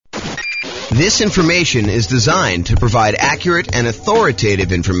This information is designed to provide accurate and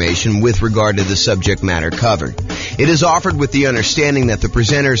authoritative information with regard to the subject matter covered. It is offered with the understanding that the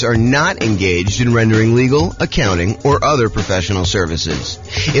presenters are not engaged in rendering legal, accounting, or other professional services.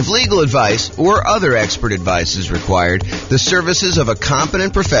 If legal advice or other expert advice is required, the services of a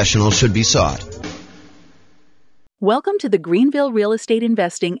competent professional should be sought. Welcome to the Greenville Real Estate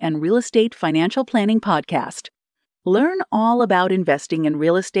Investing and Real Estate Financial Planning Podcast. Learn all about investing in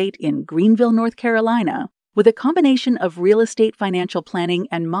real estate in Greenville, North Carolina, with a combination of real estate financial planning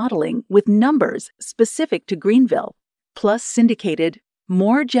and modeling with numbers specific to Greenville, plus syndicated,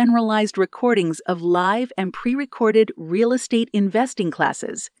 more generalized recordings of live and pre-recorded real estate investing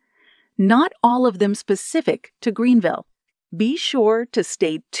classes, not all of them specific to Greenville. Be sure to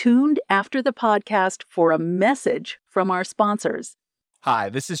stay tuned after the podcast for a message from our sponsors. Hi,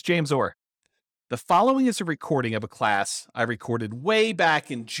 this is James Orr. The following is a recording of a class I recorded way back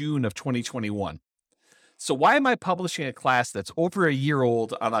in June of 2021. So why am I publishing a class that's over a year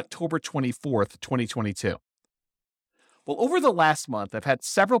old on October 24th, 2022? Well, over the last month, I've had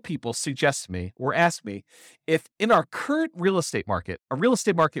several people suggest to me or ask me if in our current real estate market, a real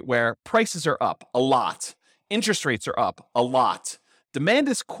estate market where prices are up a lot, interest rates are up a lot, demand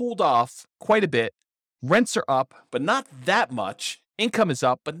has cooled off quite a bit, rents are up, but not that much, income is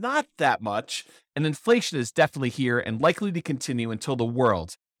up, but not that much, and inflation is definitely here and likely to continue until the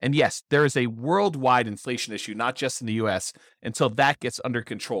world, and yes, there is a worldwide inflation issue, not just in the US, until that gets under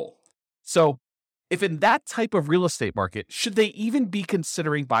control. So, if in that type of real estate market, should they even be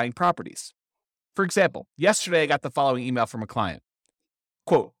considering buying properties? For example, yesterday I got the following email from a client.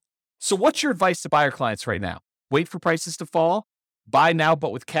 Quote, "So what's your advice to buyer clients right now? Wait for prices to fall? Buy now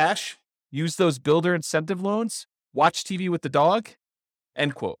but with cash? Use those builder incentive loans? Watch TV with the dog?"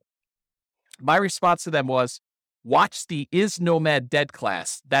 End quote. My response to them was, watch the Is Nomad Dead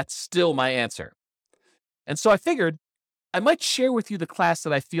class. That's still my answer. And so I figured I might share with you the class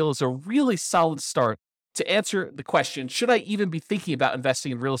that I feel is a really solid start to answer the question, should I even be thinking about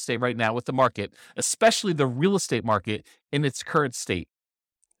investing in real estate right now with the market, especially the real estate market in its current state?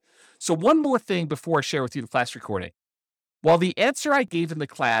 So one more thing before I share with you the class recording. While the answer I gave in the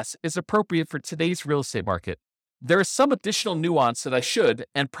class is appropriate for today's real estate market, there is some additional nuance that I should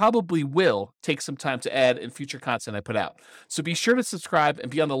and probably will take some time to add in future content I put out. So be sure to subscribe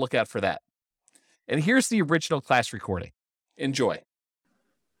and be on the lookout for that. And here's the original class recording. Enjoy.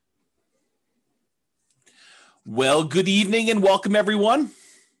 Well, good evening and welcome, everyone.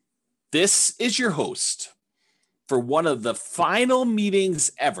 This is your host for one of the final meetings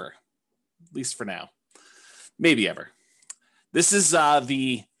ever, at least for now, maybe ever. This is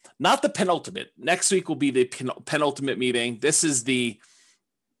not the penultimate. Next week will be the penultimate meeting. This is the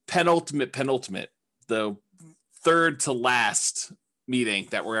penultimate, the third to last meeting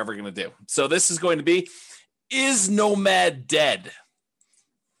that we're ever going to do. So this is going to be, is Nomad dead?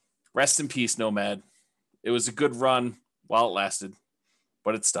 Rest in peace, Nomad. It was a good run while it lasted,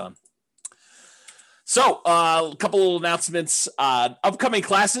 but it's done. So a couple of announcements. Upcoming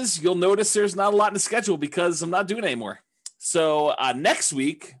classes, you'll notice there's not a lot in the schedule because I'm not doing it anymore. So next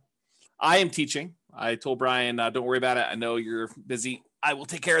week, I am teaching. I told Brian, don't worry about it. I know you're busy. I will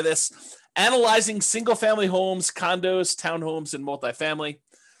take care of this. Analyzing single-family homes, condos, townhomes, and multifamily.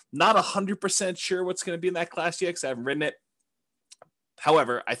 Not 100% sure what's going to be in that class yet because I haven't written it.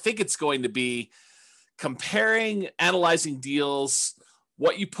 However, I think it's going to be comparing, analyzing deals,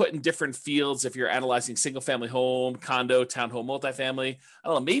 what you put in different fields if you're analyzing single-family home, condo, townhome, multifamily. I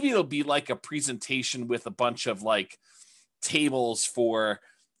don't know. Maybe it'll be like a presentation with a bunch of like tables for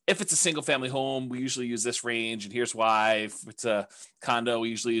if it's a single family home, we usually use this range, and here's why. If it's a condo, we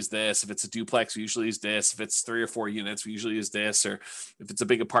usually use this. If it's a duplex, we usually use this. If it's 3 or 4 units, we usually use this. Or if it's a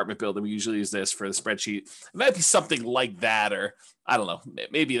big apartment building, we usually use this for the spreadsheet. It might be something like that, or I don't know.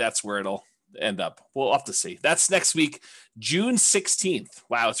 Maybe that's where it'll end up. We'll have to see. That's next week, June 16th.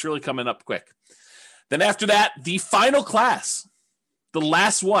 Wow, it's really coming up quick. Then after that, the final class, the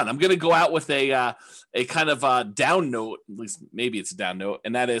last one. I'm going to go out with a kind of a down note, at least maybe it's a down note,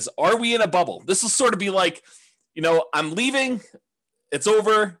 and that is, are we in a bubble? This will sort of be like, I'm leaving. It's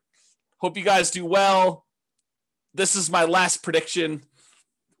over. Hope you guys do well. This is my last prediction.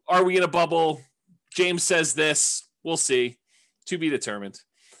 Are we in a bubble? James says this. We'll see. To be determined.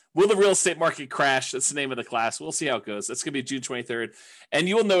 Will the real estate market crash? That's the name of the class. We'll see how it goes. That's going to be June 23rd. And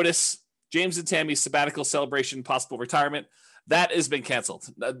you will notice James and Tammy's sabbatical celebration, possible retirement. That has been canceled.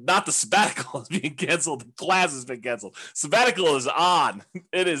 Not the sabbatical is being canceled. The class has been canceled. Sabbatical is on.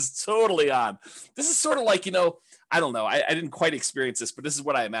 It is totally on. This is sort of like, I don't know. I didn't quite experience this, but this is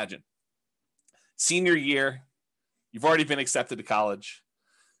what I imagine. Senior year, you've already been accepted to college.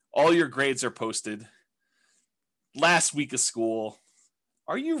 All your grades are posted. Last week of school.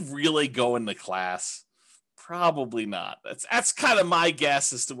 Are you really going to class? Probably not. That's kind of my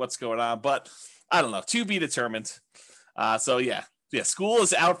guess as to what's going on, but I don't know. To be determined. So yeah, school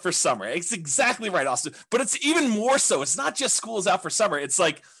is out for summer. It's exactly right, Austin. But it's even more so. It's not just school is out for summer. It's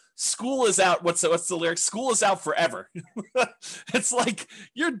like school is out. What's the lyric? School is out forever. It's like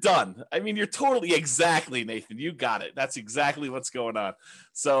you're done. I mean, you're totally exactly, Nathan. You got it. That's exactly what's going on.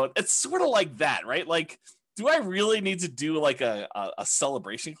 So it's sort of like that, right? Like, do I really need to do like a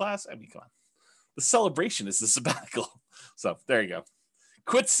celebration class? I mean, come on. The celebration is the sabbatical. So there you go.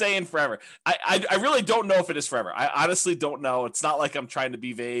 Quit saying forever. I really don't know if it is forever. I honestly don't know. It's not like I'm trying to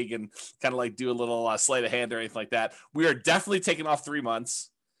be vague and kind of like do a little sleight of hand or anything like that. We are definitely taking off 3 months.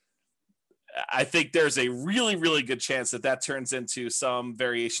 I think there's a really, really good chance that turns into some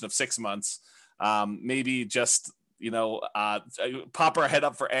variation of 6 months. Maybe just, pop our head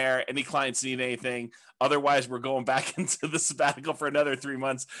up for air. Any clients need anything. Otherwise, we're going back into the sabbatical for another 3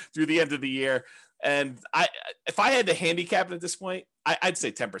 months through the end of the year. And if I had to handicap it at this point, I'd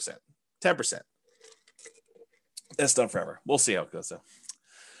say 10%. 10%. That's done forever. We'll see how it goes, though.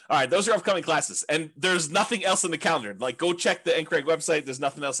 All right, those are upcoming classes. And there's nothing else in the calendar. Like, go check the NCRAG website. There's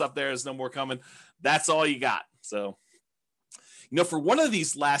nothing else up there. There's no more coming. That's all you got. So, for one of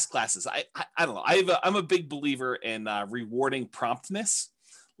these last classes, I don't know. I'm a big believer in rewarding promptness,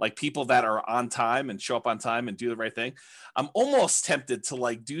 like people that are on time and show up on time and do the right thing. I'm almost tempted to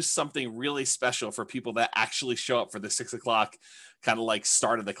like do something really special for people that actually show up for the 6 o'clock kind of like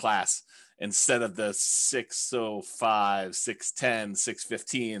start of the class instead of the 6:05, 6:10,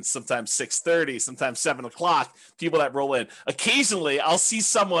 6:15, sometimes 6:30, sometimes 7 o'clock, people that roll in. Occasionally, I'll see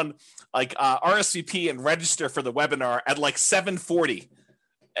someone like RSVP and register for the webinar at like 7:40,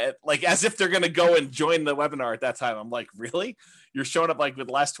 like as if they're going to go and join the webinar at that time. I'm like, really? You're showing up like with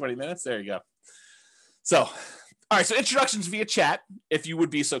the last 20 minutes? There you go. So, all right. So introductions via chat, if you would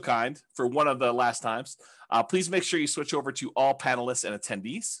be so kind, for one of the last times. Please make sure you switch over to all panelists and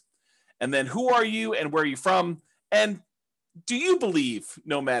attendees. And then who are you and where are you from? And do you believe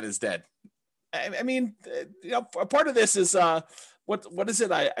Nomad is dead? I mean, a part of this is what is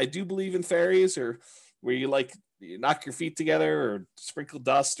it? I do believe in fairies, or where you knock your feet together or sprinkle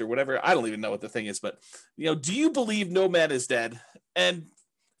dust or whatever. I don't even know what the thing is, but do you believe Nomad is dead? And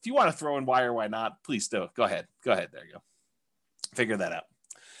if you want to throw in why or why not, please do. Go ahead. There you go. Figure that out.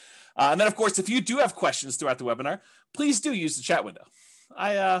 And then, of course, if you do have questions throughout the webinar, please do use the chat window.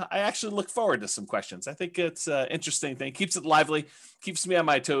 I actually look forward to some questions. I think it's an interesting thing. Keeps it lively, keeps me on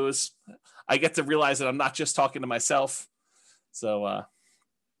my toes. I get to realize that I'm not just talking to myself. So,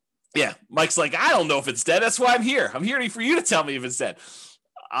 yeah, Mike's like, I don't know if it's dead. That's why I'm here. I'm here for you to tell me if it's dead.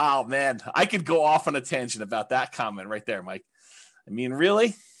 Oh, man, I could go off on a tangent about that comment right there, Mike. I mean,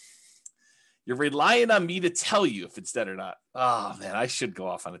 really? You're relying on me to tell you if it's dead or not. Oh, man, I should go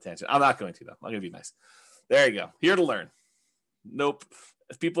off on a tangent. I'm not going to, though. I'm going to be nice. There you go. Here to learn. Nope.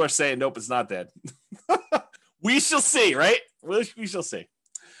 If people are saying, nope, it's not dead. We shall see, right? We shall see.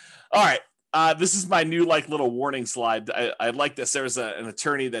 All right. This is my new little warning slide. I like this. There was an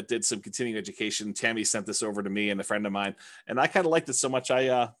attorney that did some continuing education. Tammy sent this over to me and a friend of mine, and I kind of liked it so much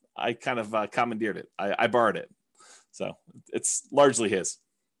I kind of commandeered it. I borrowed it. So it's largely his.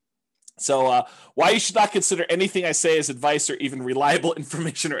 So why you should not consider anything I say as advice or even reliable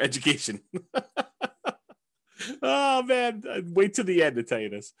information or education. Oh, man. Wait to the end to tell you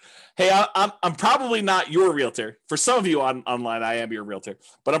this. Hey, I'm probably not your realtor. For some of you online, I am your realtor.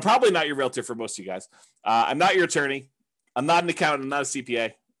 But I'm probably not your realtor for most of you guys. I'm not your attorney. I'm not an accountant. I'm not a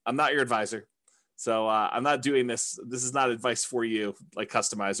CPA. I'm not your advisor. So I'm not doing this. This is not advice for you, like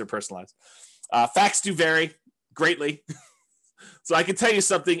customized or personalized. Facts do vary greatly. So I can tell you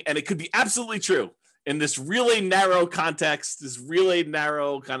something, and it could be absolutely true in this really narrow context, this really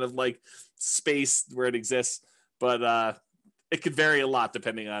narrow kind of like space where it exists. But it could vary a lot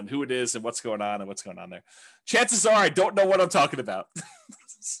depending on who it is and what's going on there. Chances are I don't know what I'm talking about.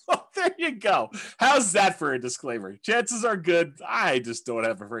 So there you go. How's that for a disclaimer? Chances are good. I just don't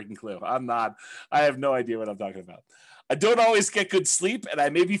have a freaking clue. I have no idea what I'm talking about. I don't always get good sleep, and I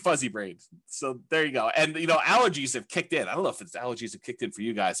may be fuzzy brained. So there you go. And allergies have kicked in. I don't know if it's allergies have kicked in for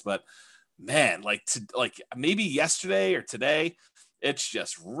you guys, but man, maybe yesterday or today, it's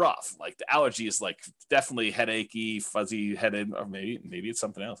just rough. Like the allergy is like definitely headachy, fuzzy headed, or maybe it's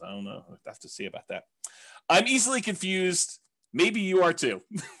something else. I don't know. I have to see about that. I'm easily confused. Maybe you are too.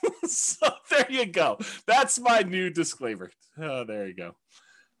 So there you go. That's my new disclaimer. Oh, there you go.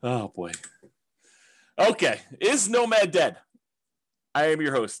 Oh boy. Okay. Is Nomad dead? I am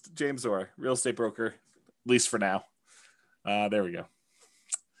your host, James Orr, real estate broker, at least for now. There we go.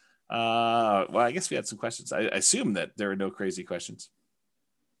 Well, I guess we had some questions. I assume that there are no crazy questions.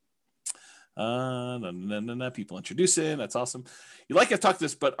 People introducing. That's awesome. You like I've talked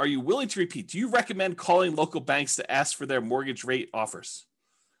this, but are you willing to repeat? Do you recommend calling local banks to ask for their mortgage rate offers?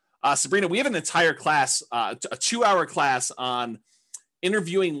 Sabrina, we have an entire class, a 2-hour class on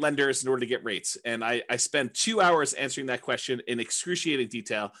interviewing lenders in order to get rates. And I spent 2 hours answering that question in excruciating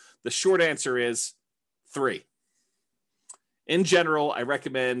detail. The short answer is 3. In general, I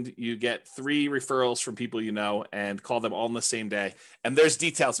recommend you get 3 referrals from people you know and call them all on the same day. And there's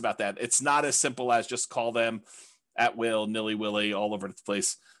details about that. It's not as simple as just call them at will, nilly-willy, all over the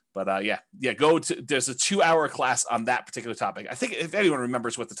place. But there's a 2-hour class on that particular topic. I think if anyone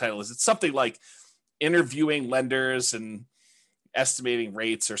remembers what the title is, it's something like interviewing lenders and estimating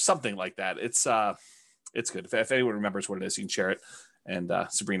rates or something like that. It's good. If anyone remembers what it is, you can share it, and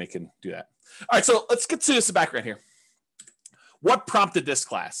Sabrina can do that. All right, so let's get to some background here. What prompted this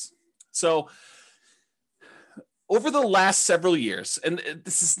class? So over the last several years, and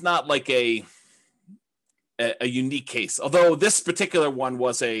this is not like a unique case, although this particular one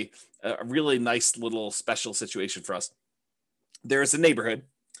was a really nice little special situation for us. There's a neighborhood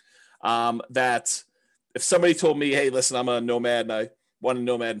that if somebody told me, hey, listen, I'm a nomad and I want a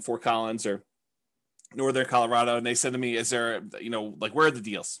nomad in Fort Collins or Northern Colorado, and they said to me, is there, where are the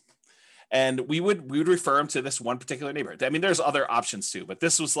deals? And we would refer them to this one particular neighborhood. I mean, there's other options too, but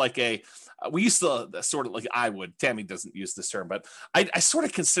this was like we used to sort of like, Tammy doesn't use this term, but I sort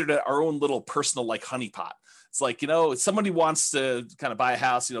of considered it our own little personal like honeypot. It's like, somebody wants to kind of buy a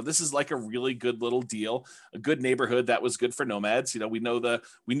house, this is like a really good little deal, a good neighborhood that was good for nomads. We knew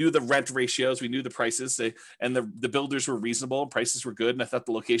the rent ratios, we knew the prices, and the builders were reasonable, prices were good. And I thought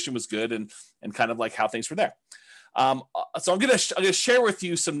the location was good and kind of like how things were there. So I'm going to share with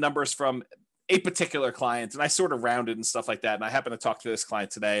you some numbers from a particular client, and I sort of rounded and stuff like that. And I happened to talk to this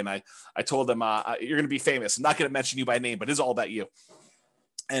client today, and I told them, you're going to be famous. I'm not going to mention you by name, but it's all about you.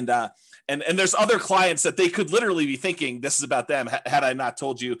 And there's other clients that they could literally be thinking this is about them had I not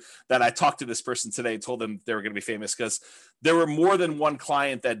told you that I talked to this person today and told them they were going to be famous, because there were more than one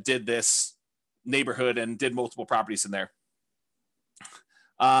client that did this neighborhood and did multiple properties in there.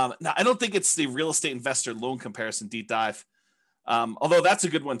 Now, I don't think it's the real estate investor loan comparison deep dive, although that's a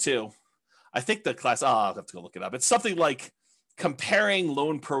good one too. I think the class, I'll have to go look it up. It's something like comparing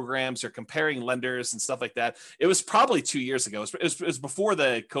loan programs or comparing lenders and stuff like that. It was probably 2 years ago. It was before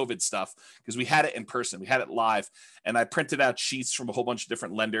the COVID stuff, because we had it in person. We had it live, and I printed out sheets from a whole bunch of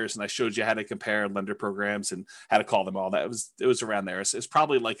different lenders, and I showed you how to compare lender programs and how to call them all. That it was around there. It's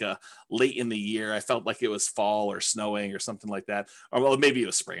probably like a late in the year. I felt like it was fall or snowing or something like that. Or well, maybe it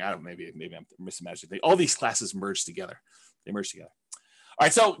was spring. I don't know. Maybe I'm misimagining. All these classes merged together. They merged together. All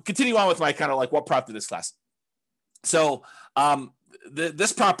right, so continue on with my kind of like what prompted this class. So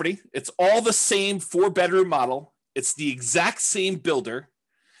this property, it's all the same 4-bedroom model. It's the exact same builder.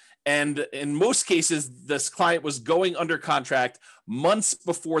 And in most cases, this client was going under contract months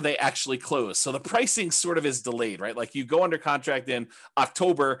before they actually close. So the pricing sort of is delayed, right? Like you go under contract in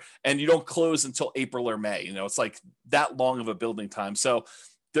October and you don't close until April or May. It's like that long of a building time. So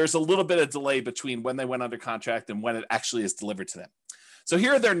there's a little bit of delay between when they went under contract and when it actually is delivered to them. So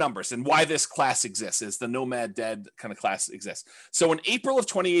here are their numbers and why this class exists, is the Nomad Dead kind of class exists. So in April of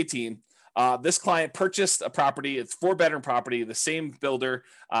 2018, this client purchased a property. It's 4-bedroom property, the same builder,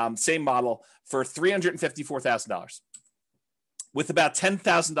 same model, for $354,000 with about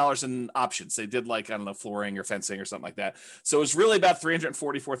 $10,000 in options. They did flooring or fencing or something like that. So it was really about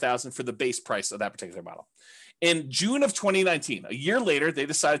 $344,000 for the base price of that particular model. In June of 2019, a year later, they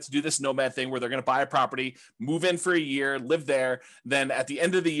decided to do this nomad thing where they're going to buy a property, move in for a year, live there. Then at the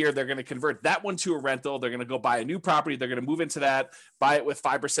end of the year, they're going to convert that one to a rental. They're going to go buy a new property. They're going to move into that, buy it with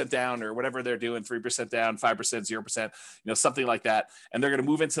 5% down or whatever they're doing, 3% down, 5%, 0%, something like that. And they're going to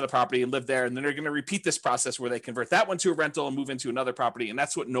move into the property and live there. And then they're going to repeat this process where they convert that one to a rental and move into another property. And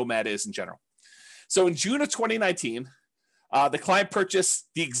that's what Nomad is in general. So in June of 2019, the client purchased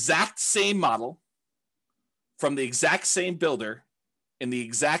the exact same model from the exact same builder in the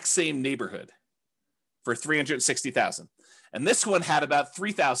exact same neighborhood for $360,000. And this one had about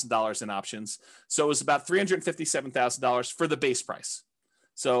 $3,000 in options. So it was about $357,000 for the base price.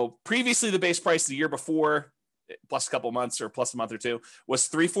 So previously the base price the year before, plus a couple months or plus a month or two, was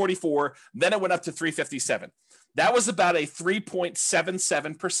 $344. Then it went up to $357. That was about a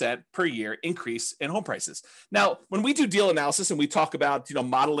 3.77% per year increase in home prices. Now, when we do deal analysis and we talk about,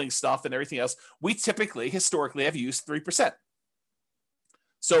 modeling stuff and everything else, we typically, historically, have used 3%.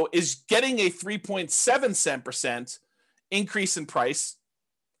 So is getting a 3.77% increase in price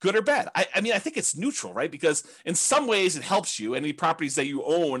good or bad? I mean, I think it's neutral, right? Because in some ways it helps you. Any properties that you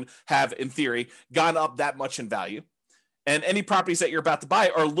own have, in theory, gone up that much in value. And any properties that you're about to buy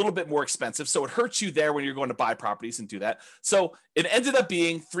are a little bit more expensive. So it hurts you there when you're going to buy properties and do that. So it ended up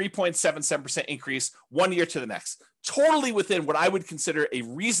being 3.77% increase 1 year to the next. Totally within what I would consider a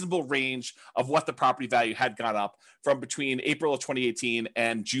reasonable range of what the property value had gone up from between April of 2018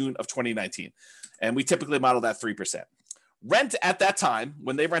 and June of 2019. And we typically model that 3%. Rent at that time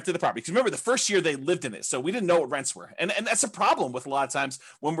when they rented the property, because remember the first year they lived in it, so we didn't know what rents were, and that's a problem with a lot of times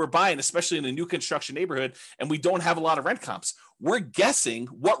when we're buying, especially in a new construction neighborhood, and we don't have a lot of rent comps. We're guessing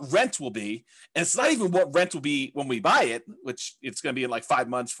what rent will be, and it's not even what rent will be when we buy it, which it's going to be in like 5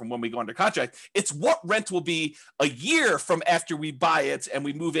 months from when we go under contract. It's what rent will be a year from after we buy it and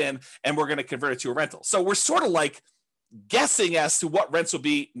we move in, and we're going to convert it to a rental. So we're sort of like guessing as to what rents will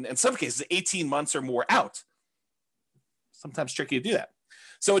be in some cases 18 months or more out. Sometimes tricky to do that.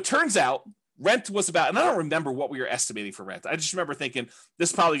 So it turns out rent was about, and I don't remember what we were estimating for rent. I just remember thinking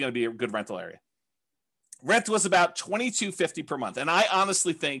this is probably going to be a good rental area. Rent was about $22.50 per month. And I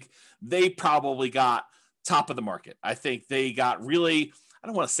honestly think they probably got top of the market. I think they got really, I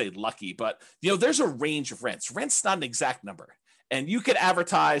don't want to say lucky, but there's a range of rents. Rent's not an exact number. And you could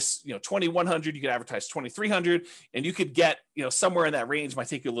advertise, $2,100, you could advertise $2,300, and you could get, somewhere in that range. Might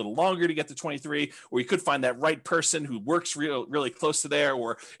take you a little longer to get to 23, or you could find that right person who works really close to there,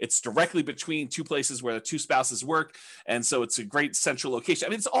 or it's directly between two places where the two spouses work. And so it's a great central location. I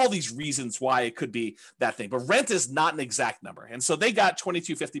mean, it's all these reasons why it could be that thing, but rent is not an exact number. And so they got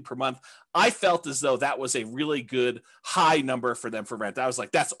 $22.50 per month. I felt as though that was a really good high number for them for rent. I was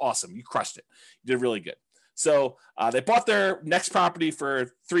like, that's awesome. You crushed it. You did really good. So they bought their next property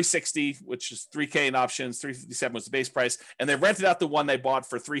for $360, which is $3K in options. $357 was the base price, and they rented out the one they bought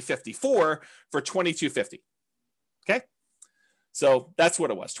for $354 for $22.50. Okay, so that's what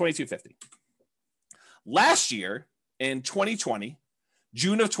it was, $22.50. Last year in 2020,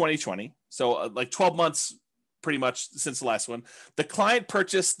 June of 2020, so like 12 months pretty much since the last one, the client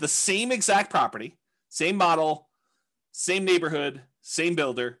purchased the same exact property, same model, same neighborhood, same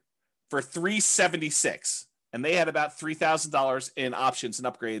builder for $376. And they had about $3,000 in options and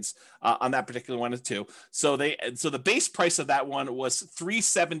upgrades on that particular one too. So the base price of that one was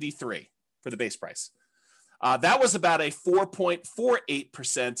 $373 for the base price. That was about a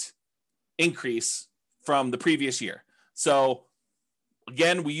 4.48% increase from the previous year. So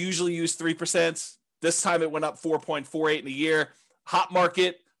again, we usually use 3%. This time it went up 4.48 in a year. Hot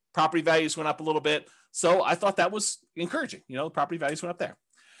market, property values went up a little bit. So I thought that was encouraging. The property values went up there.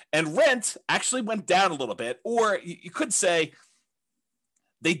 And rent actually went down a little bit, or you could say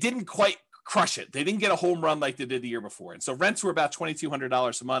they didn't quite crush it. They didn't get a home run like they did the year before. And so rents were about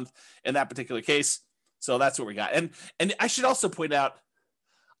 $2,200 a month in that particular case. So that's what we got. And I should also point out,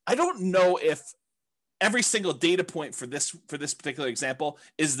 I don't know if every single data point for this particular example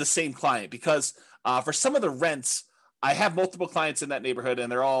is the same client, because for some of the rents, I have multiple clients in that neighborhood and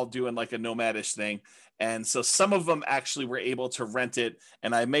they're all doing like a nomadish thing. And so some of them actually were able to rent it.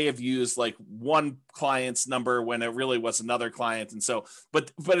 And I may have used like one client's number when it really was another client. And so,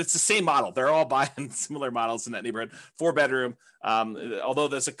 but it's the same model. They're all buying similar models in that neighborhood, 4-bedroom. Although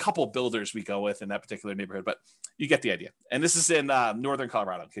there's a couple builders we go with in that particular neighborhood, but you get the idea. And this is in Northern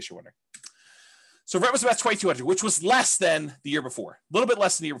Colorado, in case you're wondering. So rent was about $2,200, which was less than the year before, a little bit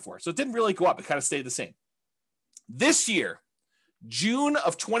less than the year before. So it didn't really go up. It kind of stayed the same. This year, June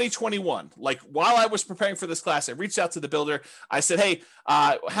of 2021, like while I was preparing for this class, I reached out to the builder. I said, hey,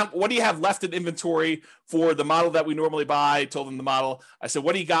 what do you have left in inventory for the model that we normally buy? I told them the model. I said,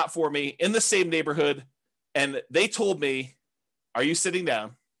 what do you got for me in the same neighborhood? And they told me, are you sitting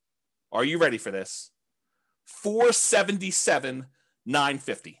down? Are you ready for this?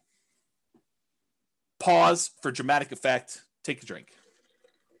 $477,950. Pause for dramatic effect. Take a drink.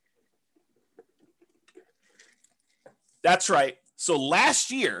 That's right. So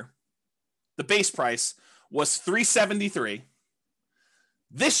last year, the base price was $373.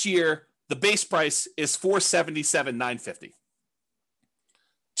 This year, the base price is $477,950.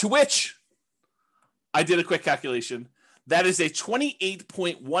 To which I did a quick calculation. That is a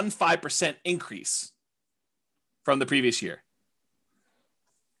 28.15% increase from the previous year.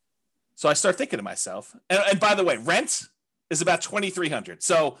 So I start thinking to myself, and by the way, rent is about $2,300.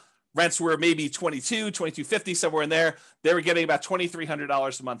 So rents were maybe $2,250, somewhere in there. They were getting about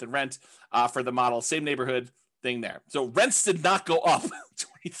 $2,300 a month in rent for the model, same neighborhood thing there. So rents did not go up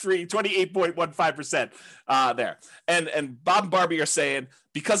 28.15% there. And Bob and Barbie are saying,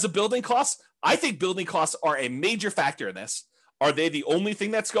 because of building costs, I think building costs are a major factor in this. Are they the only thing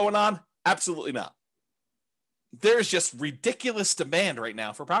that's going on? Absolutely not. there's just ridiculous demand right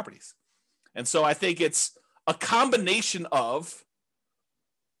now for properties. And so I think it's a combination of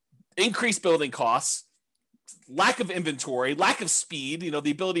increased building costs, lack of inventory, lack of speed,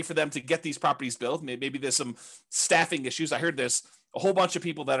 the ability for them to get these properties built. Maybe there's some staffing issues. I heard there's a whole bunch of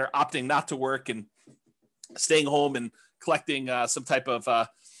people that are opting not to work and staying home and collecting some type of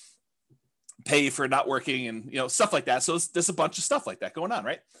pay for not working and, stuff like that. So there's a bunch of stuff like that going on,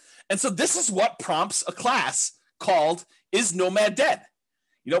 right? And so this is what prompts a class called Is Nomad Dead?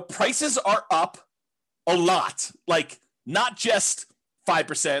 Prices are up a lot, like not just 5%,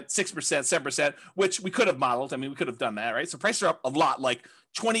 6%, 7%, which we could have modeled. I mean, we could have done that, right? So prices are up a lot, like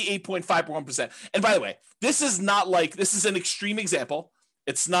 28.51%. And by the way, this is an extreme example.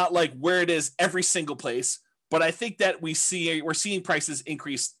 It's not like where it is every single place, but I think that we're seeing prices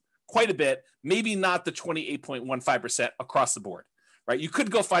increase quite a bit, maybe not the 28.15% across the board, right? You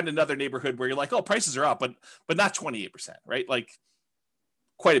could go find another neighborhood where you're like, oh, prices are up, but not 28%, right? Like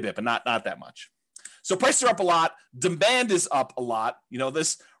quite a bit, but not that much. So prices are up a lot. Demand is up a lot.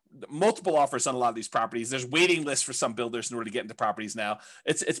 This multiple offers on a lot of these properties. There's waiting lists for some builders in order to get into properties now.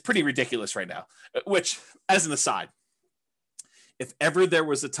 It's pretty ridiculous right now, which, as an aside, if ever there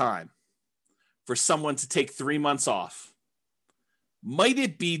was a time for someone to take 3 months off, might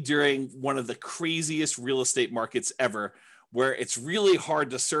it be during one of the craziest real estate markets ever, where it's really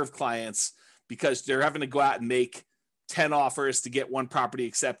hard to serve clients because they're having to go out and make 10 offers to get one property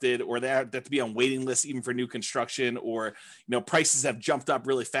accepted, or they have to be on waiting lists even for new construction, or prices have jumped up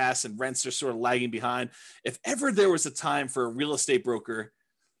really fast and rents are sort of lagging behind. If ever there was a time for a real estate broker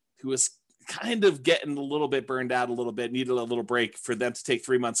who was kind of getting a little bit burned out a little bit, needed a little break, for them to take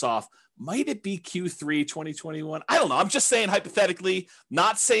 3 months off, might it be Q3 2021? I don't know. I'm just saying hypothetically,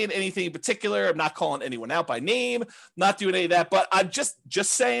 not saying anything in particular. I'm not calling anyone out by name, not doing any of that, but I'm just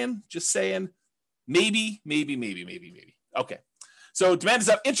saying, maybe. Okay. So demand is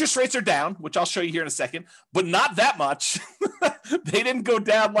up. Interest rates are down, which I'll show you here in a second, but not that much. They didn't go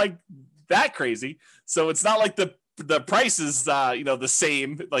down like that crazy. So it's not like the price is, the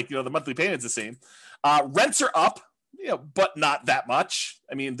same, like, the monthly payment's the same. Rents are up, but not that much.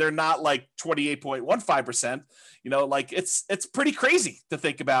 I mean, they're not like 28.15%, like it's pretty crazy to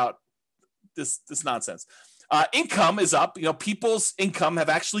think about this nonsense. Income is up. People's income have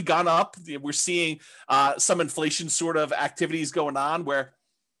actually gone up. We're seeing some inflation sort of activities going on where,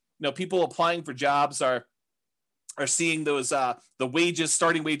 people applying for jobs are seeing those the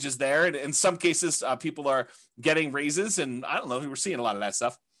starting wages there, and in some cases, people are getting raises. And I don't know, we're seeing a lot of that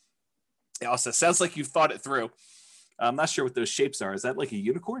stuff. It also sounds like you've thought it through. I'm not sure what those shapes are. Is that like a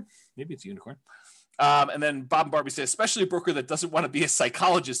unicorn? Maybe it's a unicorn. And then Bob and Barbie say, especially a broker that doesn't want to be a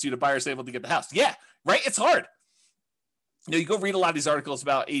psychologist due to buyers able to get the house. Yeah, right. It's hard. You go read a lot of these articles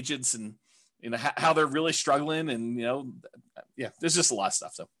about agents and how they're really struggling, and there's just a lot of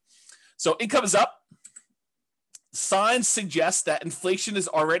stuff. So income is up. Signs suggest that inflation is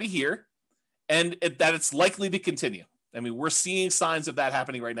already here, and that it's likely to continue. I mean, we're seeing signs of that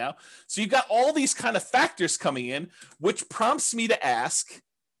happening right now. So you've got all these kind of factors coming in, which prompts me to ask,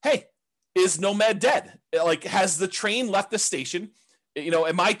 hey, is Nomad dead? Like, has the train left the station?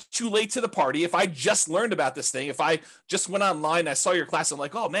 Am I too late to the party? If I just learned about this thing, if I just went online, I saw your class, I'm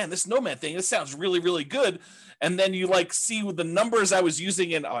like, oh man, this Nomad thing, this sounds really, really good. And then you like see the numbers I was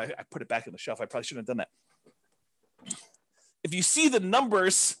using, and I put it back on the shelf. I probably shouldn't have done that. If you see the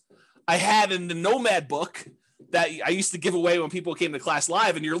numbers I had in the Nomad book that I used to give away when people came to class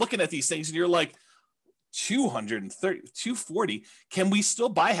live, and you're looking at these things and you're like, 230, 240. Can we still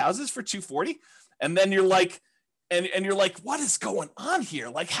buy houses for 240? And then you're like, and you're like, what is going on here?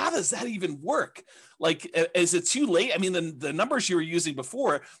 Like, how does that even work? Like, is it too late? I mean, the numbers you were using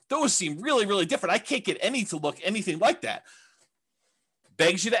before, those seem really, really different. I can't get any to look anything like that.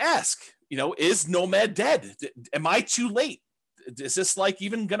 Begs you to ask, is Nomad dead? Am I too late? Is this like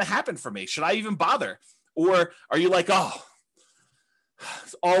even going to happen for me? Should I even bother? Or are you like, oh,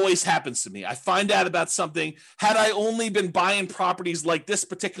 it always happens to me. I find out about something. Had I only been buying properties like this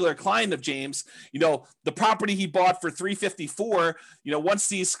particular client of James, the property he bought for $354, once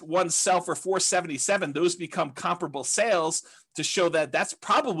these ones sell for $477, those become comparable sales to show that that's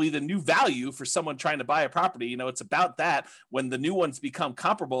probably the new value for someone trying to buy a property. It's about that when the new ones become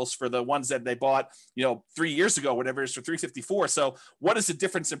comparables for the ones that they bought, 3 years ago, whatever it is, for $354. So what is the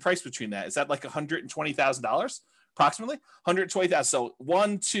difference in price between that? Is that like $120,000? Approximately 120,000. So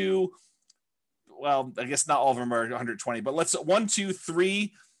 1, 2, well, I guess not all of them are 120, but let's 1, 2,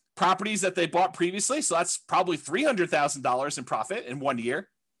 3 properties that they bought previously. So that's probably $300,000 in profit in 1 year.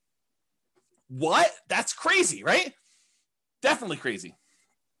 What? That's crazy, right? Definitely crazy.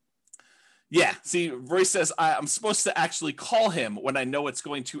 Yeah. See, Royce says I'm supposed to actually call him when I know it's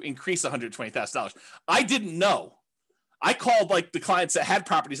going to increase $120,000. I didn't know. I called like the clients that had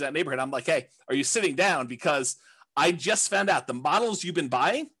properties in that neighborhood. I'm like, hey, are you sitting down? Because I just found out the models you've been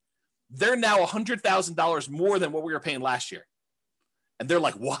buying, they're now $100,000 more than what we were paying last year. And they're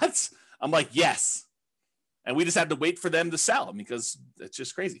like, what? I'm like, yes. And we just had to wait for them to sell because it's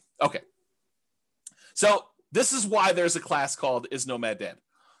just crazy. Okay. So this is why there's a class called Is Nomad Dead?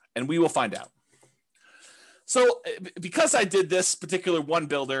 And we will find out. So because I did this particular one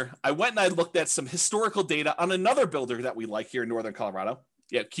builder, I went and I looked at some historical data on another builder that we like here in Northern Colorado.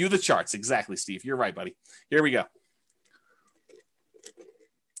 Yeah, cue the charts. Exactly, Steve. You're right, buddy. Here we go.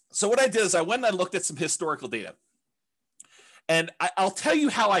 So what I did is I went and I looked at some historical data. And I'll tell you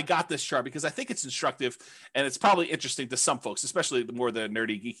how I got this chart because I think it's instructive and it's probably interesting to some folks, especially the more the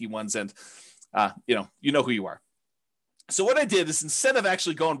nerdy, geeky ones. And, you know who you are. So what I did is instead of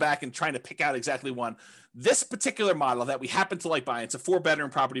actually going back and trying to pick out exactly one, this particular model that we happen to like buying, it's a 4-bedroom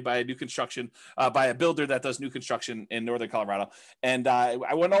property by a new construction, by a builder that does new construction in Northern Colorado. And I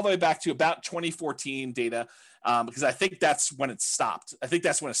went all the way back to about 2014 data because I think that's when it stopped. I think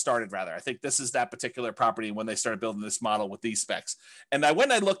that's when it started, rather. I think this is that particular property when they started building this model with these specs. And I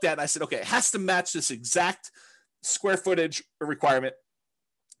went and I looked at it and I said, okay, it has to match this exact square footage requirement.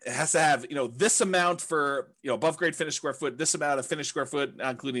 It has to have, this amount for, above grade finished square foot, this amount of finished square foot,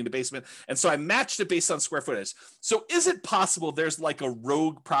 including the basement. And so I matched it based on square footage. So is it possible there's like a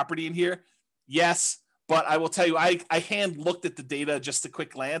rogue property in here? Yes. But I will tell you, I hand looked at the data just a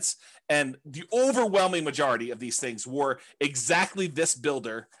quick glance, and the overwhelming majority of these things were exactly this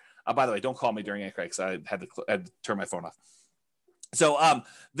builder. By the way, don't call me during it, because I had to turn my phone off. So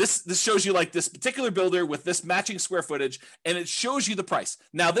this shows you like this particular builder with this matching square footage, and it shows you the price.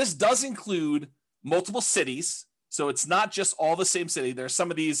 Now, this does include multiple cities, so it's not just all the same city. There's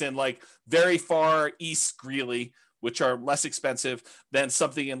some of these in like very far east Greeley, which are less expensive than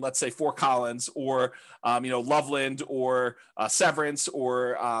something in, let's say, Fort Collins or Loveland or Severance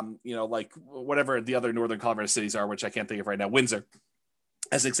or like whatever the other Northern Colorado cities are, which I can't think of right now, Windsor,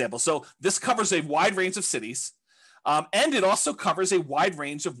 as an example. So this covers a wide range of cities. And it also covers a wide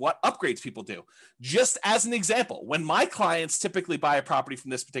range of what upgrades people do. Just as an example, when my clients typically buy a property from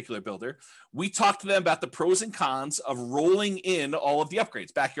this particular builder, we talk to them about the pros and cons of rolling in all of the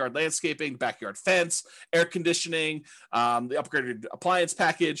upgrades: backyard landscaping, backyard fence, air conditioning, the upgraded appliance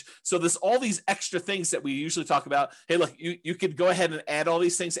package. So there's all these extra things that we usually talk about. Hey, look, you could go ahead and add all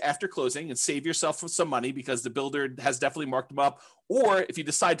these things after closing and save yourself some money because the builder has definitely marked them up. Or if you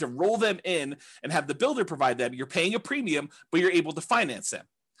decide to roll them in and have the builder provide them, you're paying a premium, but you're able to finance them.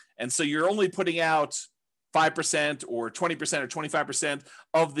 And so you're only putting out 5% or 20% or 25%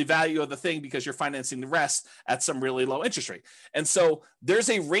 of the value of the thing because you're financing the rest at some really low interest rate. And so there's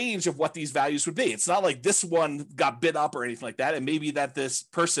a range of what these values would be. It's not like this one got bid up or anything like that. And maybe that this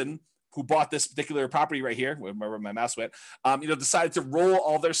person who bought this particular property right here, where my mouse went, decided to roll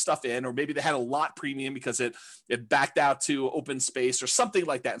all their stuff in, or maybe they had a lot premium because it backed out to open space or something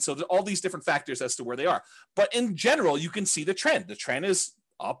like that. And so all these different factors as to where they are. But in general, you can see the trend. The trend is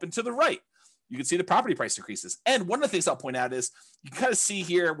up and to the right. You can see the property price increases. And one of the things I'll point out is you kind of see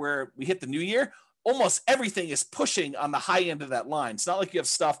here where we hit the new year, almost everything is pushing on the high end of that line. It's not like you have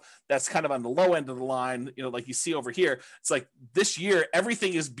stuff that's kind of on the low end of the line, like you see over here. It's like this year,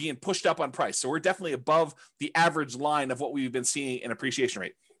 everything is being pushed up on price. So we're definitely above the average line of what we've been seeing in appreciation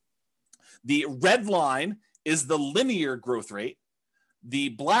rate. The red line is the linear growth rate. The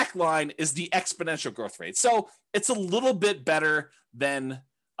black line is the exponential growth rate. So it's a little bit better than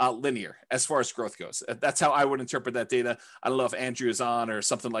linear as far as growth goes. That's how I would interpret that data. I don't know if Andrew is on or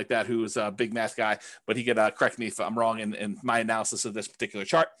something like that, who's a big math guy, but he could correct me if I'm wrong in my analysis of this particular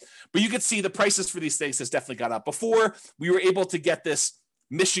chart. But you can see the prices for these things has definitely gone up. Before, we were able to get this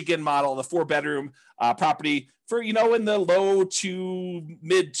Michigan model, the 4-bedroom property for, in the low to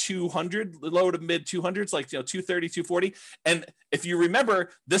mid 200s, like, 230, 240. And if you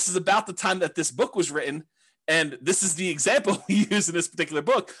remember, this is about the time that this book was written. And this is the example we use in this particular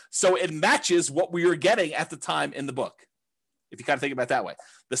book. So it matches what we were getting at the time in the book, if you kind of think about it that way.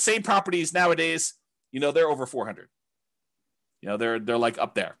 The same properties nowadays, they're over 400. They're like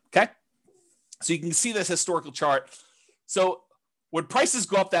up there, okay? So you can see this historical chart. So when prices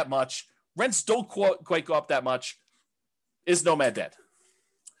go up that much, rents don't quite go up that much. Is Nomad dead?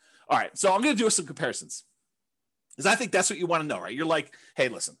 All right, so I'm going to do some comparisons, because I think that's what you want to know, right? You're like, hey,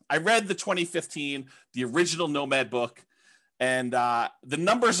 listen, I read the 2015, the original Nomad book, and the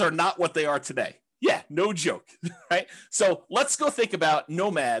numbers are not what they are today. Yeah, no joke, right? So let's go think about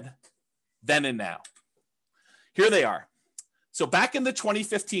Nomad then and now. Here they are. So back in the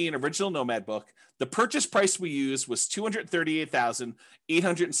 2015 original Nomad book, the purchase price we used was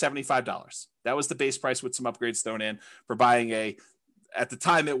 $238,875. That was the base price with some upgrades thrown in for buying at the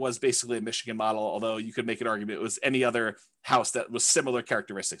time, it was basically a Michigan model, although you could make an argument it was any other house that was similar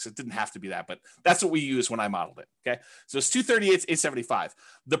characteristics. It didn't have to be that, but that's what we used when I modeled it. Okay. So it's $238,875.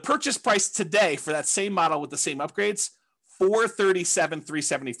 The purchase price today for that same model with the same upgrades,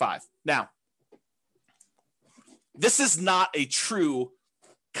 $437,375. Now, this is not a true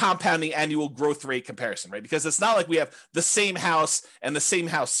compounding annual growth rate comparison, right? Because it's not like we have the same house and the same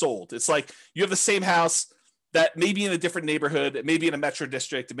house sold. It's like you have the same house that may be in a different neighborhood, it may be in a metro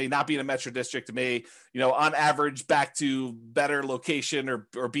district, it may not be in a metro district, it may, on average back to better location or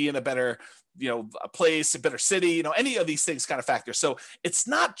be in a better, a place, a better city, any of these things kind of factor. So it's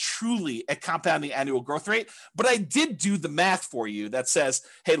not truly a compounding annual growth rate, but I did do the math for you that says,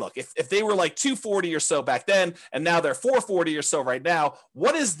 hey, look, if they were like 240 or so back then, and now they're 440 or so right now,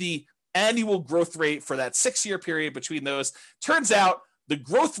 what is the annual growth rate for that 6-year period between those? Turns out the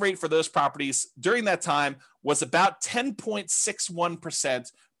growth rate for those properties during that time was about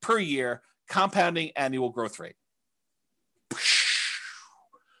 10.61% per year, compounding annual growth rate.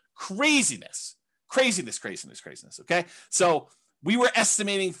 Craziness. Okay. So we were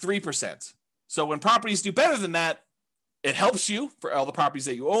estimating 3%. So when properties do better than that, it helps you for all the properties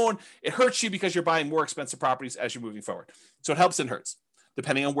that you own. It hurts you because you're buying more expensive properties as you're moving forward. So it helps and hurts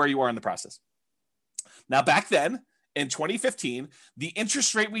depending on where you are in the process. Now, back then, in 2015, the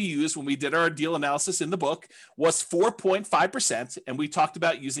interest rate we used when we did our deal analysis in the book was 4.5%. And we talked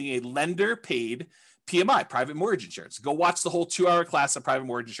about using a lender paid PMI, private mortgage insurance. Go watch the whole 2-hour class on private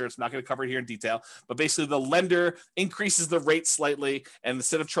mortgage insurance. I'm not going to cover it here in detail, but basically the lender increases the rate slightly. And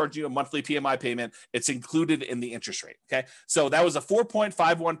instead of charging you a monthly PMI payment, it's included in the interest rate. Okay. So that was a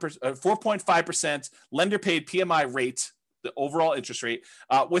 4.5% lender paid PMI rate, the overall interest rate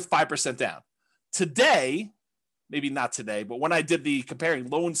with 5% down. Today, maybe not today, but when I did the comparing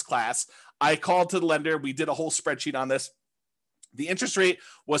loans class, I called to the lender. We did a whole spreadsheet on this. The interest rate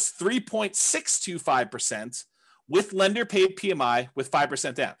was 3.625% with lender paid PMI with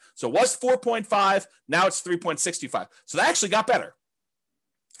 5% down. So it was 4.5. Now it's 3.625. So that actually got better.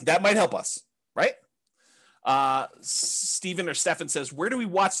 That might help us, right? Steven or Stefan says, where do we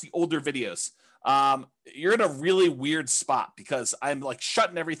watch the older videos? You're in a really weird spot because I'm like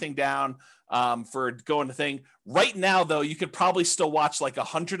shutting everything down for going to thing. Right now, though, you could probably still watch like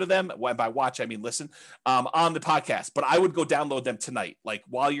 100 of them. By watch, I mean listen on the podcast. But I would go download them tonight. Like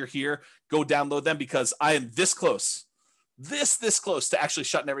while you're here, go download them because I am this close to actually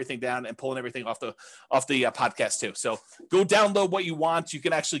shutting everything down and pulling everything off the podcast too. So go download what you want. You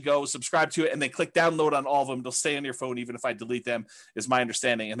can actually go subscribe to it and then click download on all of them. They'll stay on your phone even if I delete them, is my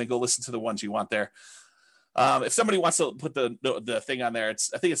understanding. And then go listen to the ones you want there. If somebody wants to put the thing on there,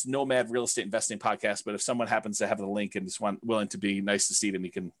 I think it's Nomad Real Estate Investing Podcast. But if someone happens to have the link and is willing to be nice to see them,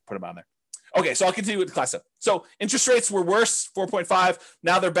 you can put them on there. Okay, so I'll continue with the class up. So interest rates were worse, 4.5.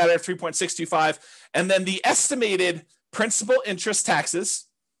 Now they're better, 3.625. And then the estimated principal, interest, taxes,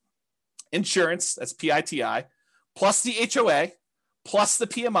 insurance, that's PITI, plus the HOA, plus the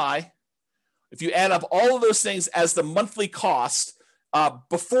PMI. If you add up all of those things as the monthly cost,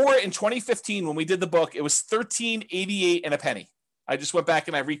 before in 2015, when we did the book, it was $13.88 and a penny. I just went back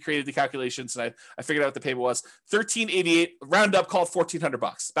and I recreated the calculations and I figured out what the payment was. $13.88, round up, call it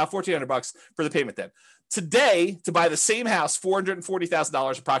 $1,400, about $1,400 for the payment then. Today, to buy the same house,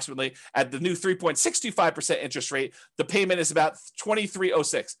 $440,000 approximately at the new 3.625% interest rate, the payment is about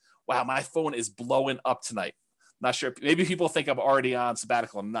 $2,306. Wow, my phone is blowing up tonight. Not sure. Maybe people think I'm already on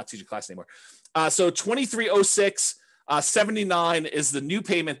sabbatical. I'm not teaching class anymore. So $2,306, 79 is the new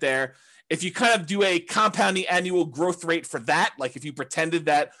payment there. If you kind of do a compounding annual growth rate for that, like if you pretended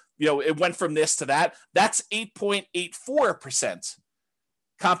that, it went from this to that, that's 8.84%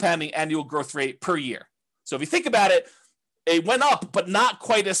 compounding annual growth rate per year. So if you think about it, it went up, but not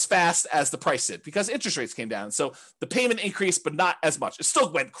quite as fast as the price did because interest rates came down. So the payment increased, but not as much. It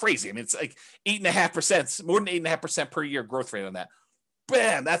still went crazy. I mean, it's like 8.5%, more than 8.5% per year growth rate on that.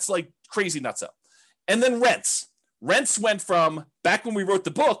 Bam, that's like crazy nuts up. And then rents. Rents went from, back when we wrote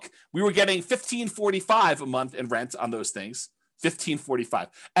the book, we were getting $1,545 a month in rent on those things. $1,545,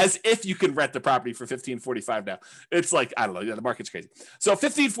 as if you can rent the property for $1,545 now. It's like, I don't know, the market's crazy. So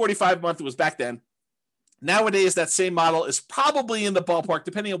 $1,545 a month was back then. Nowadays, that same model is probably in the ballpark,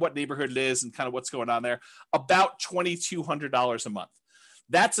 depending on what neighborhood it is and kind of what's going on there, about $2,200 a month.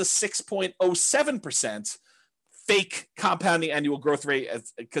 That's a 6.07% fake compounding annual growth rate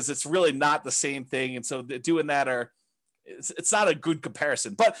because it's really not the same thing. And so doing that are it's not a good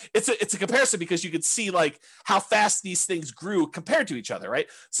comparison, but it's a comparison because you can see like how fast these things grew compared to each other, right?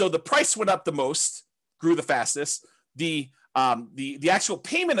 So the price went up the most, grew the fastest. The actual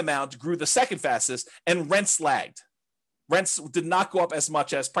payment amount grew the second fastest, and rents lagged. Rents did not go up as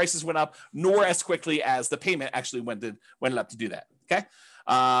much as prices went up, nor as quickly as the payment actually went up to do that. Okay,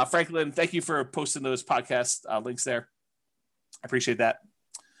 Franklin, thank you for posting those podcast links there. I appreciate that.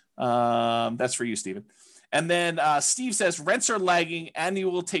 That's for you, Stephen. And then Steve says rents are lagging.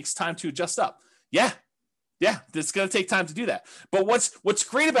 Annual takes time to adjust up. Yeah, it's going to take time to do that. But what's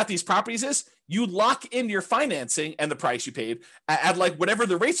great about these properties is you lock in your financing and the price you paid at like whatever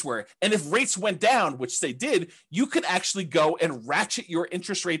the rates were. And if rates went down, which they did, you could actually go and ratchet your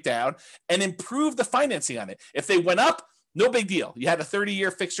interest rate down and improve the financing on it. If they went up, no big deal. You had a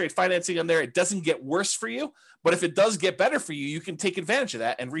 30-year fixed rate financing on there. It doesn't get worse for you. But if it does get better for you, you can take advantage of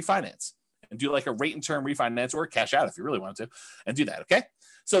that and refinance and do like a rate and term refinance or cash out if you really want to and do that. Okay.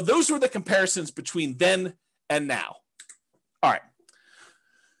 So those were the comparisons between then and now. All right.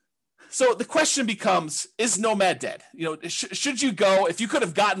 So the question becomes, is Nomad dead? Should you go, if you could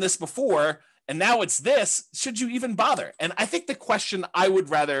have gotten this before and now it's this, should you even bother? And I think the question I would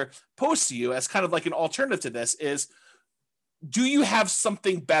rather pose to you as kind of like an alternative to this is, do you have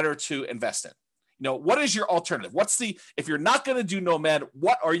something better to invest in? What is your alternative? If you're not going to do Nomad,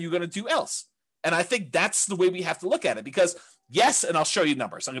 what are you going to do else? And I think that's the way we have to look at it because yes, and I'll show you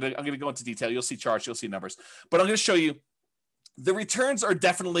numbers. I'm going to go into detail. You'll see charts, you'll see numbers, but I'm going to show you the returns are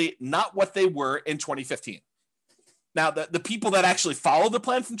definitely not what they were in 2015. Now, the people that actually follow the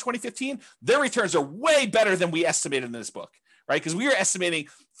plan from 2015, their returns are way better than we estimated in this book, right? Because we were estimating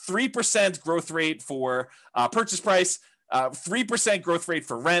 3% growth rate for purchase price, 3% growth rate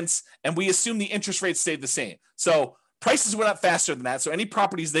for rents, and we assume the interest rate stayed the same. So prices went up faster than that. So any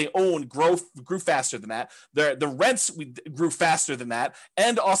properties they own grew faster than that. The rents grew faster than that.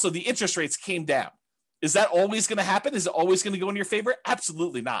 And also the interest rates came down. Is that always going to happen? Is it always going to go in your favor?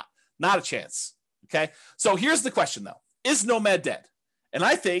 Absolutely not. Not a chance. Okay. So here's the question though. Is Nomad dead? And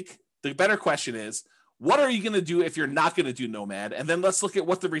I think the better question is, what are you going to do if you're not going to do Nomad? And then let's look at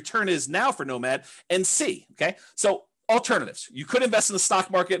what the return is now for Nomad and see. Okay. So alternatives. You could invest in the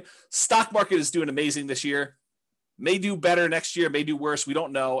stock market. Stock market is doing amazing this year. May do better next year, may do worse. We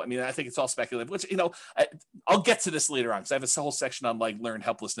don't know. I mean, I think it's all speculative, which, I'll get to this later on because I have a whole section on like learned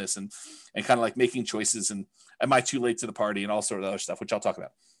helplessness and kind of like making choices and am I too late to the party and all sort of other stuff, which I'll talk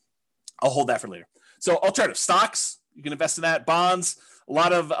about. I'll hold that for later. So alternative stocks, you can invest in that. Bonds. A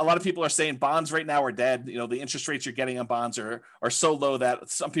lot of people are saying bonds right now are dead. The interest rates you're getting on bonds are so low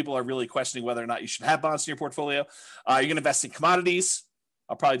that some people are really questioning whether or not you should have bonds in your portfolio. You're going to invest in commodities.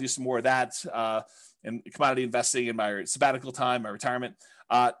 I'll probably do some more of that. And commodity investing in my sabbatical time, my retirement,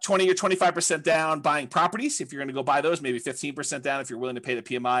 20 or 25% down buying properties. If you're going to go buy those, maybe 15% down. If you're willing to pay the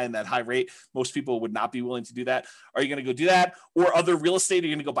PMI and that high rate, most people would not be willing to do that. Are you going to go do that? Or other real estate? Are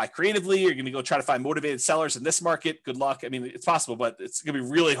you going to go buy creatively? You're going to go try to find motivated sellers in this market. Good luck. I mean, it's possible, but it's going to be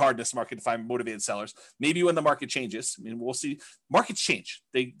really hard in this market to find motivated sellers. Maybe when the market changes. I mean, we'll see. Markets change.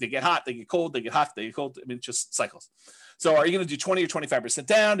 They get hot, they get cold, they get hot, they get cold. I mean, it's just cycles. So are you going to do 20 or 25%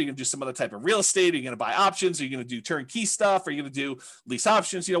 down? Are you going to do some other type of real estate? Are you going to buy options? Are you going to do turnkey stuff? Are you going to do lease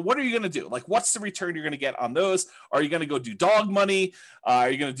options? What are you going to do? Like, what's the return you're going to get on those? Are you going to go do dog money?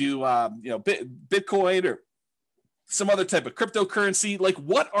 Are you going to do, Bitcoin or some other type of cryptocurrency? Like,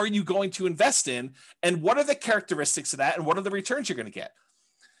 what are you going to invest in? And what are the characteristics of that? And what are the returns you're going to get?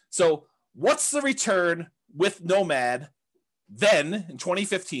 So what's the return with Nomad then in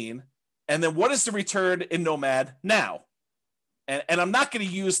 2015? And then what is the return in Nomad now? And I'm not going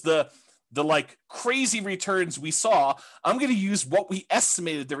to use the like crazy returns we saw. I'm going to use what we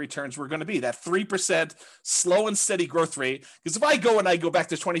estimated the returns were going to be, that 3% slow and steady growth rate. Because if I go back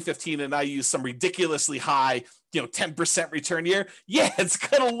to 2015 and I use some ridiculously high, 10% return year, it's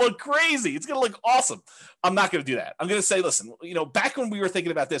going to look crazy. It's going to look awesome. I'm not going to do that. I'm going to say, listen, back when we were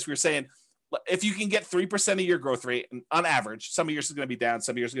thinking about this, we were saying, if you can get 3% a year growth rate on average, some years is going to be down,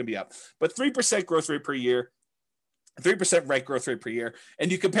 some years are going to be up, but 3% growth rate per year, 3% rate growth rate per year. And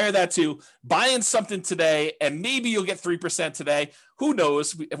you compare that to buying something today and maybe you'll get 3% today. Who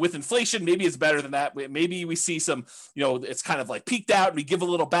knows? With inflation, maybe it's better than that. Maybe we see some, it's kind of like peaked out and we give a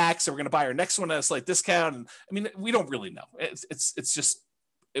little back. So we're going to buy our next one at a slight discount. And I mean, we don't really know.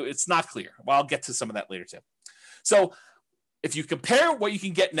 It's not clear. Well, I'll get to some of that later too. So if you compare what you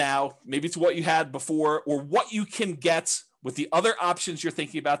can get now, maybe to what you had before, or what you can get with the other options you're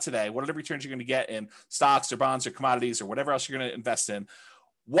thinking about today, what are the returns you're going to get in stocks or bonds or commodities or whatever else you're going to invest in?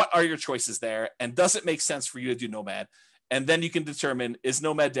 What are your choices there? And does it make sense for you to do Nomad? And then you can determine, is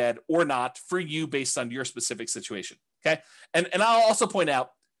Nomad dead or not for you based on your specific situation? Okay. And I'll also point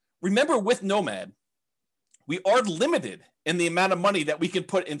out, remember with Nomad, we are limited in the amount of money that we can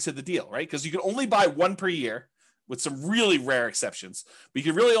put into the deal, right? Because you can only buy one per year with some really rare exceptions. But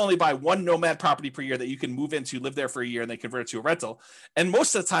you can really only buy one Nomad property per year that you can move into, live there for a year, and then convert it to a rental. And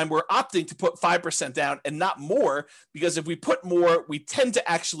most of the time, we're opting to put 5% down and not more, because if we put more, we tend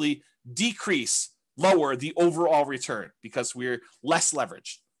to actually lower the overall return because we're less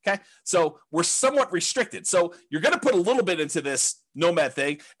leveraged. Okay. So we're somewhat restricted. So you're going to put a little bit into this Nomad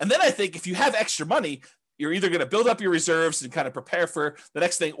thing. And then I think if you have extra money, you're either going to build up your reserves and kind of prepare for the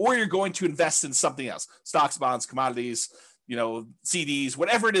next thing, or you're going to invest in something else, stocks, bonds, commodities, CDs,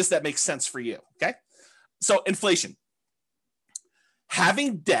 whatever it is that makes sense for you. Okay. So inflation,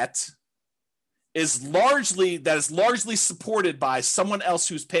 having debt is largely supported by someone else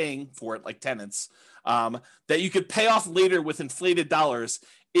who's paying for it, like tenants, that you could pay off later with inflated dollars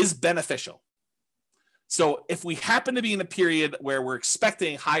is beneficial. So if we happen to be in a period where we're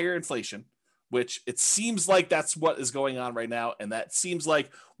expecting higher inflation, which it seems like that's what is going on right now, and that seems like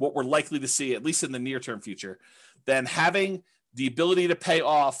what we're likely to see, at least in the near-term future, then having the ability to pay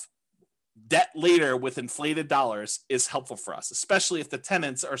off debt later with inflated dollars is helpful for us, especially if the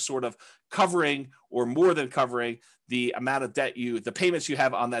tenants are sort of covering or more than covering the amount of debt the payments you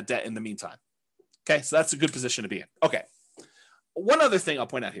have on that debt in the meantime. Okay, so that's a good position to be in. Okay, one other thing I'll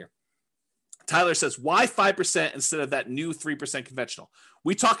point out here. Tyler says, why 5% instead of that new 3% conventional?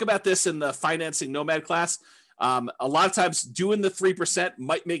 We talk about this in the financing Nomad class. A lot of times doing the 3%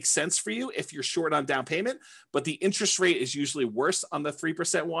 might make sense for you if you're short on down payment, but the interest rate is usually worse on the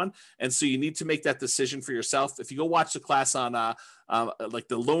 3% one. And so you need to make that decision for yourself. If you go watch the class on like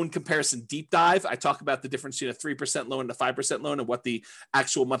the loan comparison deep dive, I talk about the difference between a 3% loan and a 5% loan and what the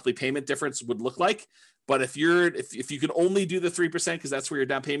actual monthly payment difference would look like. But if you can only do the 3% because that's where your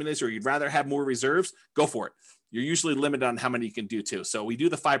down payment is, or you'd rather have more reserves, go for it. You're usually limited on how many you can do too. So we do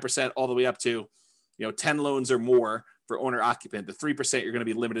the 5% all the way up to 10 loans or more for owner occupant. The 3%, you're going to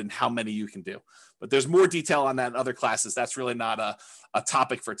be limited in how many you can do. But there's more detail on that in other classes. That's really not a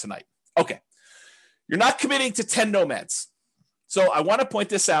topic for tonight. Okay. You're not committing to 10 nomads. So I want to point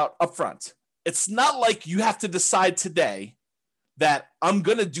this out up front. It's not like you have to decide today that I'm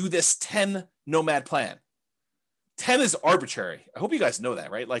going to do this 10 nomad plan. 10 is arbitrary. I hope you guys know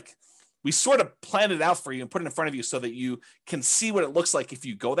that, right? Like we sort of plan it out for you and put it in front of you so that you can see what it looks like if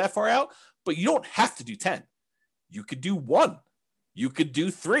you go that far out. But you don't have to do 10. You could do 1. You could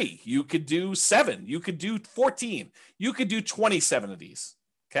do 3. You could do 7. You could do 14. You could do 27 of these.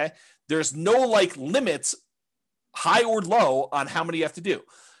 Okay. There's no limits, high or low, on how many you have to do.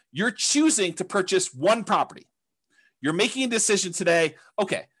 You're choosing to purchase one property. You're making a decision today.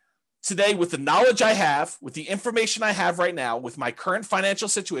 Okay. Today, with the knowledge I have, with the information I have right now, with my current financial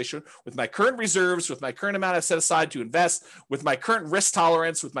situation, with my current reserves, with my current amount I've set aside to invest, with my current risk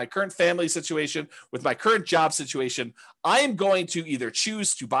tolerance, with my current family situation, with my current job situation, I am going to either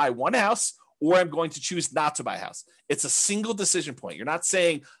choose to buy one house or I'm going to choose not to buy a house. It's a single decision point. You're not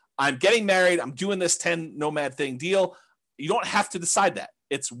saying, I'm getting married, I'm doing this 10 nomad thing deal. You don't have to decide that.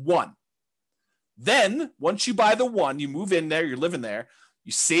 It's one. Then, once you buy the one, you move in there, you're living there,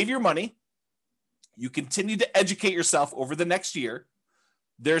 you save your money. You continue to educate yourself over the next year.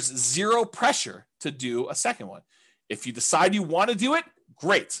 There's zero pressure to do a second one. If you decide you want to do it,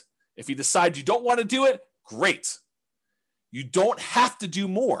 great. If you decide you don't want to do it, great. You don't have to do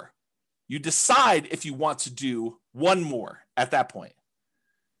more. You decide if you want to do one more at that point.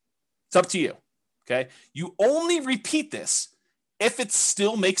 It's up to you. Okay. You only repeat this if it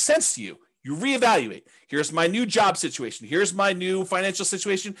still makes sense to you. You reevaluate. Here's my new job situation. Here's my new financial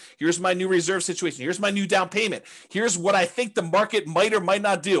situation. Here's my new reserve situation. Here's my new down payment. Here's what I think the market might or might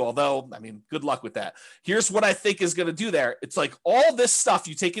not do. Although, good luck with that. Here's what I think is going to do there. It's like all this stuff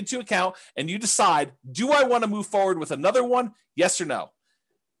you take into account and you decide, do I want to move forward with another one? Yes or no?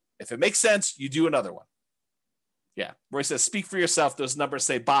 If it makes sense, you do another one. Yeah. Roy says, speak for yourself. Those numbers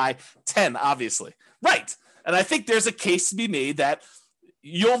say buy 10, obviously. Right. And I think there's a case to be made that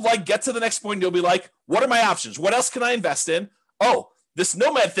you'll get to the next point and you'll be like, what are my options? What else can I invest in? Oh, this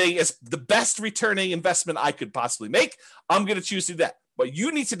Nomad thing is the best returning investment I could possibly make. I'm going to choose to do that. But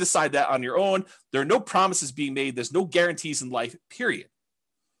you need to decide that on your own. There are no promises being made. There's no guarantees in life, period.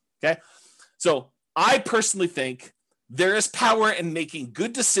 Okay. So I personally think there is power in making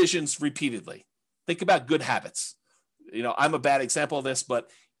good decisions repeatedly. Think about good habits. I'm a bad example of this,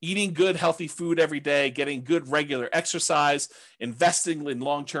 but eating good, healthy food every day, getting good, regular exercise, investing in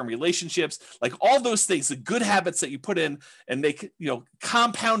long-term relationships, all those things, the good habits that you put in and make,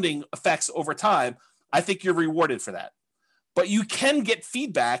 compounding effects over time, I think you're rewarded for that. but you can get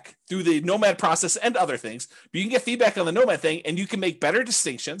feedback through the Nomad process and other things. But you can get feedback on the Nomad thing, and you can make better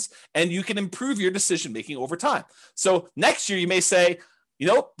distinctions, and you can improve your decision-making over time. So next year, you may say,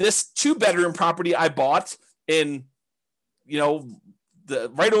 this 2-bedroom property I bought in,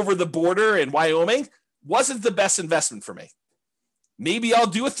 the right over the border in Wyoming wasn't the best investment for me. Maybe I'll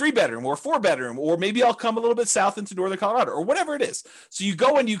do a 3-bedroom or 4-bedroom, or maybe I'll come a little bit south into northern Colorado, or whatever it is. So you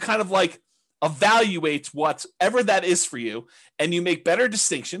go and you kind of like evaluate whatever that is for you, and you make better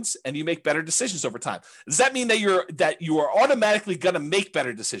distinctions and you make better decisions over time. Does that mean that you are automatically going to make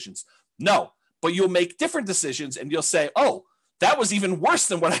better decisions? No, but you'll make different decisions, and you'll say, oh, that was even worse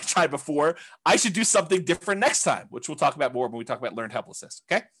than what I tried before. I should do something different next time, which we'll talk about more when we talk about learned helplessness.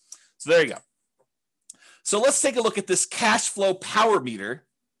 Okay. So there you go. So let's take a look at this cash flow power meter,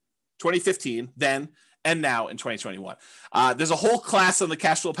 2015, then and now in 2021. There's a whole class on the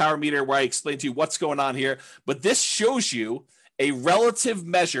cash flow power meter where I explain to you what's going on here, but this shows you a relative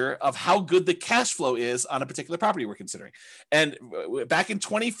measure of how good the cash flow is on a particular property we're considering. And back in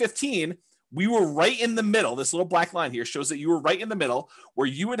 2015, we were right in the middle. This little black line here shows that you were right in the middle, where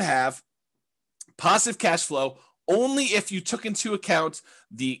you would have positive cash flow only if you took into account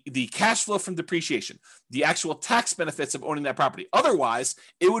the cash flow from depreciation, the actual tax benefits of owning that property. Otherwise,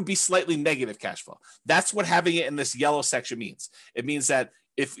 it would be slightly negative cash flow. That's what having it in this yellow section means. It means that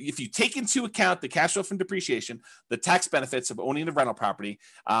if you take into account the cash flow from depreciation, the tax benefits of owning the rental property,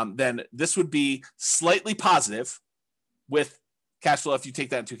 then this would be slightly positive with cash flow if you take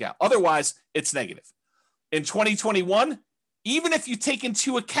that into account. Otherwise, it's negative. In 2021, even if you take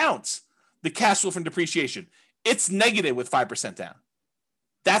into account the cash flow from depreciation, it's negative with 5% down.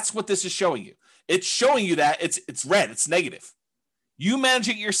 That's what this is showing you. It's showing you that it's red, it's negative. You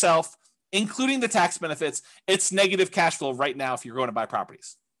managing it yourself, including the tax benefits, it's negative cash flow right now if you're going to buy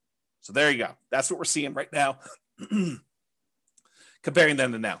properties. So there you go. That's what we're seeing right now. Comparing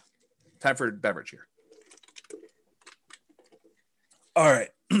them to now. Time for a beverage here. All right,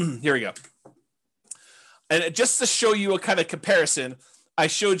 here we go. And just to show you a kind of comparison, I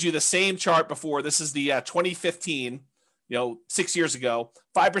showed you the same chart before. This is the 2015, 6 years ago,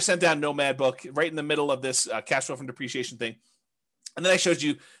 5% down Nomad book, right in the middle of this cash flow from depreciation thing. And then I showed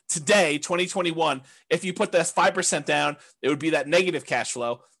you today, 2021, if you put this 5% down, it would be that negative cash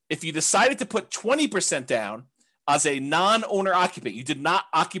flow. If you decided to put 20% down as a non-owner occupant, you did not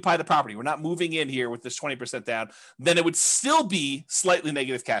occupy the property, we're not moving in here with this 20% down, then it would still be slightly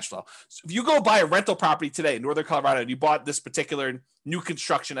negative cash flow. So if you go buy a rental property today in northern Colorado and you bought this particular new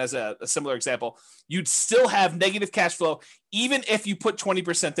construction as a similar example, you'd still have negative cash flow even if you put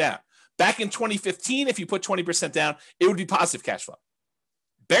 20% down. Back in 2015, if you put 20% down, it would be positive cash flow.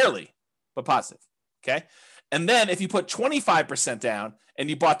 Barely, but positive. Okay. And then if you put 25% down and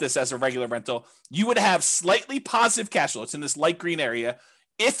you bought this as a regular rental, you would have slightly positive cash flow. It's in this light green area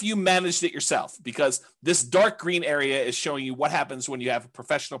if you managed it yourself, because this dark green area is showing you what happens when you have a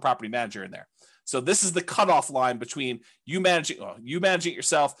professional property manager in there. So this is the cutoff line between you managing it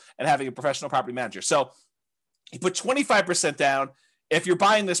yourself and having a professional property manager. So you put 25% down. If you're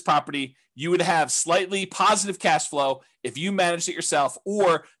buying this property, you would have slightly positive cash flow if you managed it yourself,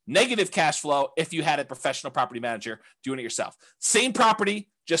 or negative cash flow if you had a professional property manager doing it yourself. Same property,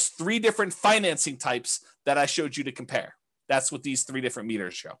 just 3 different financing types that I showed you to compare. That's what these 3 different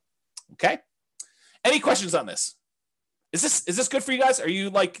meters show. Okay. Any questions on this? Is this good for you guys? Are you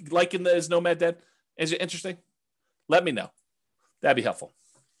liking the Is Nomad Dead? Is it interesting? Let me know. That'd be helpful.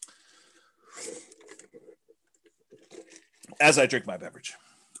 As I drink my beverage.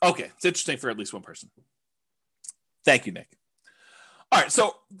 Okay, it's interesting for at least one person. Thank you, Nick. All right,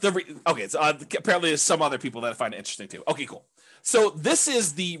 so apparently there's some other people that I find it interesting too. Okay, cool. So this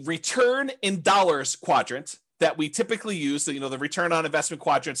is the return in dollars quadrant that we typically use. The return on investment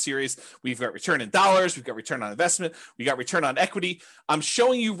quadrant series. We've got return in dollars. We've got return on investment. We got return on equity. I'm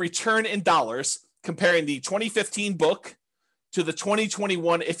showing you return in dollars, comparing the 2015 book to the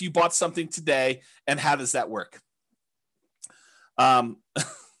 2021 if you bought something today, and how does that work?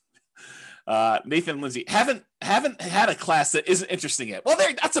 Nathan and Lindsay haven't had a class that isn't interesting yet. Well,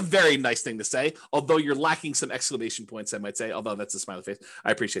 that's a very nice thing to say, although you're lacking some exclamation points, I might say, although that's a smiley face.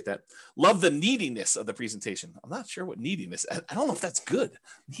 I appreciate that. Love the neediness of the presentation. I'm not sure what neediness. I don't know if that's good.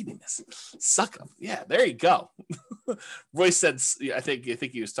 Neediness. Suck up. Yeah, there you go. Roy said, I think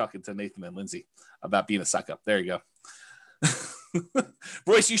he was talking to Nathan and Lindsay about being a suck up. There you go.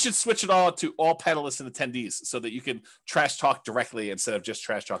 Royce, you should switch it all to all panelists and attendees so that you can trash talk directly instead of just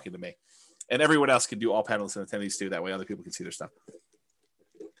trash talking to me. And everyone else can do all panelists and attendees too. That way other people can see their stuff.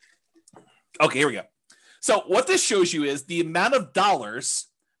 Okay, here we go. So what this shows you is the amount of dollars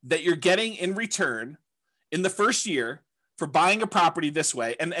that you're getting in return in the first year for buying a property this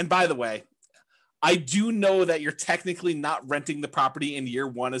way, and by the way, I do know that you're technically not renting the property in year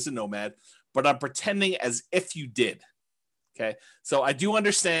one as a nomad, but I'm pretending as if you did. Okay. So I do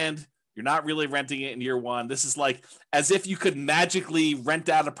understand you're not really renting it in year one. This is like as if you could magically rent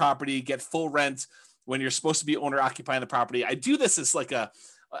out a property, get full rent when you're supposed to be owner occupying the property. I do this as like an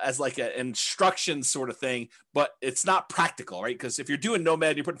instruction sort of thing, but it's not practical, right? Because if you're doing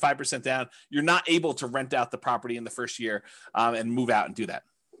nomad, you're putting 5% down, you're not able to rent out the property in the first year and move out and do that.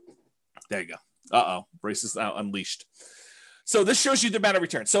 There you go. Race is now unleashed. So this shows you the amount of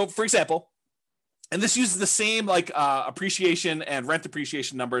return. So for example, and this uses the same like appreciation and rent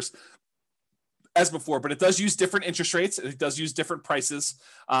appreciation numbers as before, but it does use different interest rates. It does use different prices.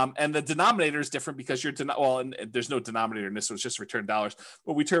 And the denominator is different because and there's no denominator in this, so it's just return dollars.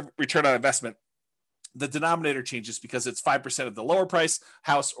 But we return on investment, the denominator changes because it's 5% of the lower price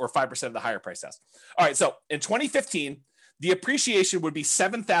house or 5% of the higher price house. All right, so in 2015, the appreciation would be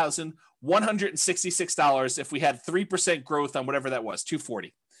 $7,166 if we had 3% growth on whatever that was,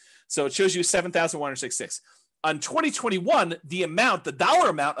 240. So it shows you 7,166. On 2021, the dollar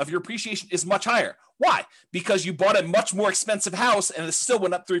amount of your appreciation is much higher. Why? Because you bought a much more expensive house and it still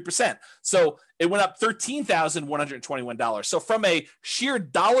went up 3%. So it went up $13,121. So from a sheer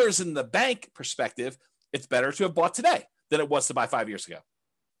dollars in the bank perspective, it's better to have bought today than it was to buy 5 years ago.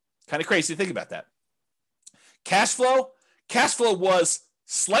 Kind of crazy to think about that. Cash flow was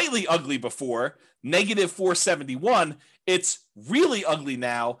slightly ugly before, negative 471. It's really ugly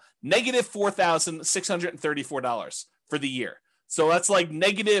now, negative $4,634 for the year. So that's like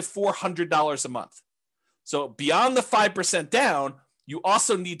negative $400 a month. So beyond the 5% down, you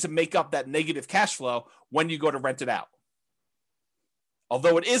also need to make up that negative cash flow when you go to rent it out.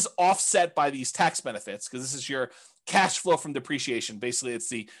 Although it is offset by these tax benefits, because this is your cash flow from depreciation. Basically, it's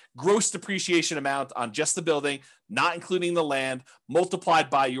the gross depreciation amount on just the building, not including the land, multiplied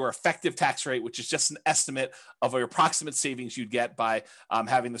by your effective tax rate, which is just an estimate of your approximate savings you'd get by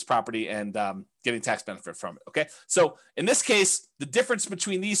having this property and getting tax benefit from it. Okay. So in this case, the difference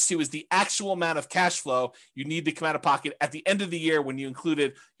between these two is the actual amount of cash flow you need to come out of pocket at the end of the year when you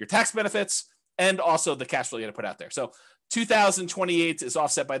included your tax benefits and also the cash flow you had to put out there. So 2028 is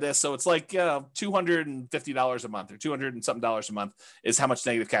offset by this. So it's like $250 a month or 200 and something dollars a month is how much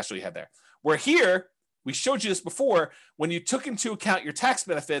negative cash flow you had there. Where here, we showed you this before, when you took into account your tax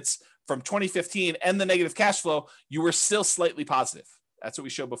benefits from 2015 and the negative cash flow, you were still slightly positive. That's what we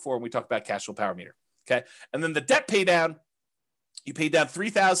showed before when we talked about cash flow power meter. Okay. And then the debt pay down, you paid down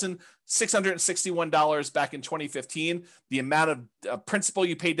 $3,661 back in 2015. The amount of principal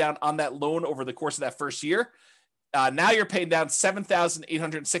you paid down on that loan over the course of that first year. Now you're paying down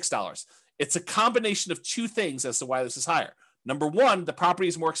 $7,806. It's a combination of two things as to why this is higher. Number one, the property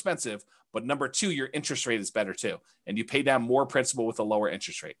is more expensive, but number two, your interest rate is better too. And you pay down more principal with a lower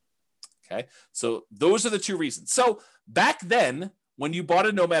interest rate. Okay. So those are the two reasons. So back then, when you bought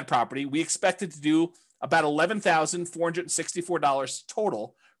a Nomad property, we expected to do about $11,464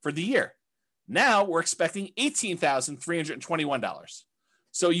 total for the year. Now we're expecting $18,321.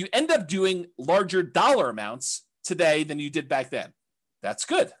 So you end up doing larger dollar amounts today than you did back then. That's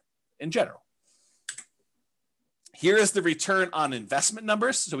good in general. Here is the return on investment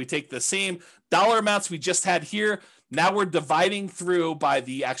numbers. So we take the same dollar amounts we just had here. Now we're dividing through by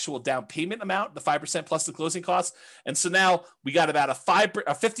the actual down payment amount, the 5% plus the closing costs. And so now we got about a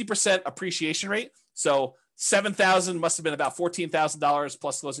 50% appreciation rate. So $7,000 must have been about $14,000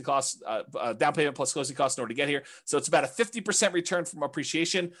 plus closing costs, down payment plus closing costs in order to get here. So it's about a 50% return from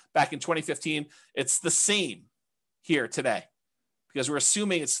appreciation back in 2015. It's the same here today because we're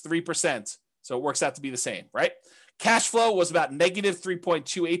assuming it's 3%. So it works out to be the same, right? Cash flow was about negative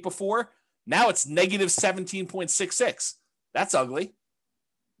 3.28 before. Now it's negative 17.66. That's ugly.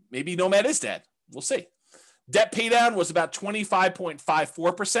 Maybe Nomad is dead. We'll see. Debt paydown was about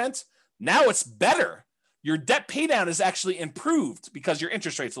 25.54%. Now it's better. Your debt paydown is actually improved because your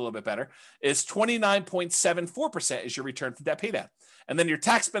interest rate's a little bit better. It's 29.74% is your return from debt paydown. And then your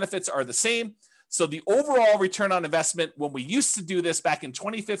tax benefits are the same. So the overall return on investment when we used to do this back in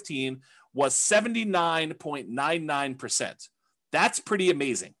 2015 was 79.99%. That's pretty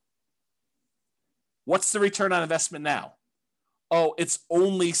amazing. What's the return on investment now? Oh, it's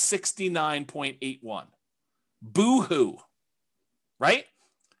only 69.81. Boo-hoo, right?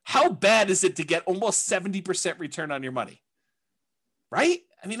 How bad is it to get almost 70% return on your money? Right?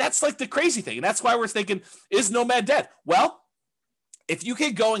 I mean, that's like the crazy thing. And that's why we're thinking, is Nomad dead? Well, if you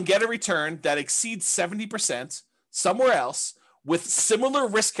could go and get a return that exceeds 70% somewhere else with similar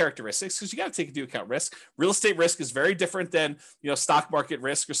risk characteristics, because you got to take into account risk. Real estate risk is very different than, stock market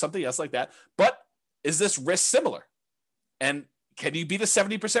risk or something else like that. But is this risk similar? And can you beat a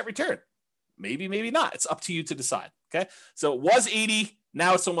 70% return? Maybe, maybe not. It's up to you to decide. Okay. So it was 80.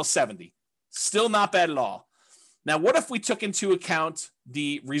 Now it's almost 70. Still not bad at all. Now, what if we took into account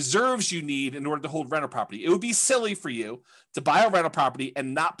the reserves you need in order to hold rental property? It would be silly for you to buy a rental property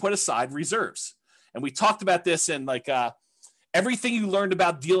and not put aside reserves. And we talked about this in everything you learned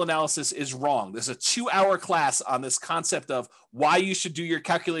about deal analysis is wrong. There's a 2-hour class on this concept of why you should do your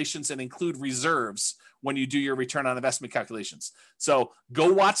calculations and include reserves when you do your return on investment calculations. So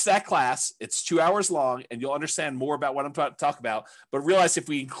go watch that class. It's 2 hours long, and you'll understand more about what I'm about to talk about. But realize if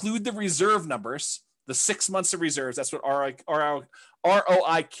we include the reserve numbers, the 6 months of reserves, that's what ROIQ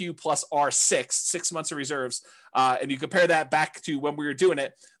plus R6, 6 months of reserves, and you compare that back to when we were doing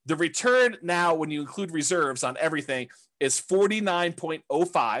it, the return now when you include reserves on everything is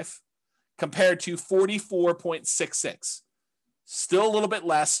 49.05 compared to 44.66. Still a little bit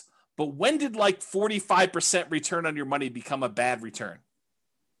less, but when did 45% return on your money become a bad return?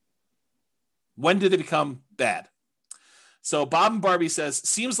 When did it become bad? So Bob and Barbie says,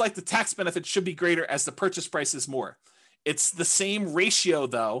 seems like the tax benefit should be greater as the purchase price is more. It's the same ratio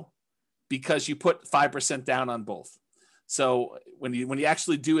though, because you put 5% down on both. So when you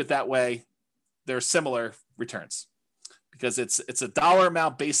actually do it that way, they're similar returns because it's a dollar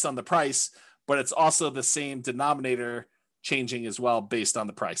amount based on the price, but it's also the same denominator changing as well based on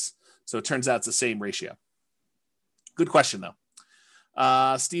the price. So it turns out it's the same ratio. Good question though.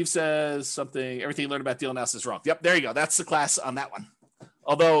 Steve says something, everything you learned about deal analysis is wrong. Yep, there you go. That's the class on that one.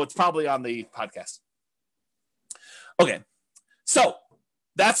 Although it's probably on the podcast. Okay, so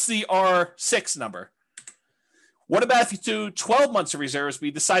that's the R6 number. What about if you do 12 months of reserves, but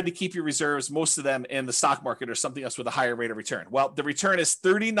you decide to keep your reserves, most of them in the stock market or something else with a higher rate of return? Well, the return is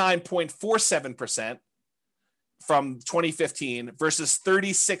 39.47% from 2015 versus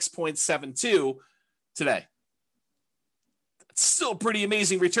 36.72 today. It's still a pretty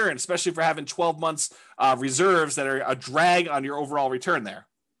amazing return, especially for having 12 months reserves that are a drag on your overall return there.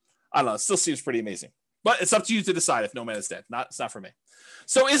 I don't know. It still seems pretty amazing. But it's up to you to decide if Nomad is dead. It's not for me.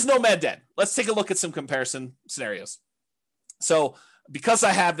 So is Nomad dead? Let's take a look at some comparison scenarios. So because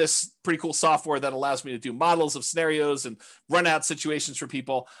I have this pretty cool software that allows me to do models of scenarios and run out situations for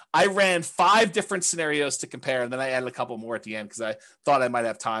people, I ran 5 different scenarios to compare, and then I added a couple more at the end because I thought I might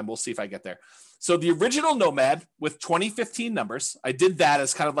have time. We'll see if I get there. So the original Nomad with 2015 numbers, I did that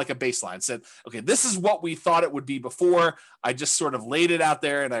as kind of like a baseline. Said, okay, this is what we thought it would be before. I just sort of laid it out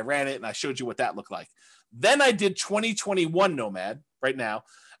there and I ran it and I showed you what that looked like. Then I did 2021 Nomad right now.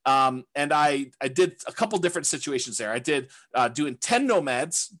 And I did a couple different situations there. I did doing 10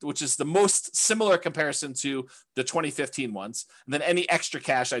 Nomads, which is the most similar comparison to the 2015 ones. And then any extra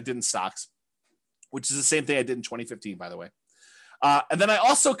cash I did in stocks, which is the same thing I did in 2015, by the way. And then I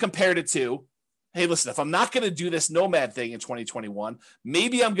also compared it to, hey, listen, if I'm not going to do this Nomad thing in 2021,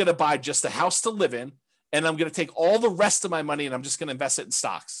 maybe I'm going to buy just a house to live in, and I'm going to take all the rest of my money and I'm just going to invest it in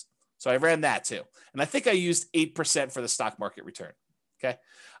stocks. So I ran that too. And I think I used 8% for the stock market return. Okay.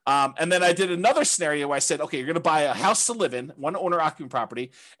 And then I did another scenario where I said, okay, you're going to buy a house to live in, one owner occupant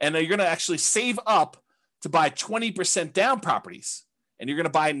property, and you're going to actually save up to buy 20% down properties. And you're going to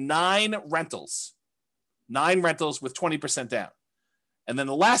buy 9 rentals with 20% down. And then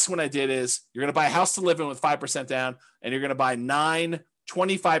the last one I did is you're going to buy a house to live in with 5% down, and you're going to buy 9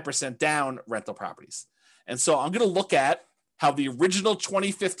 25% down rental properties. And so I'm going to look at how the original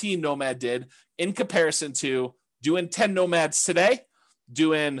 2015 Nomad did in comparison to doing 10 Nomads today,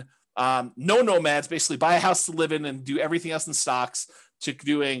 doing no Nomads, basically buy a house to live in and do everything else in stocks, to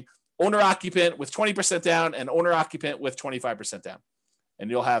doing owner occupant with 20% down and owner occupant with 25% down. And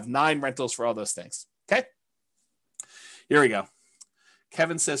you'll have 9 rentals for all those things. Okay. Here we go.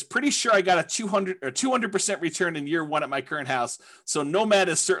 Kevin says, pretty sure I got a 200% return in year 1 at my current house. So Nomad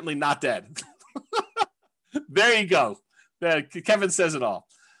is certainly not dead. There you go. Kevin says it all.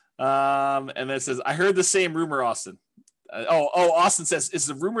 And then it says, I heard the same rumor, Austin. Austin says, is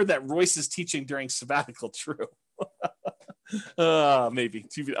the rumor that Royce is teaching during sabbatical true? Maybe.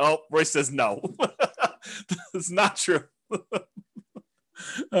 Royce says no. It's not true.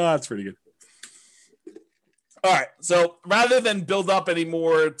 That's pretty good. All right. So rather than build up any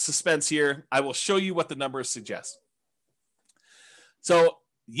more suspense here, I will show you what the numbers suggest. So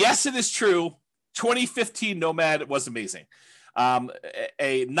yes, it is true. 2015 Nomad was amazing.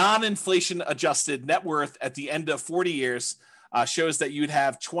 A non-inflation adjusted net worth at the end of 40 years shows that you'd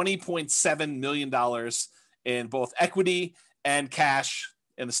have $20.7 million in both equity and cash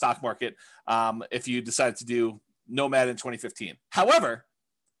in the stock market if you decided to do Nomad in 2015. However,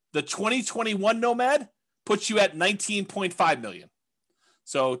 the 2021 Nomad puts you at 19.5 million.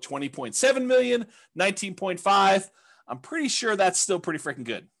 So 20.7 million, 19.5. I'm pretty sure that's still pretty freaking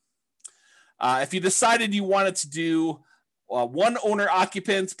good. If you decided you wanted to do one owner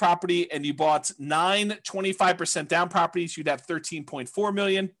occupant property and you bought 9 25% down properties, you'd have 13.4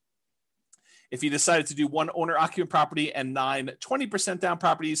 million. If you decided to do one owner occupant property and 9 20% down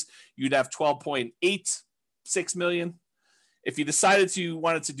properties, you'd have 12.86 million. If you decided you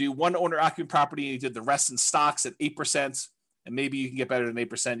wanted to do one owner occupant property and you did the rest in stocks at 8%, and maybe you can get better than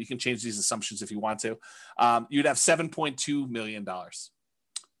 8%, you can change these assumptions if you want to, you'd have $7.2 million.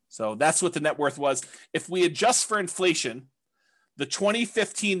 So that's what the net worth was. If we adjust for inflation, the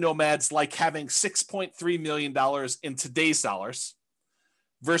 2015 Nomads like having $6.3 million in today's dollars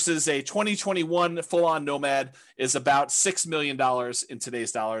versus a 2021 full-on Nomad is about $6 million in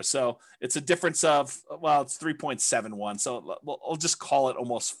today's dollars. So it's a difference of, well, it's 3.71. So I'll just call it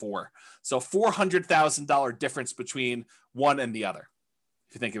almost 4. So $400,000 difference between one and the other,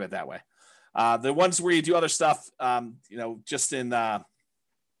 if you think of it that way. The ones where you do other stuff, just in,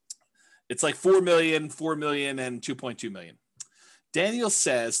 it's like 4 million, and 2.2 million. Daniel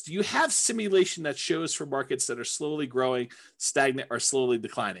says, do you have simulation that shows for markets that are slowly growing, stagnant, or slowly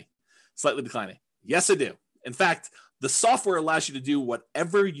declining? Slightly declining. Yes, I do. In fact, the software allows you to do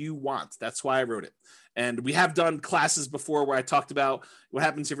whatever you want. That's why I wrote it. And we have done classes before where I talked about what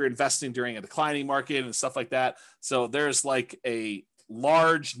happens if you're investing during a declining market and stuff like that. So there's like a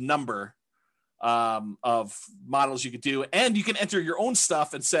large number of models you could do, and you can enter your own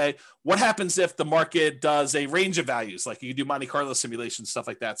stuff and say, what happens if the market does a range of values? Like you can do Monte Carlo simulations, stuff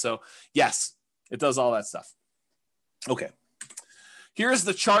like that. So yes, it does all that stuff. Okay. Here's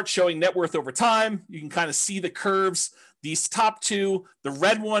the chart showing net worth over time. You can kind of see the curves. These top two, the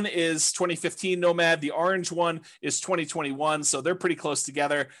red one is 2015 Nomad. The orange one is 2021. So they're pretty close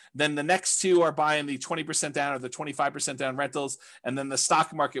together. Then the next two are buying the 20% down or the 25% down rentals. And then the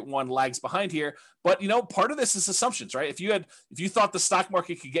stock market one lags behind here. But, part of this is assumptions, right? If you thought the stock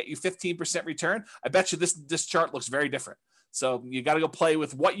market could get you 15% return, I bet you this chart looks very different. So you got to go play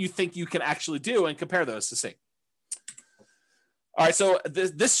with what you think you can actually do and compare those to see. All right, so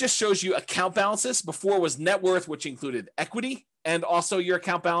this just shows you account balances. Before was net worth, which included equity, and also your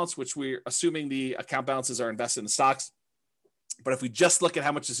account balance, which we're assuming the account balances are invested in stocks. But if we just look at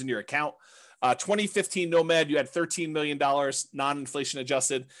how much is in your account, 2015 Nomad, you had $13 million, non-inflation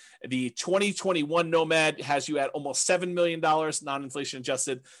adjusted. The 2021 Nomad has you at almost $7 million, non-inflation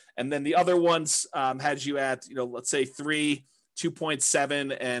adjusted. And then the other ones had you at, let's say 3,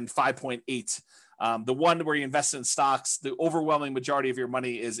 2.7, and 5.8. The one where you invest in stocks, the overwhelming majority of your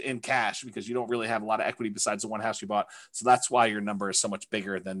money is in cash because you don't really have a lot of equity besides the one house you bought. So that's why your number is so much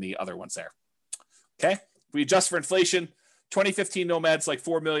bigger than the other ones there. Okay. If we adjust for inflation, 2015 Nomads like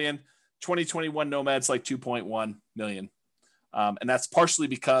 4 million, 2021 Nomads like 2.1 million. And that's partially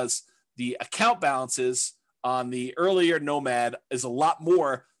because the account balances on the earlier Nomad is a lot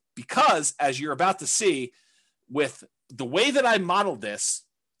more because, as you're about to see, with the way that I modeled this,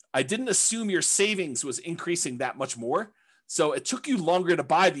 I didn't assume your savings was increasing that much more. So it took you longer to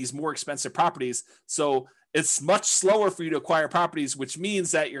buy these more expensive properties. So it's much slower for you to acquire properties, which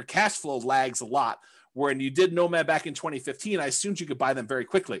means that your cash flow lags a lot. When you did Nomad back in 2015, I assumed you could buy them very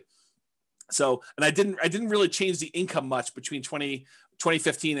quickly. So, and I didn't really change the income much between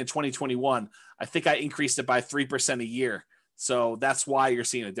 2015 and 2021. I think I increased it by 3% a year. So that's why you're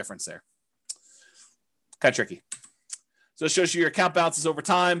seeing a difference there. Kind of tricky. So it shows you your account balances over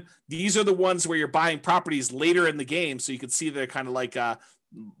time. These are the ones where you're buying properties later in the game. So you can see they're kind of like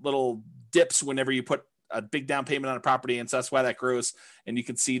little dips whenever you put a big down payment on a property. And so that's why that grows. And you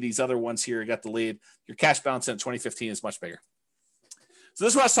can see these other ones here got the lead. Your cash balance in 2015 is much bigger. So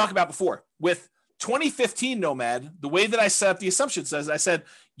this is what I was talking about before. With 2015 Nomad, the way that I set up the assumptions is I said,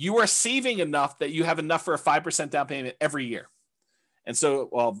 you are saving enough that you have enough for a 5% down payment every year. And so,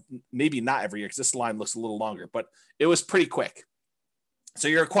 well, maybe not every year because this line looks a little longer, but it was pretty quick. So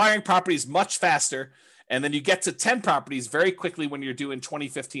you're acquiring properties much faster, and then you get to 10 properties very quickly when you're doing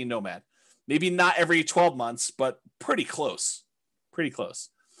 2015 Nomad. Maybe not every 12 months, but pretty close. Pretty close.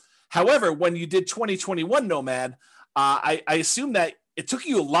 However, when you did 2021 Nomad, I assume that it took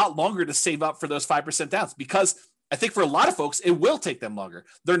you a lot longer to save up for those 5% downs because I think for a lot of folks, it will take them longer.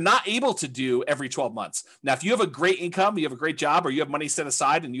 They're not able to do every 12 months. Now, if you have a great income, you have a great job, or you have money set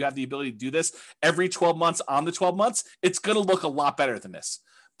aside and you have the ability to do this every 12 months on the 12 months, it's going to look a lot better than this.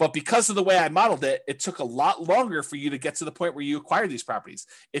 But because of the way I modeled it, it took a lot longer for you to get to the point where you acquire these properties.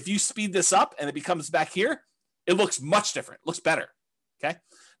 If you speed this up and it becomes back here, it looks much different. It looks better. Okay.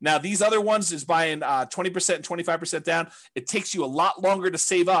 Now, these other ones is buying 20% and 25% down. It takes you a lot longer to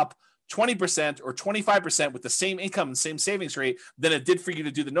save up 20% or 25% with the same income and same savings rate than it did for you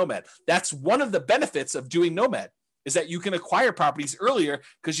to do the Nomad. That's one of the benefits of doing Nomad. is that you can acquire properties earlier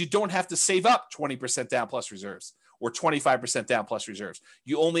because you don't have to save up 20% down plus reserves or 25% down plus reserves.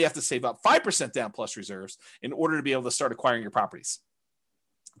 You only have to save up 5% down plus reserves in order to be able to start acquiring your properties.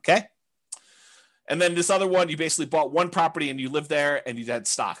 Okay? And then this other one, you basically bought one property and you lived there and you had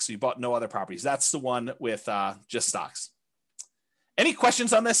stocks. So you bought no other properties. That's the one with just stocks. Any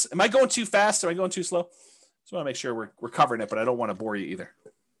questions on this? Am I going too fast? Am I going too slow? Just want to make sure we're covering it, but I don't want to bore you either.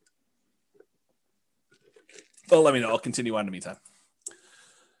 Well, let me know. I'll continue on in the meantime.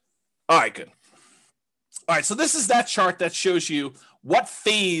 All right, good. All right, so this is that chart that shows you what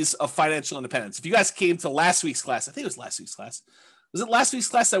phase of financial independence. If you guys came to last week's class, I think it was last week's class. Was it last week's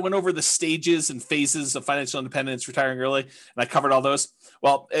class I went over the stages and phases of financial independence, retiring early, and I covered all those?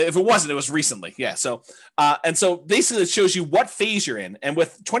 Well, if it wasn't, it was recently. Yeah. So, and so basically it shows you what phase you're in. And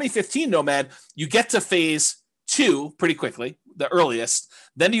with 2015 Nomad, you get to phase 2 pretty quickly, the earliest.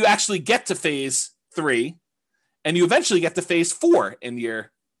 Then you actually get to phase 3, and you eventually get to phase 4 in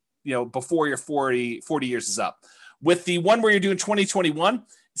your, before your 40 years is up. With the one where you're doing 2021,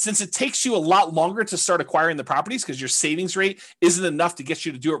 since it takes you a lot longer to start acquiring the properties because your savings rate isn't enough to get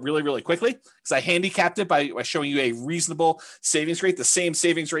you to do it really, really quickly, because I handicapped it by showing you a reasonable savings rate, the same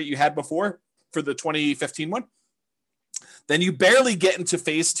savings rate you had before for the 2015 one. Then you barely get into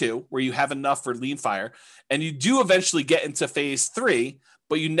phase 2 where you have enough for lean fire, and you do eventually get into phase 3,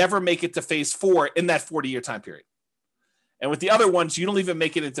 but you never make it to phase 4 in that 40-year time period. And with the other ones, you don't even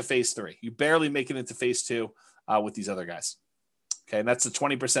make it into phase 3. You barely make it into phase 2 with these other guys. Okay, and that's the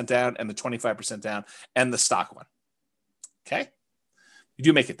 20% down and the 25% down and the stock one. Okay, you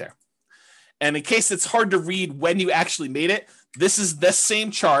do make it there. And in case it's hard to read when you actually made it, this is the same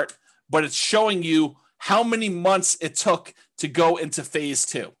chart, but it's showing you how many months it took to go into phase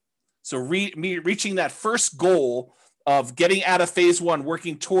 2. So reaching that first goal of getting out of phase 1,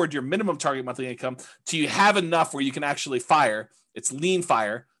 working toward your minimum target monthly income till you have enough where you can actually fire. It's lean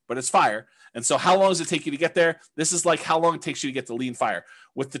fire, but it's fire. And so how long does it take you to get there? This is like how long it takes you to get to lean fire.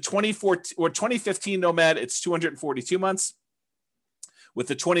 With the 2015 Nomad, it's 242 months. With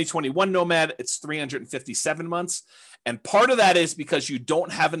the 2021 Nomad, it's 357 months. And part of that is because you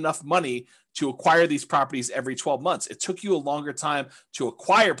don't have enough money to acquire these properties every 12 months. It took you a longer time to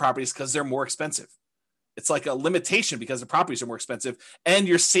acquire properties because they're more expensive. It's like a limitation because the properties are more expensive and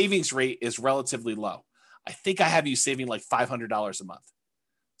your savings rate is relatively low. I think I have you saving like $500 a month.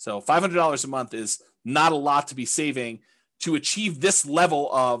 So $500 a month is not a lot to be saving to achieve this level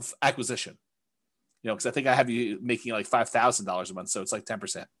of acquisition. Because I think I have you making like $5,000 a month. So it's like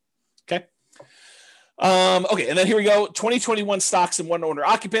 10%. Okay. Okay. And then here we go. 2021 stocks and one owner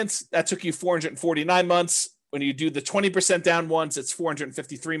occupants. That took you 449 months. When you do the 20% down ones, it's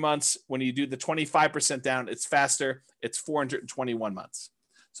 453 months. When you do the 25% down, it's faster. It's 421 months.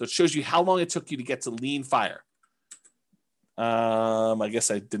 So it shows you how long it took you to get to lean fire. I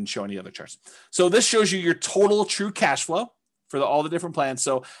guess I didn't show any other charts. So this shows you your total true cash flow for all the different plans.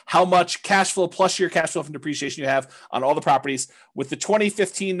 So how much cash flow plus your cash flow from depreciation you have on all the properties. With the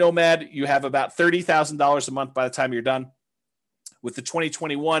 2015 Nomad, you have about $30,000 a month by the time you're done. With the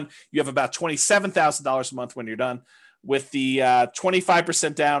 2021, you have about $27,000 a month when you're done. With the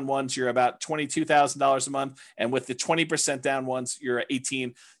 25% down ones, you're about $22,000 a month. And with the 20% down ones, you're at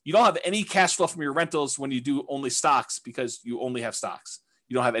 18. You don't have any cash flow from your rentals when you do only stocks because you only have stocks.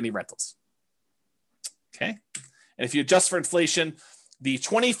 You don't have any rentals. Okay. And if you adjust for inflation, the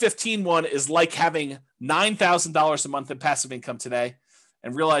 2015 one is like having $9,000 a month in passive income today.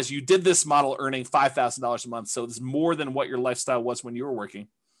 And realize you did this model earning $5,000 a month. So it's more than what your lifestyle was when you were working.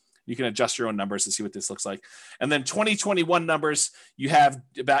 You can adjust your own numbers to see what this looks like. And then 2021 numbers, you have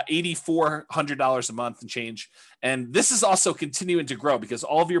about $8,400 a month and change. And this is also continuing to grow because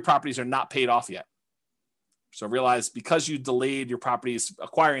all of your properties are not paid off yet. So realize because you delayed your properties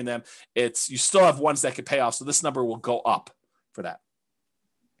acquiring them, you still have ones that could pay off. So this number will go up for that.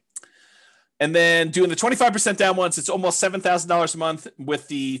 And then doing the 25% down ones, it's almost $7,000 a month. With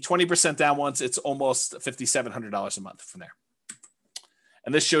the 20% down ones, it's almost $5,700 a month from there.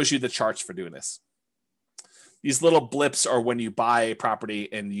 And this shows you the charts for doing this. These little blips are when you buy a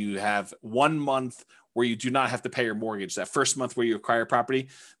property and you have 1 month where you do not have to pay your mortgage. That first month where you acquire property,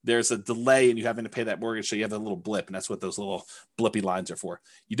 there's a delay and you having to pay that mortgage. So you have a little blip, and that's what those little blippy lines are for.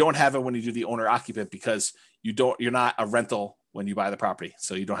 You don't have it when you do the owner occupant because you're not a rental when you buy the property.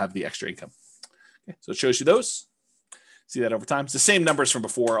 So you don't have the extra income. Okay, so it shows you those. See that over time. It's the same numbers from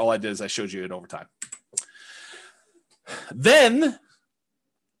before. All I did is I showed you it over time. Then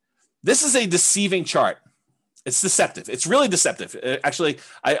this is a deceiving chart. It's deceptive. It's really deceptive. Actually,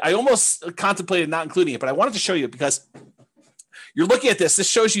 I almost contemplated not including it, but I wanted to show you because you're looking at this. This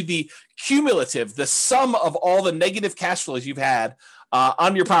shows you the cumulative, the sum of all the negative cash flows you've had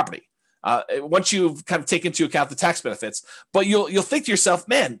on your property. Once you've kind of taken into account the tax benefits, but you'll think to yourself,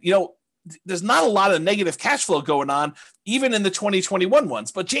 man, there's not a lot of negative cash flow going on, even in the 2021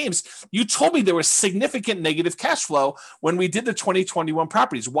 ones. But James, you told me there was significant negative cash flow when we did the 2021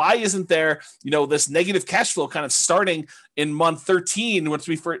 properties. Why isn't there, this negative cash flow kind of starting in month 13 once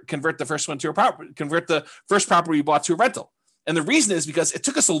we convert the first one to a property, convert the first property we bought to a rental? And the reason is because it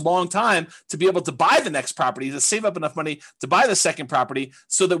took us a long time to be able to buy the next property, to save up enough money to buy the second property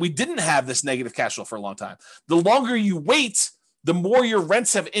so that we didn't have this negative cash flow for a long time. The longer you wait, the more your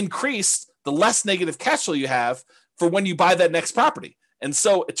rents have increased, the less negative cash flow you have for when you buy that next property. And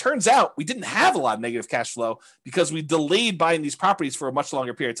so it turns out we didn't have a lot of negative cash flow because we delayed buying these properties for a much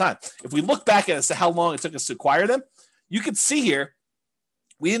longer period of time. If we look back at as to how long it took us to acquire them, you can see here,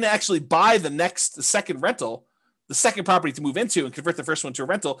 we didn't actually buy the second rental, the second property to move into and convert the first one to a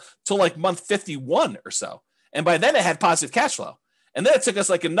rental till like month 51 or so. And by then it had positive cash flow. And then it took us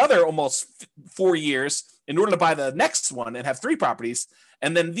like another almost 4 years in order to buy the next one and have 3 properties.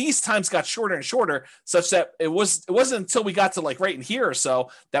 And then these times got shorter and shorter, such that it wasn't until we got to like right in here or so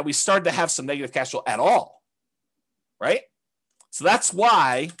that we started to have some negative cash flow at all. Right? So that's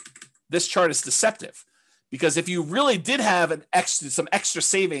why this chart is deceptive. Because if you really did have some extra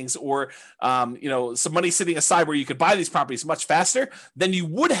savings or some money sitting aside where you could buy these properties much faster, then you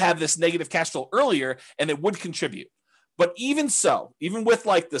would have this negative cash flow earlier and it would contribute. But even so, even with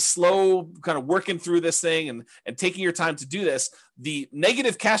like the slow kind of working through this thing and taking your time to do this, the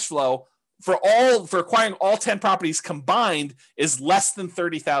negative cash flow for acquiring all 10 properties combined is less than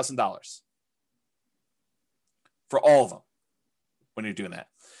 $30,000 for all of them when you're doing that.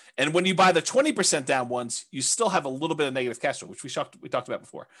 And when you buy the 20% down ones, you still have a little bit of negative cash flow, which we talked about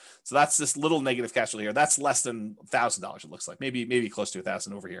before. So that's this little negative cash flow here. That's less than $1,000. It looks like maybe close to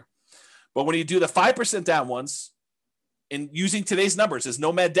 $1,000 over here. But when you do the 5% down ones, and using today's numbers as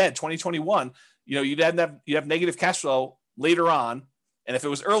Nomad Dead 2021, you'd have negative cash flow later on, and if it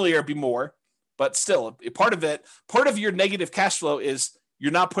was earlier, it'd be more. But still, part of your negative cash flow is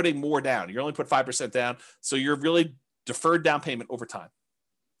you're not putting more down. You're only put 5% down, so you're really deferred down payment over time.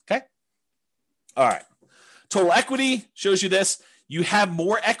 Okay. All right. Total equity shows you this. You have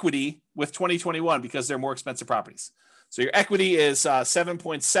more equity with 2021 because they're more expensive properties. So your equity is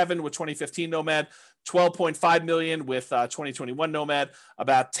 7.7 with 2015 Nomad, 12.5 million with 2021 Nomad,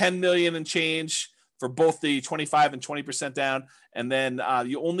 about 10 million and change for both the 25 and 20% down. And then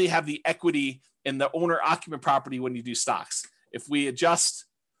you only have the equity in the owner occupant property when you do stocks. If we adjust,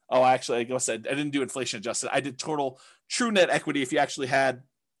 I guess I didn't do inflation adjusted. I did total true net equity if you actually had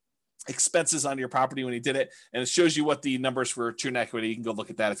expenses on your property when you did it. And it shows you what the numbers for true net equity. You can go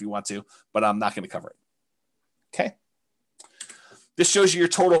look at that if you want to, but I'm not going to cover it. Okay. This shows you your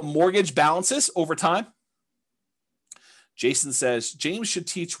total mortgage balances over time. Jason says, James should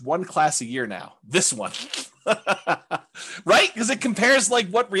teach one class a year now. This one. Right? Because it compares like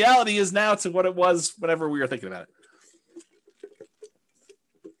what reality is now to what it was whenever we were thinking about it.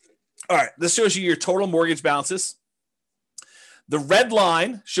 All right. This shows you your total mortgage balances. The red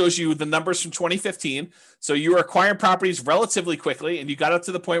line shows you the numbers from 2015. So you were acquiring properties relatively quickly, and you got up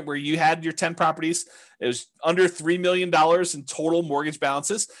to the point where you had your 10 properties. It was under $3 million in total mortgage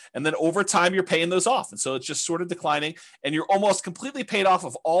balances. And then over time, you're paying those off. And so it's just sort of declining, and you're almost completely paid off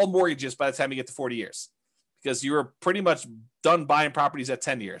of all mortgages by the time you get to 40 years because you were pretty much done buying properties at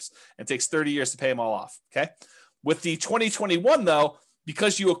 10 years. It takes 30 years to pay them all off. Okay. With the 2021, though,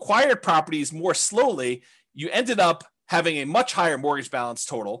 because you acquired properties more slowly, you ended up having a much higher mortgage balance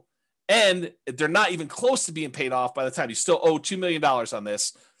total, and they're not even close to being paid off by the time you still owe $2 million on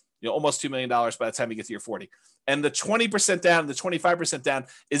this, almost $2 million by the time you get to your 40. And the 20% down, the 25% down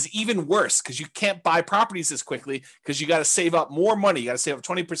is even worse because you can't buy properties as quickly because you got to save up more money. You got to save up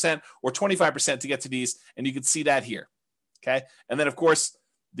 20% or 25% to get to these. And you can see that here. Okay. And then of course,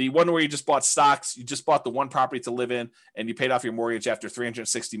 the one where you just bought stocks, you just bought the one property to live in and you paid off your mortgage after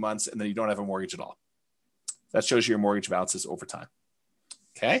 360 months and then you don't have a mortgage at all. That shows you your mortgage balances over time.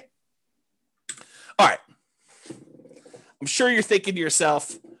 Okay. All right. I'm sure you're thinking to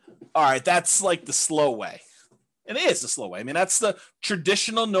yourself, all right, that's like the slow way. And it is the slow way. I mean, that's the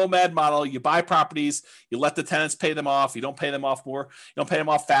traditional nomad model. You buy properties, you let the tenants pay them off. You don't pay them off more. You don't pay them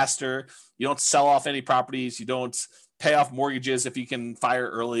off faster. You don't sell off any properties. You don't pay off mortgages if you can fire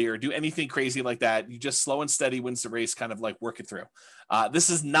early or do anything crazy like that. You just slow and steady wins the race, kind of like work it through. This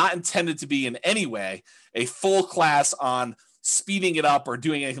is not intended to be in any way a full class on speeding it up or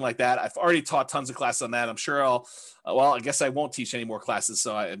doing anything like that. I've already taught tons of classes on that. I'm sure I guess I won't teach any more classes,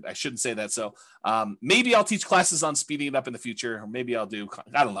 so I shouldn't say that. So maybe I'll teach classes on speeding it up in the future, or maybe I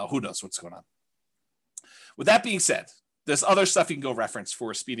don't know. Who knows what's going on? With that being said, there's other stuff you can go reference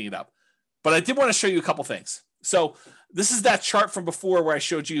for speeding it up. But I did want to show you a couple things. So this is that chart from before where I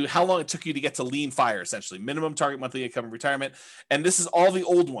showed you how long it took you to get to lean fire, essentially, minimum target monthly income in retirement. And this is all the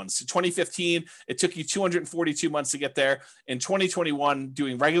old ones. So 2015, it took you 242 months to get there. In 2021,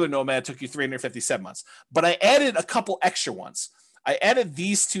 doing regular Nomad took you 357 months. But I added a couple extra ones. I added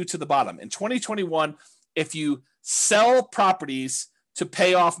these two to the bottom. In 2021, if you sell properties to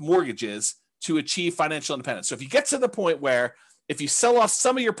pay off mortgages to achieve financial independence. So if you get to the point where if you sell off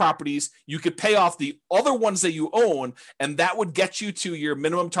some of your properties, you could pay off the other ones that you own, and that would get you to your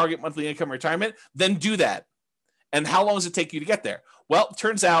minimum target monthly income retirement, then do that. And how long does it take you to get there? Well, it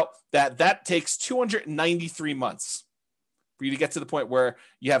turns out that takes 293 months for you to get to the point where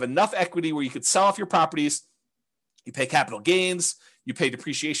you have enough equity where you could sell off your properties, you pay capital gains, you pay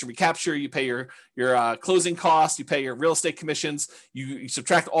depreciation recapture, you pay your closing costs, you pay your real estate commissions, you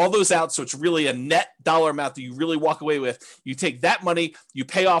subtract all those out, so it's really a net dollar amount that you really walk away with. You take that money, you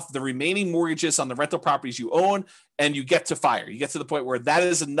pay off the remaining mortgages on the rental properties you own, and you get to fire. You get to the point where that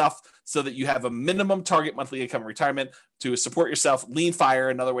is enough so that you have a minimum target monthly income in retirement to support yourself, lean fire,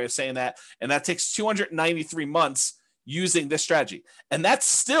 another way of saying that, and that takes 293 months using this strategy. And that's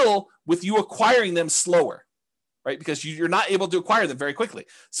still with you acquiring them slower, right? Because you're not able to acquire them very quickly.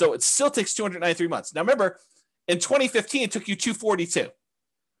 So it still takes 293 months. Now, remember, in 2015, it took you 242.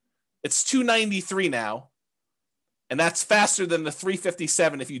 It's 293 now, and that's faster than the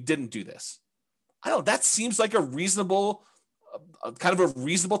 357 if you didn't do this. I don't know. That seems like a reasonable, kind of a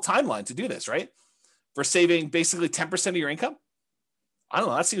reasonable timeline to do this, right? For saving basically 10% of your income. I don't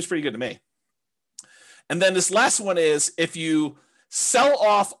know. That seems pretty good to me. And then this last one is if you sell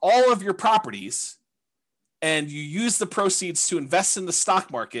off all of your properties and you use the proceeds to invest in the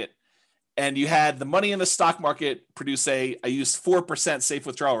stock market, and you had the money in the stock market produce I used 4% safe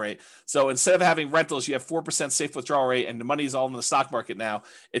withdrawal rate. So instead of having rentals, you have 4% safe withdrawal rate, and the money's all in the stock market now.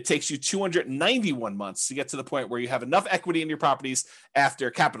 It takes you 291 months to get to the point where you have enough equity in your properties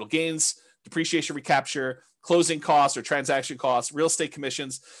after capital gains, depreciation recapture, closing costs or transaction costs, real estate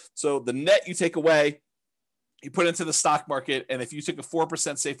commissions. So the net you take away, you put into the stock market, and if you took a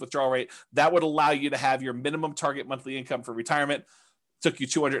 4% safe withdrawal rate, that would allow you to have your minimum target monthly income for retirement. Took you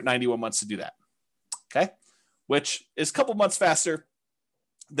 291 months to do that, okay? Which is a couple months faster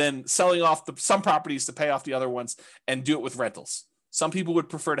than selling off some properties to pay off the other ones and do it with rentals. Some people would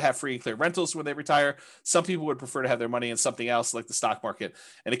prefer to have free and clear rentals when they retire. Some people would prefer to have their money in something else like the stock market,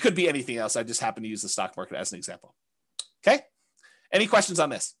 and it could be anything else. I just happen to use the stock market as an example, okay? Any questions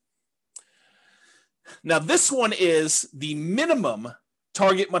on this? Now, this one is the minimum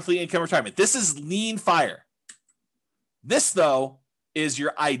target monthly income retirement. This is lean fire. This, though, is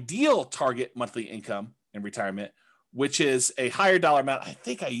your ideal target monthly income in retirement, which is a higher dollar amount. I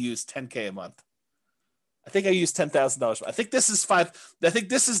think I use $10K a month. I think I use $10,000. I think this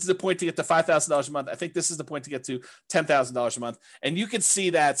is the point to get to $5,000 a month. I think this is the point to get to $10,000 a month. And you can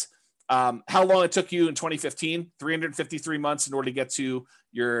see that how long it took you in 2015, 353 months in order to get to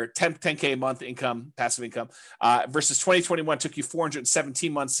your 10K a month income, passive income, versus 2021 took you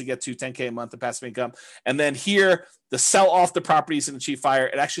 417 months to get to 10K a month of passive income. And then here, the sell off the properties and achieve fire,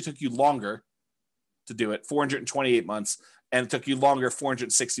 it actually took you longer to do it, 428 months, and it took you longer,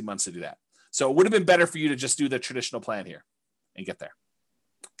 460 months to do that. So it would have been better for you to just do the traditional plan here and get there.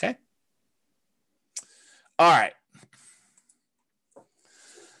 Okay. All right.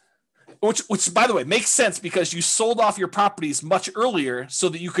 Which, by the way, makes sense because you sold off your properties much earlier so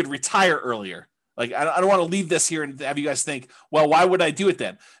that you could retire earlier. Like, I don't want to leave this here and have you guys think, well, why would I do it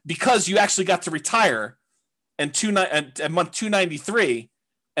then? Because you actually got to retire at month 293,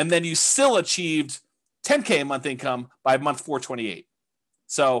 and then you still achieved 10K a month income by month 428.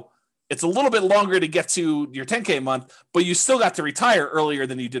 So it's a little bit longer to get to your 10K a month, but you still got to retire earlier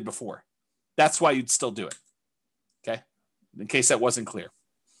than you did before. That's why you'd still do it. Okay? In case that wasn't clear.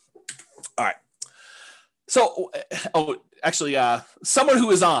 All right. So, actually, someone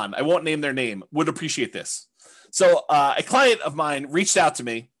who is on, I won't name their name, would appreciate this. So a client of mine reached out to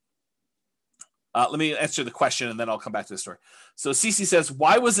me. Let me answer the question, and then I'll come back to the story. So Cece says,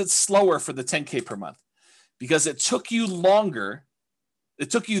 why was it slower for the 10K per month? Because it took you longer.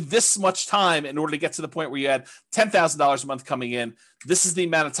 It took you this much time in order to get to the point where you had $10,000 a month coming in. This is the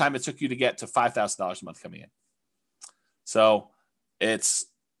amount of time it took you to get to $5,000 a month coming in. So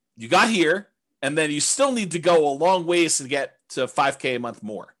you got here, and then you still need to go a long ways to get to 5K a month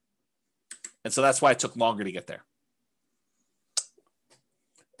more. And so that's why it took longer to get there.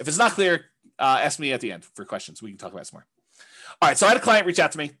 If it's not clear, ask me at the end for questions. We can talk about some more. All right. So I had a client reach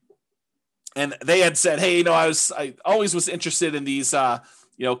out to me, and they had said, hey, I always was interested in these,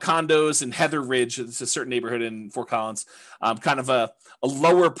 condos in Heather Ridge. It's a certain neighborhood in Fort Collins, kind of a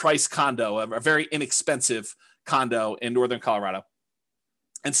lower price condo, a very inexpensive condo in Northern Colorado.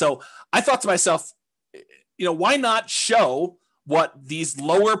 And so I thought to myself, why not show what these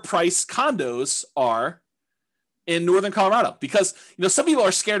lower price condos are in Northern Colorado? Because, some people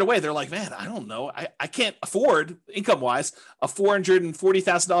are scared away. They're like, man, I don't know. I can't afford, income-wise, a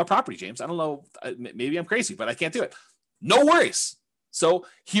 $440,000 property, James. I don't know. Maybe I'm crazy, but I can't do it. No worries. So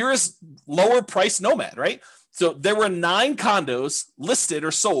here's lower price Nomad, right? So there were 9 condos listed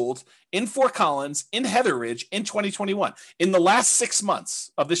or sold in Fort Collins, in Heather Ridge, in 2021, in the last 6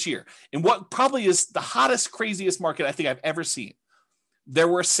 months of this year, in what probably is the hottest, craziest market I think I've ever seen. There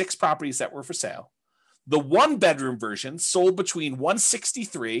were 6 properties that were for sale. The 1-bedroom version sold between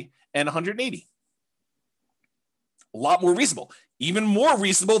 $163,000 and $180,000. A lot more reasonable, even more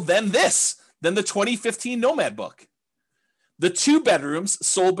reasonable than the 2015 Nomad book. The 2 bedrooms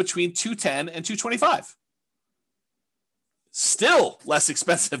sold between $210,000 and $225,000. Still less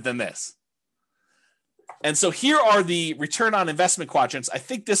expensive than this. And so here are the return on investment quadrants. I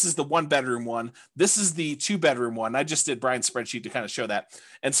think this is the 1-bedroom one. This is the 2-bedroom one. I just did Brian's spreadsheet to kind of show that.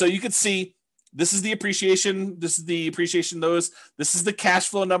 And so you could see this is the appreciation. This is the appreciation. This is the cash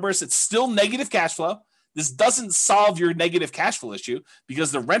flow numbers. It's still negative cash flow. This doesn't solve your negative cash flow issue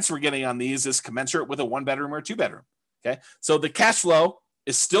because the rents we're getting on these is commensurate with a 1-bedroom or a 2-bedroom. Okay. So the cash flow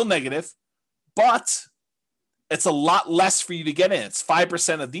is still negative, but it's a lot less for you to get in. It's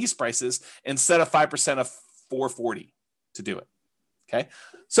 5% of these prices instead of 5% of 440 to do it. Okay.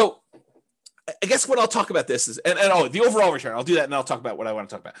 So I guess what I'll talk about this is, the overall return, I'll do that and I'll talk about what I want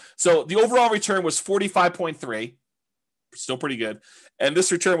to talk about. So the overall return was 45.3, still pretty good. And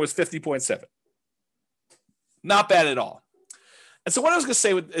this return was 50.7. Not bad at all. And so what I was going to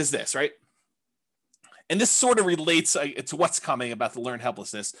say is this, right? And this sort of relates to what's coming about the learned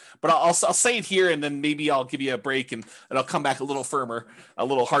helplessness, but I'll say it here, and then maybe I'll give you a break, and I'll come back a little firmer, a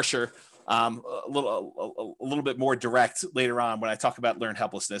little harsher, a little bit more direct later on when I talk about learned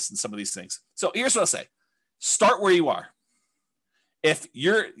helplessness and some of these things. So here's what I'll say: start where you are. If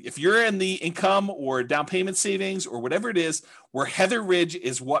you're in the income or down payment savings or whatever it is, where Heather Ridge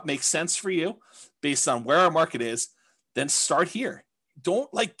is what makes sense for you based on where our market is, then start here.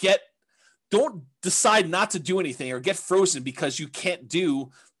 Don't decide not to do anything or get frozen because you can't do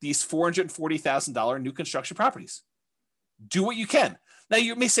these $440,000 new construction properties. Do what you can. Now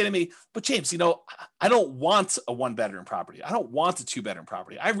you may say to me, but James, I don't want a 1-bedroom property. I don't want a 2-bedroom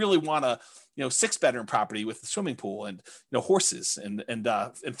property. I really want a 6-bedroom property with a swimming pool and horses and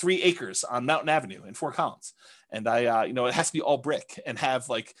 3 acres on Mountain Avenue in Fort Collins. And it has to be all brick and have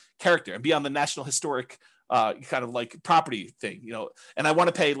like character and be on the National Historic kind of like property thing, and I want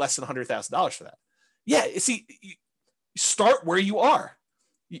to pay less than $100,000 for that. Yeah. See, start where you are.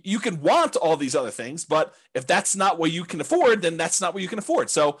 You can want all these other things, but if that's not what you can afford, then that's not what you can afford.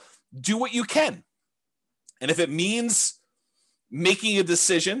 So do what you can. And if it means making a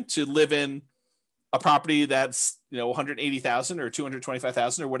decision to live in a property that's, $180,000 or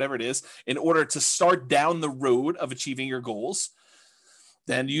 $225,000 or whatever it is, in order to start down the road of achieving your goals,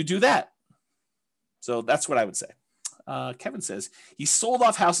 then you do that. So that's what I would say. Kevin says he sold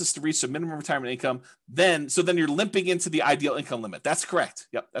off houses to reach a minimum retirement income. Then you're limping into the ideal income limit. That's correct.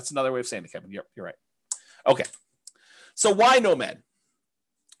 Yep. That's another way of saying it, Kevin. Yep. You're right. Okay. So why Nomad?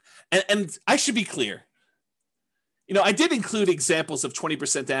 And I should be clear. I did include examples of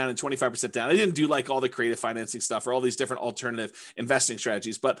 20% down and 25% down. I didn't do like all the creative financing stuff or all these different alternative investing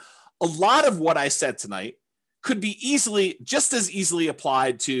strategies, but a lot of what I said tonight could be just as easily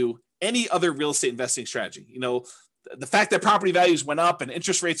applied to any other real estate investing strategy. The fact that property values went up and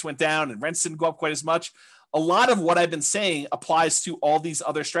interest rates went down and rents didn't go up quite as much. A lot of what I've been saying applies to all these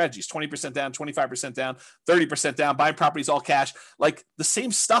other strategies: 20% down, 25% down, 30% down, buying properties all cash. Like the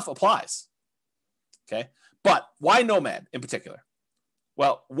same stuff applies. Okay. But why Nomad in particular?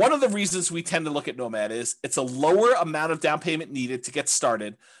 Well, one of the reasons we tend to look at Nomad is it's a lower amount of down payment needed to get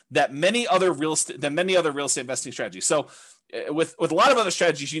started than many other real estate investing strategies. So with a lot of other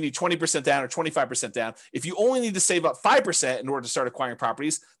strategies, you need 20% down or 25% down. If you only need to save up 5% in order to start acquiring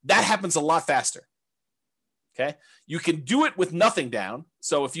properties, that happens a lot faster. Okay. You can do it with nothing down.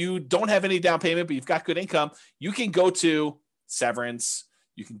 So if you don't have any down payment, but you've got good income, you can go to Severance,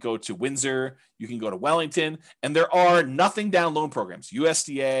 you can go to Windsor, you can go to Wellington, and there are nothing down loan programs,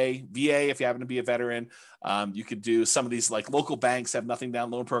 USDA, VA, if you happen to be a veteran. You could do some of these like local banks have nothing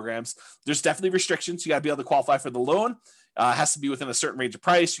down loan programs. There's definitely restrictions. You got to be able to qualify for the loan. has to be within a certain range of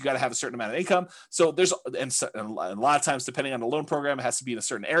price. You got to have a certain amount of income. So and a lot of times, depending on the loan program, it has to be in a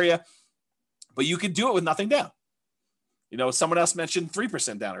certain area. But you can do it with nothing down. Someone else mentioned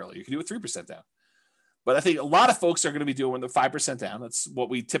 3% down earlier. You can do it 3% down. But I think a lot of folks are going to be doing the 5% down. That's what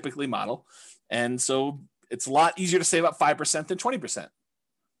we typically model. And so it's a lot easier to save up 5% than 20%.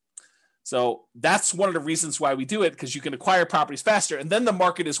 So that's one of the reasons why we do it, because you can acquire properties faster, and then the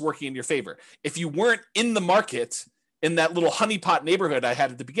market is working in your favor. If you weren't in the market in that little honeypot neighborhood I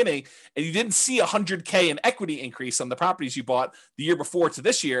had at the beginning, and you didn't see $100K in equity increase on the properties you bought the year before to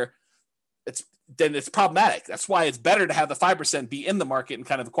this year, then it's problematic. That's why it's better to have the 5% be in the market and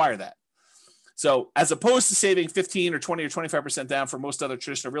kind of acquire that. So as opposed to saving 15 or 20 or 25% down for most other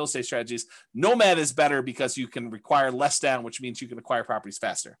traditional real estate strategies, Nomad is better because you can require less down, which means you can acquire properties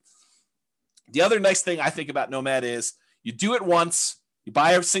faster. The other nice thing I think about Nomad is you do it once, you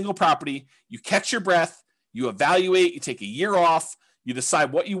buy a single property, you catch your breath, you evaluate, you take a year off, you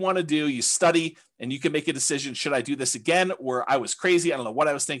decide what you want to do, you study, and you can make a decision. Should I do this again? Or I was crazy. I don't know what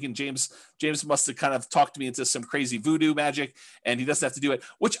I was thinking. James must have kind of talked me into some crazy voodoo magic, and he doesn't have to do it,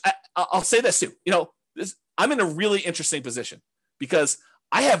 which I'll say this too. I'm in a really interesting position because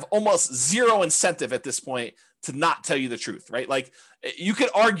I have almost zero incentive at this point to not tell you the truth, right? Like you could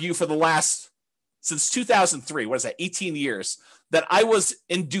argue since 2003, what is that, 18 years, that I was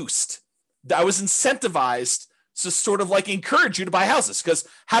induced, that I was incentivized to sort of like encourage you to buy houses. Because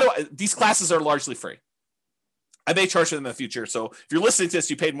these classes are largely free. I may charge for them in the future. So if you're listening to this,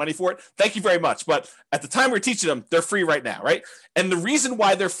 you paid money for it. Thank you very much. But at the time we're teaching them, they're free right now, right? And the reason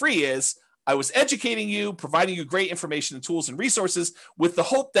why they're free is I was educating you, providing you great information and tools and resources with the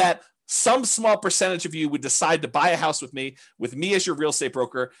hope that some small percentage of you would decide to buy a house with me as your real estate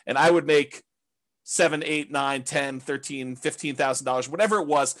broker, and I would make $7, $8, $9, $10, $13, $15,000, whatever it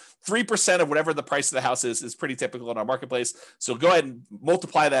was. 3% of whatever the price of the house is pretty typical in our marketplace. So go ahead and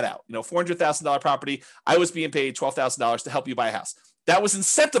multiply that out. $400,000 property, I was being paid $12,000 to help you buy a house. That was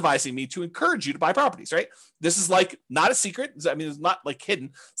incentivizing me to encourage you to buy properties, right? This is like not a secret. I mean, it's not like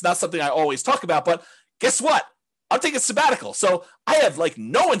hidden. It's not something I always talk about, but guess what? I'm taking sabbatical. So I have like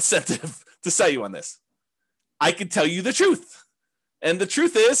no incentive to sell you on this. I can tell you the truth. And the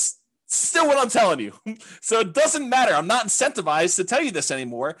truth is still what I'm telling you. So it doesn't matter. I'm not incentivized to tell you this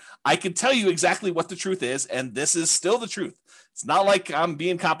anymore. I can tell you exactly what the truth is. And this is still the truth. It's not like I'm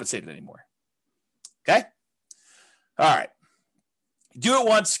being compensated anymore. Okay. All right. Do it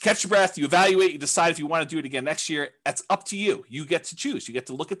once, catch your breath, you evaluate, you decide if you want to do it again next year. That's up to you. You get to choose. You get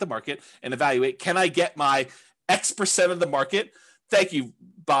to look at the market and evaluate, can I get my X percent of the market? Thank you,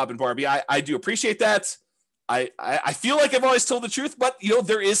 Bob and Barbie. I do appreciate that. I feel like I've always told the truth, but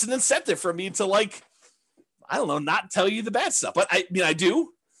there is an incentive for me to not tell you the bad stuff. But I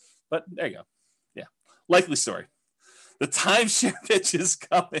do. But there you go. Yeah. Likely story. The timeshare pitch is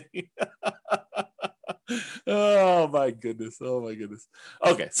coming. Oh my goodness.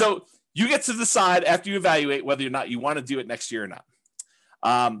 Okay. So you get to decide after you evaluate whether or not you want to do it next year or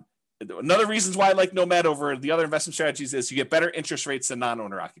not. Another reasons why I like Nomad over the other investment strategies is you get better interest rates than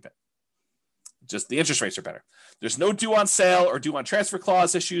non-owner occupant. Just the interest rates are better. There's no due on sale or due on transfer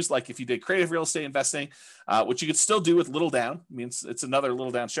clause issues like if you did creative real estate investing, which you could still do with little down. I mean, it's another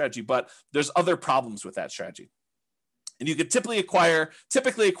little down strategy, but there's other problems with that strategy. And you could typically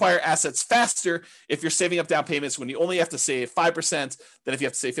acquire assets faster if you're saving up down payments when you only have to save 5% than if you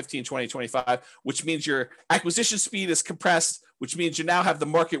have to save 15, 20, 25, which means your acquisition speed is compressed, which means you now have the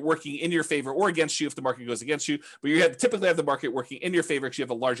market working in your favor or against you if the market goes against you. But you typically have the market working in your favor because you have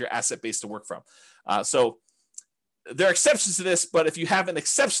a larger asset base to work from. So there are exceptions to this, but if you have an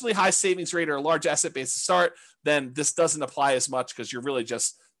exceptionally high savings rate or a large asset base to start, then this doesn't apply as much because you're really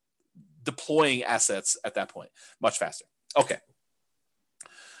just deploying assets at that point much faster. Okay.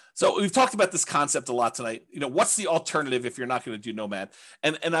 So we've talked about this concept a lot tonight. What's the alternative if you're not going to do Nomad?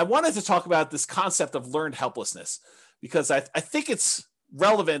 And I wanted to talk about this concept of learned helplessness because I think it's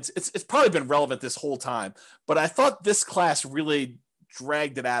relevant. It's probably been relevant this whole time, but I thought this class really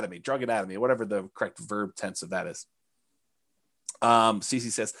drug it out of me, whatever the correct verb tense of that is.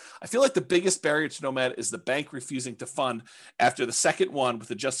 CC says, I feel like the biggest barrier to Nomad is the bank refusing to fund after the second one with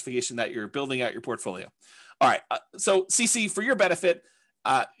the justification that you're building out your portfolio. All right. So CC, for your benefit,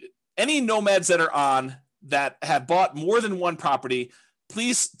 any Nomads that are on that have bought more than one property,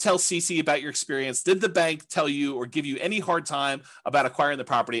 please tell CC about your experience. Did the bank tell you or give you any hard time about acquiring the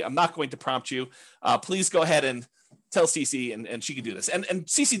property? I'm not going to prompt you. Please go ahead and tell CC and she can do this. And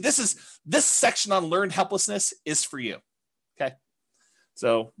CC, this section on learned helplessness is for you. Okay.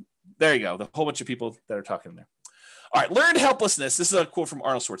 So there you go. The whole bunch of people that are talking there. All right. Learned helplessness. This is a quote from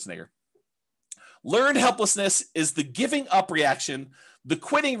Arnold Schwarzenegger. Learned helplessness is the giving up reaction, the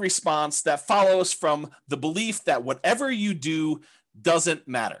quitting response that follows from the belief that whatever you do doesn't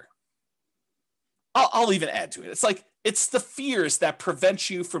matter. I'll even add to it. It's like, it's the fears that prevent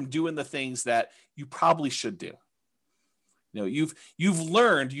you from doing the things that you probably should do. You know, you've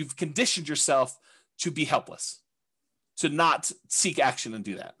learned, you've conditioned yourself to be helpless, to not seek action and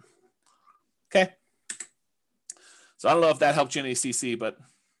do that. Okay. So I don't know if that helped you in ACC, but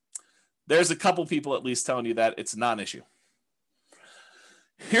there's a couple people at least telling you that it's not an issue.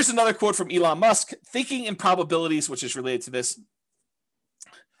 Here's another quote from Elon Musk, thinking in probabilities, which is related to this.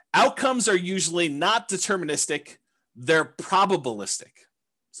 Outcomes are usually not deterministic, they're probabilistic.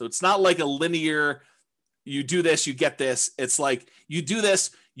 So it's not like a linear, you do this, you get this. It's like you do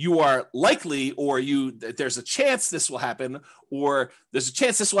this, you are likely, or there's a chance this will happen, or there's a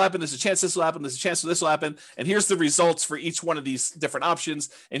chance this will happen, there's a chance this will happen, there's a chance this will happen, and here's the results for each one of these different options,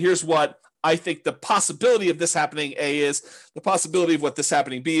 and here's what I think the possibility of this happening A is, the possibility of what this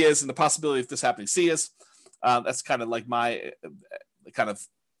happening B is, and the possibility of this happening C is. That's kind of like my kind of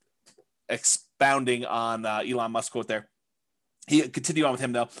expounding on Elon Musk quote there. He continued on with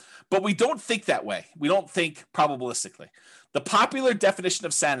him though, but we don't think that way. We don't think probabilistically. The popular definition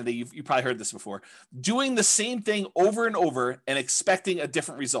of sanity, you've probably heard this before, doing the same thing over and over and expecting a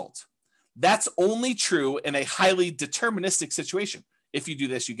different result. That's only true in a highly deterministic situation. If you do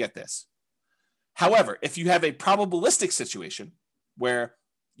this, you get this. However, if you have a probabilistic situation where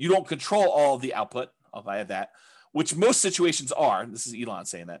you don't control all of the output, I'll add that, which most situations are, this is Elon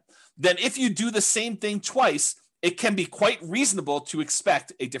saying that, then if you do the same thing twice, it can be quite reasonable to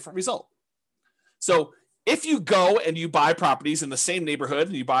expect a different result. So if you go and you buy properties in the same neighborhood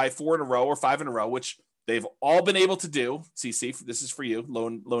and you buy 4 in a row or 5 in a row, which they've all been able to do, CC, this is for you,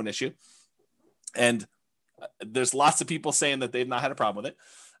 loan issue. And there's lots of people saying that they've not had a problem with it.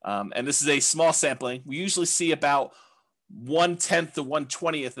 And this is a small sampling. We usually see about 1/10 to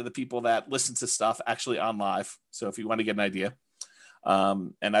 1/20th of the people that listen to stuff actually on live. So if you want to get an idea,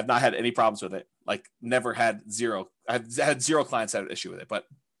 and I've not had any problems with it, like never had zero. I've had 0 clients that had an issue with it, but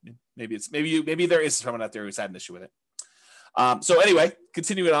maybe there is someone out there who's had an issue with it. So anyway,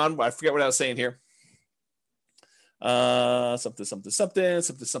 continuing on, I forget what I was saying here. Something,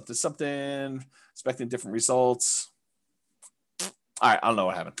 expecting different results. All right, I don't know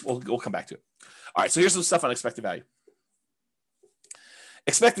what happened. We'll come back to it. All right, so here's some stuff on expected value.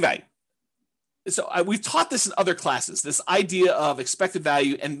 Expected value. So we've taught this in other classes, this idea of expected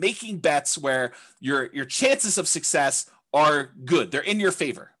value and making bets where your chances of success are good. They're in your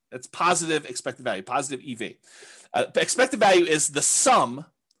favor. That's positive expected value, positive EV. Expected value is the sum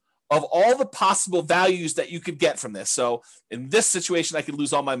of all the possible values that you could get from this. So in this situation, I could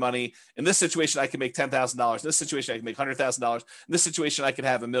lose all my money. In this situation, I can make $10,000. In this situation, I can make $100,000. In this situation, I could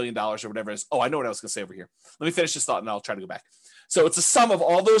have $1 million or whatever it is. Oh, I know what I was going to say over here. Let me finish this thought and I'll try to go back. So it's a sum of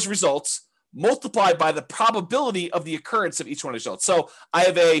all those results multiplied by the probability of the occurrence of each one of the results. So I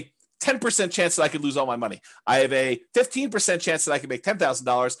have a 10% chance that I could lose all my money. I have a 15% chance that I could make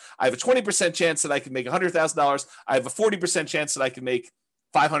 $10,000. I have a 20% chance that I could make $100,000. I have a 40% chance that I could make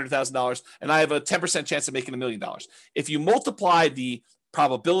 $500,000, and I have a 10% chance of making $1 million. If you multiply the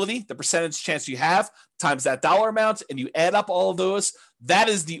probability, the percentage chance you have, times that dollar amount, and you add up all of those, that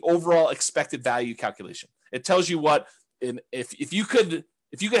is the overall expected value calculation. It tells you what, if you could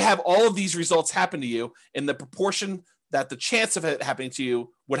have all of these results happen to you in the proportion that the chance of it happening to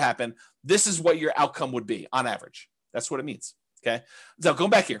you would happen, this is what your outcome would be on average. That's what it means. Okay. So going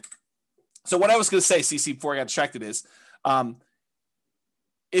back here. So what I was going to say, CC, before I got distracted is,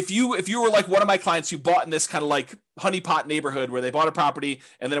 if you were like one of my clients who bought in this kind of like honeypot neighborhood where they bought a property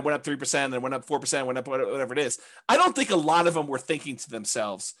and then it went up 3%, then it went up 4%, went up whatever it is, I don't think a lot of them were thinking to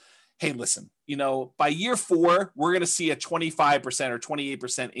themselves, hey, listen, by year 4, we're going to see a 25% or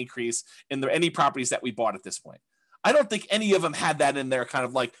 28% increase in any properties that we bought at this point. I don't think any of them had that in their kind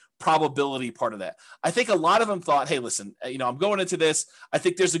of like probability part of that. I think a lot of them thought, hey, listen, I'm going into this. I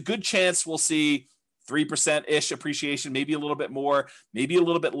think there's a good chance we'll see 3%-ish appreciation, maybe a little bit more, maybe a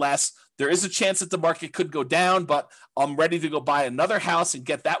little bit less. There is a chance that the market could go down, but I'm ready to go buy another house and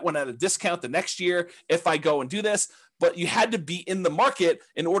get that one at a discount the next year if I go and do this. But you had to be in the market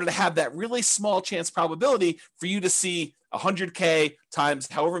in order to have that really small chance probability for you to see 100K times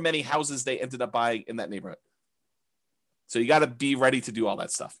however many houses they ended up buying in that neighborhood. So you got to be ready to do all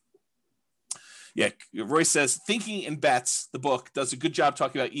that stuff. Yeah, Roy says, Thinking in Bets, the book, does a good job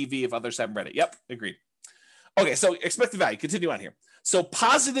talking about EV if others haven't read it. Yep, agreed. Okay, so expected value. Continue on here. So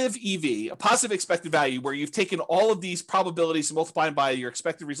positive EV, a positive expected value, where you've taken all of these probabilities and multiplied by your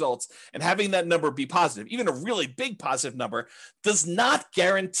expected results and having that number be positive, even a really big positive number, does not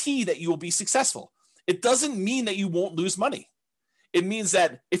guarantee that you will be successful. It doesn't mean that you won't lose money. It means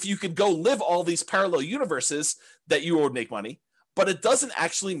that if you could go live all these parallel universes, that you would make money, but it doesn't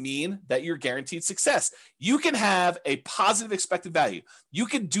actually mean that you're guaranteed success. You can have a positive expected value. You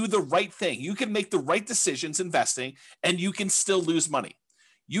can do the right thing. You can make the right decisions investing, and you can still lose money.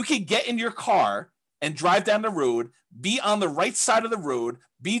 You can get in your car and drive down the road, be on the right side of the road,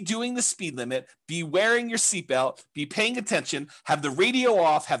 be doing the speed limit, be wearing your seatbelt, be paying attention, have the radio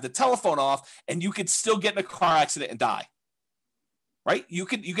off, have the telephone off, and you could still get in a car accident and die. Right? You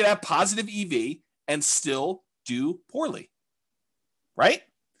could have positive EV and still do poorly. Right?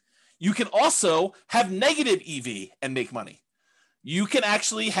 You can also have negative EV and make money. You can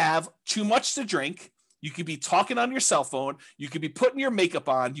actually have too much to drink. You could be talking on your cell phone. You could be putting your makeup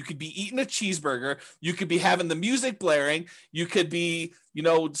on. You could be eating a cheeseburger. You could be having the music blaring. You could be,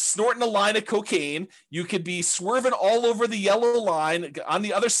 snorting a line of cocaine. You could be swerving all over the yellow line on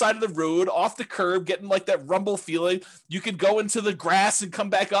the other side of the road, off the curb, getting like that rumble feeling. You could go into the grass and come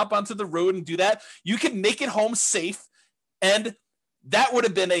back up onto the road and do that. You can make it home safe. And that would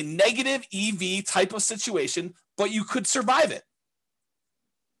have been a negative EV type of situation, but you could survive it.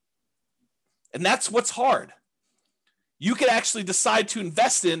 And that's what's hard. You could actually decide to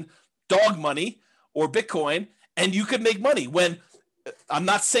invest in dog money or Bitcoin, and you could make money. When I'm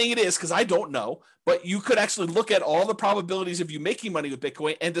not saying it is, because I don't know, but you could actually look at all the probabilities of you making money with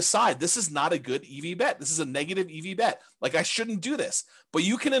Bitcoin and decide this is not a good EV bet. This is a negative EV bet. Like, I shouldn't do this. But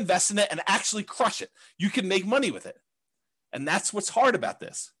you can invest in it and actually crush it. You can make money with it. And that's what's hard about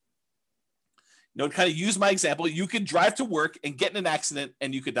this. To kind of use my example, you could drive to work and get in an accident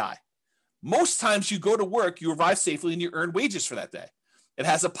and you could die. Most times you go to work, you arrive safely, and you earn wages for that day. It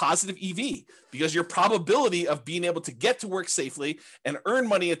has a positive EV because your probability of being able to get to work safely and earn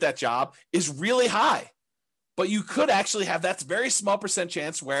money at that job is really high. But you could actually have that very small percent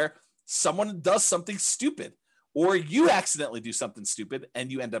chance where someone does something stupid, or you accidentally do something stupid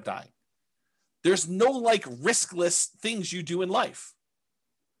and you end up dying. There's no riskless things you do in life.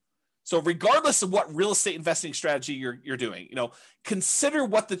 So regardless of what real estate investing strategy you're doing, consider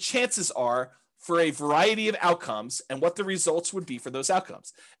what the chances are for a variety of outcomes and what the results would be for those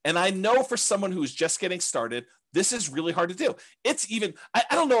outcomes. And I know for someone who's just getting started, this is really hard to do. It's even, I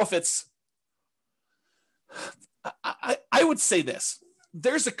don't know if it's, I would say this,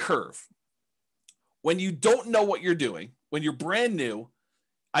 there's a curve. When you don't know what you're doing, when you're brand new,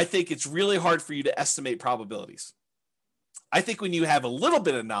 I think it's really hard for you to estimate probabilities. I think when you have a little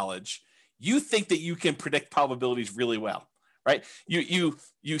bit of knowledge, you think that you can predict probabilities really well, right? You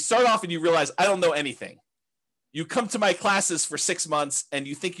start off and you realize, I don't know anything. You come to my classes for 6 months and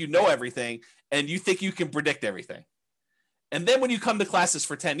you think you know everything and you think you can predict everything. And then when you come to classes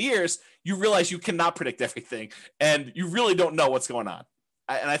for 10 years, you realize you cannot predict everything and you really don't know what's going on.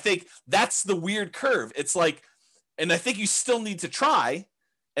 And I think that's the weird curve. It's like, and I think you still need to try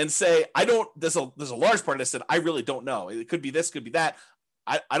and say, there's a large part of this that I really don't know. It could be this, could be that.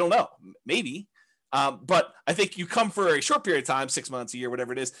 I don't know, maybe. But I think you come for a short period of time, 6 months, a year,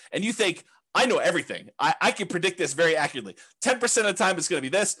 whatever it is, and you think, I know everything. I can predict this very accurately. 10% of the time it's going to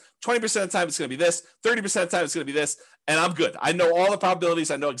be this, 20% of the time it's going to be this, 30% of the time it's going to be this, and I'm good. I know all the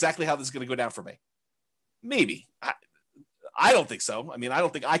probabilities. I know exactly how this is going to go down for me. Maybe. I don't think so. I mean, I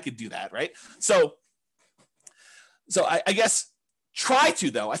don't think I could do that, right? So I guess try to,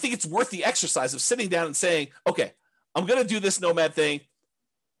 though. I think it's worth the exercise of sitting down and saying, okay, I'm going to do this Nomad thing.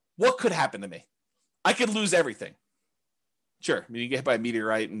 What could happen to me? I could lose everything. Sure. I mean, you get hit by a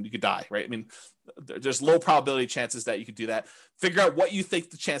meteorite and you could die, right? I mean, there's low probability chances that you could do that. Figure out what you think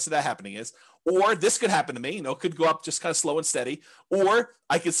the chance of that happening is. Or this could happen to me, it could go up just kind of slow and steady. Or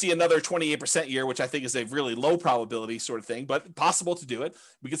I could see another 28% year, which I think is a really low probability sort of thing, but possible to do it.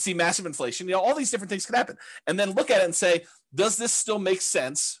 We could see massive inflation. All these different things could happen. And then look at it and say, does this still make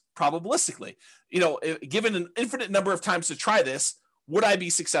sense probabilistically? Given an infinite number of times to try this, would I be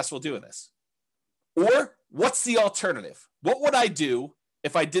successful doing this? Or what's the alternative? What would I do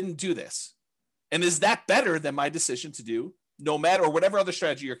if I didn't do this? And is that better than my decision to do Nomad or whatever other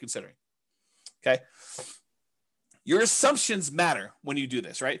strategy you're considering? Okay. Your assumptions matter when you do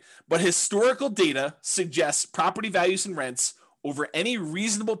this, right? But historical data suggests property values and rents over any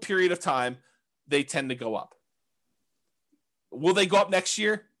reasonable period of time, they tend to go up. Will they go up next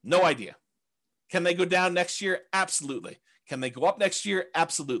year? No idea. Can they go down next year? Absolutely. Can they go up next year?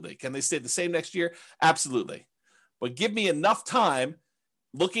 Absolutely. Can they stay the same next year? Absolutely. But give me enough time,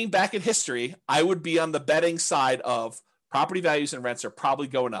 looking back at history, I would be on the betting side of Property values and rents are probably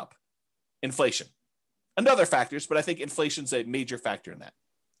going up. Inflation and other factors, but I think inflation's a major factor in that.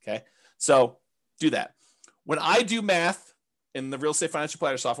 Okay. So do that. When I do math in the real estate financial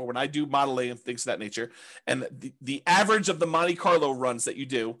planner software, when I do modeling and things of that nature, and the average of the Monte Carlo runs that you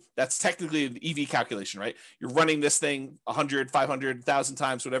do, that's technically an EV calculation, right? You're running this thing 100, 500, 1,000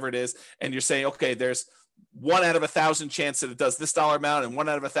 times, whatever it is. And you're saying, okay, there's 1 out of 1,000 chance that it does this dollar amount and 1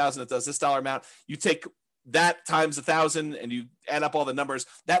 out of 1,000 it does this dollar amount. You take that times 1,000 and you add up all the numbers.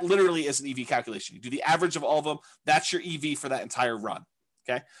 That literally is an EV calculation. You do the average of all of them. That's your EV for that entire run.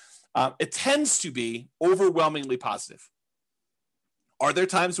 Okay. It tends to be overwhelmingly positive. Are there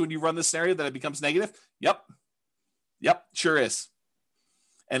times when you run the scenario that it becomes negative? Yep, sure is.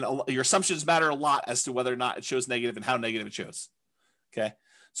 And your assumptions matter a lot as to whether or not it shows negative and how negative it shows. Okay.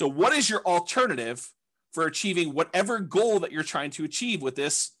 So what is your alternative for achieving whatever goal that you're trying to achieve with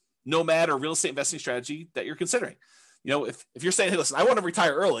this Nomad or real estate investing strategy that you're considering? You know, if you're saying, hey, listen, I want to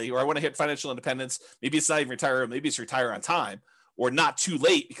retire early, or I want to hit financial independence, maybe it's not even retire, maybe it's retire on time, or not too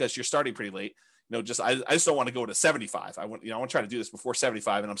late because you're starting pretty late. You know, I just don't want to go to 75. I want to try to do this before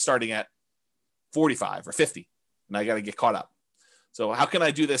 75, and I'm starting at 45 or 50, and I got to get caught up. So how can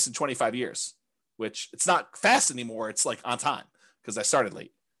I do this in 25 years? Which it's not fast anymore. It's like on time because I started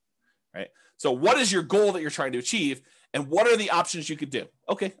late, right? So what is your goal that you're trying to achieve? And what are the options you could do?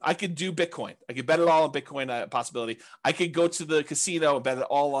 Okay, I could do Bitcoin. I could bet it all on Bitcoin possibility. I could go to the casino and bet it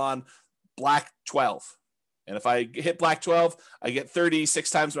all on Black 12. And if I hit Black 12, I get 36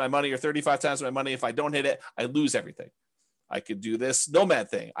 times my money or 35 times my money. If I don't hit it, I lose everything. I could do this Nomad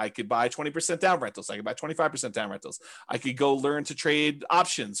thing. I could buy 20% down rentals. I could buy 25% down rentals. I could go learn to trade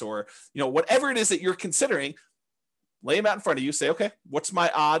options, or, whatever it is that you're considering. Lay them out in front of you. Say, okay, what's my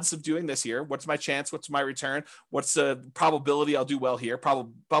odds of doing this here? What's my chance? What's my return? What's the probability I'll do well here?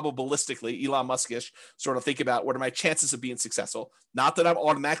 Probabilistically, Elon Musk-ish, sort of think about what are my chances of being successful? Not that I'm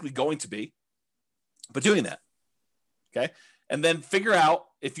automatically going to be, but doing that. Okay. And then figure out,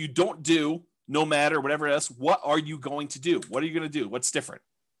 if you don't do Nomad or whatever else, what are you going to do? What are you going to do? What's different?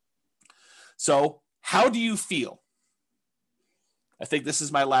 So how do you feel? I think this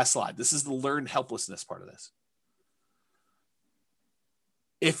is my last slide. This is the learned helplessness part of this.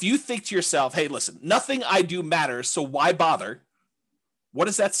 If you think to yourself, hey, listen, nothing I do matters, so why bother? What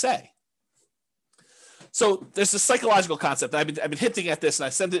does that say? So there's a psychological concept. I've been hinting at this, and I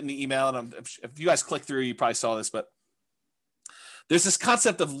sent it in the email, and if you guys click through, you probably saw this, but there's this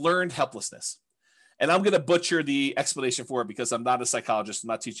concept of learned helplessness. And I'm going to butcher the explanation for it because I'm not a psychologist. I'm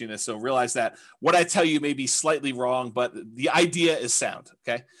not teaching this. So realize that what I tell you may be slightly wrong, but the idea is sound.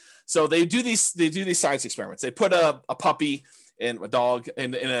 Okay. So they do these science experiments. They put a puppy and a dog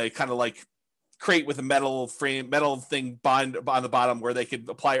in a kind of like crate with a metal thing bind on the bottom where they could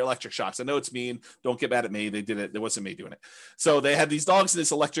apply electric shocks. I know it's mean. Don't get mad at me. They did it. It wasn't me doing it. So they had these dogs in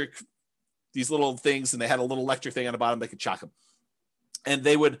these little things, and they had a little electric thing on the bottom. They could shock them. And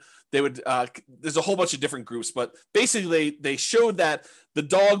they would there's a whole bunch of different groups, but basically they showed that the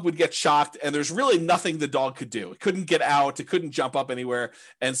dog would get shocked and there's really nothing the dog could do. It couldn't get out. It couldn't jump up anywhere.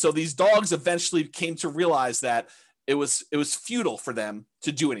 And so these dogs eventually came to realize that it was futile for them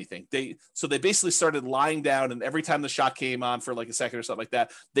to do anything. So they basically started lying down, and every time the shock came on for like a second or something like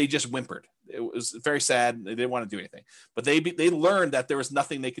that, they just whimpered. It was very sad. They didn't want to do anything, but they learned that there was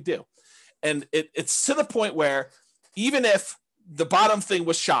nothing they could do. And it's to the point where even if the bottom thing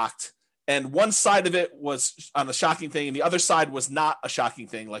was shocked and one side of it was on a shocking thing and the other side was not a shocking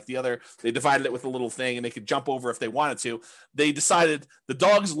thing, like they divided it with a little thing and they could jump over if they wanted to. They decided, the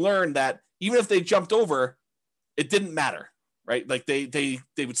dogs learned that even if they jumped over, it didn't matter, right? Like they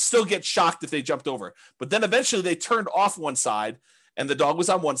would still get shocked if they jumped over. But then eventually they turned off one side and the dog was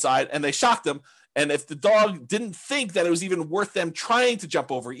on one side and they shocked them. And if the dog didn't think that it was even worth them trying to jump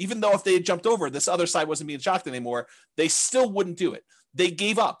over, even though if they had jumped over, this other side wasn't being shocked anymore, they still wouldn't do it. They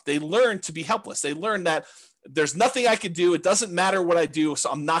gave up. They learned to be helpless. They learned that there's nothing I can do. It doesn't matter what I do, so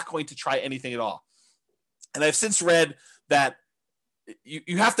I'm not going to try anything at all. And I've since read that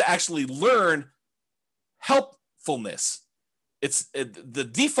you have to actually learn helpfulness. The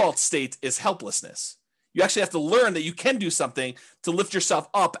default state is helplessness. You actually have to learn that you can do something to lift yourself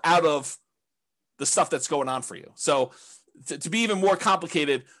up out of the stuff that's going on for you. So to be even more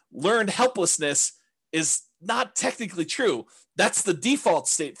complicated, learned helplessness is not technically true. That's the default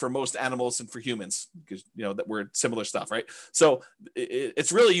state for most animals and for humans, because that we're similar stuff, right? So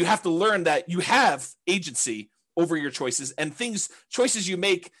it's really, you have to learn that you have agency over your choices, and choices you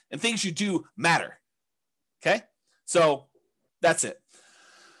make and things you do matter. Okay. So that's it.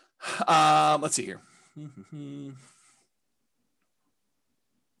 Let's see here.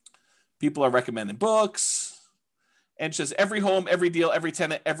 People are recommending books, And says, every home, every deal, every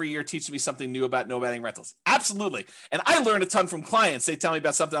tenant, every year teaches me something new about nomading rentals. Absolutely. And I learn a ton from clients. They tell me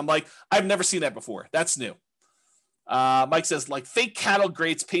about something. I'm like, I've never seen that before. That's new. Mike says, like fake cattle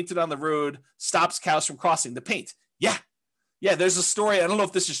grates painted on the road stops cows from crossing. The paint. Yeah, there's a story. I don't know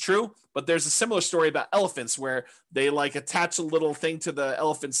if this is true, but there's a similar story about elephants where they like attach a little thing to the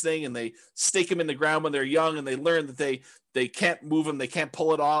elephant's thing and they stake them in the ground when they're young, and they learn that they can't move them, they can't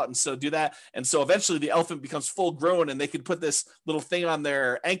pull it out, and so do that. And so eventually the elephant becomes full grown, and they can put this little thing on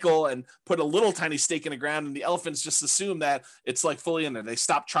their ankle and put a little tiny stake in the ground, and the elephants just assume that it's like fully in there. They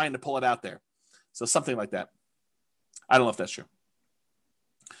stop trying to pull it out there. So something like that. I don't know if that's true.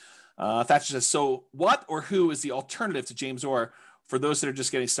 Thatcher says, so what or who is the alternative to James Orr for those that are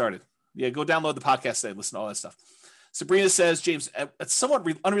just getting started? Yeah, go download the podcast today, listen to all that stuff. Sabrina says, James, a somewhat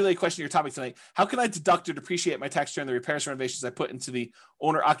unrelated question to your topic tonight. How can I deduct or depreciate my tax return the repairs and renovations I put into the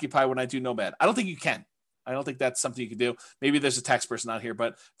owner-occupied when I do Nomad? I don't think you can. I don't think that's something you can do. Maybe there's a tax person out here,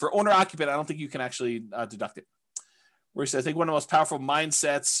 but for owner-occupied, I don't think you can actually deduct it. Where he said, I think one of the most powerful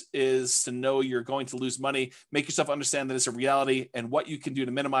mindsets is to know you're going to lose money. Make yourself understand that it's a reality and what you can do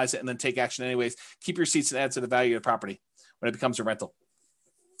to minimize it, and then take action anyways. Keep your receipts and add to the value of the property when it becomes a rental.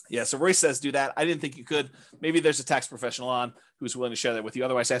 Yeah, so Royce says do that. I didn't think you could. Maybe there's a tax professional on who's willing to share that with you.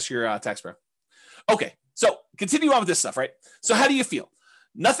 Otherwise, ask your tax pro. Okay, so continue on with this stuff, right? So how do you feel?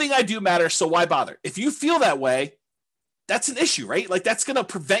 Nothing I do matters, so why bother? If you feel that way, that's an issue, right? Like that's going to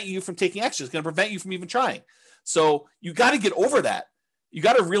prevent you from taking action. It's going to prevent you from even trying. So you got to get over that. You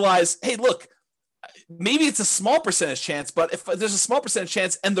got to realize, hey, look, maybe it's a small percentage chance, but if there's a small percentage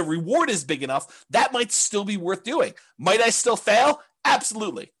chance and the reward is big enough, that might still be worth doing. Might I still fail?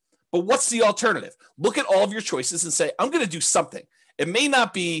 Absolutely. But what's the alternative? Look at all of your choices and say, I'm going to do something. It may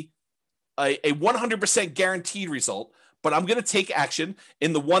not be a 100% guaranteed result, but I'm going to take action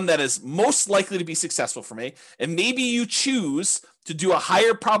in the one that is most likely to be successful for me. And maybe you choose to do a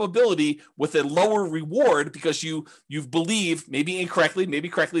higher probability with a lower reward because you believe, maybe incorrectly, maybe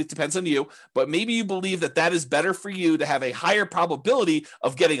correctly, it depends on you, but maybe you believe that that is better for you to have a higher probability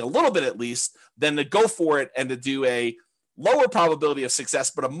of getting a little bit at least than to go for it and to do a lower probability of success,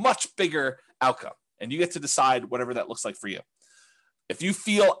 but a much bigger outcome. And you get to decide whatever that looks like for you. If you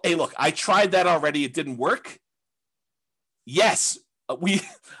feel, hey, look, I tried that already, it didn't work. Yes, we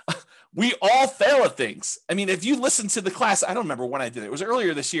all fail at things. I mean, if you listen to the class, I don't remember when I did it. It was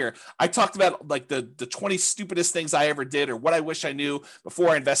earlier this year. I talked about like the 20 stupidest things I ever did or what I wish I knew before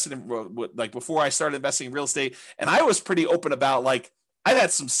I invested in, like before I started investing in real estate. And I was pretty open about like, I've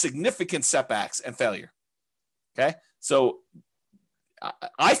had some significant setbacks and failure. Okay. So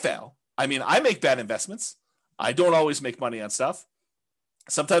I fail. I mean, I make bad investments. I don't always make money on stuff.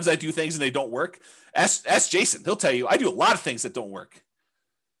 Sometimes I do things and they don't work. Ask Jason. He'll tell you I do a lot of things that don't work,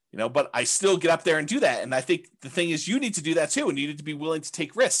 but I still get up there and do that. And I think the thing is you need to do that too. And you need to be willing to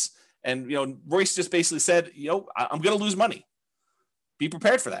take risks. And, Royce just basically said, I'm going to lose money. Be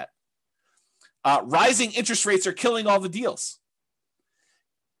prepared for that. Rising interest rates are killing all the deals.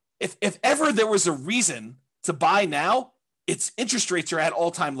 If ever there was a reason to buy now, it's interest rates are at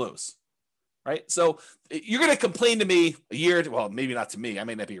all-time lows. Right. So you're going to complain to me a year, well, maybe not to me, I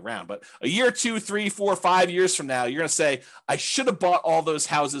may not be around, but a year, 2, 3, 4, 5 years from now, you're going to say, I should have bought all those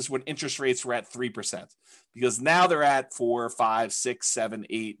houses when interest rates were at 3%, because now they're at 4, 5, 6, 7,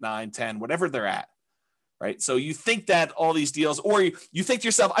 8, 9, 10, whatever they're at. Right. So you think that all these deals, or you think to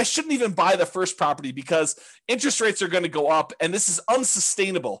yourself, I shouldn't even buy the first property because interest rates are going to go up and this is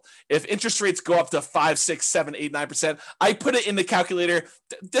unsustainable. If interest rates go up to 5, 6, 7, 8, 9%, I put it in the calculator.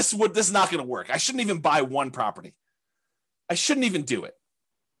 This is not going to work. I shouldn't even buy one property. I shouldn't even do it.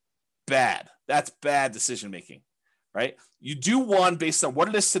 Bad. That's bad decision making. Right. You do one based on what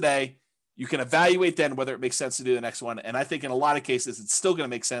it is today. You can evaluate then whether it makes sense to do the next one. And I think in a lot of cases, it's still going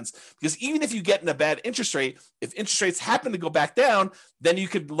to make sense because even if you get in a bad interest rate, if interest rates happen to go back down, then you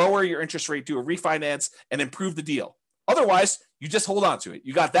could lower your interest rate, do a refinance and improve the deal. Otherwise, you just hold on to it.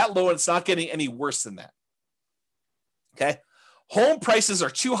 You got that low and it's not getting any worse than that. Okay. Home prices are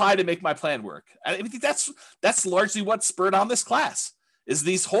too high to make my plan work. I think that's largely what spurred on this class is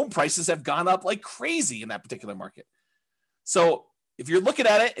these home prices have gone up like crazy in that particular market. So if you're looking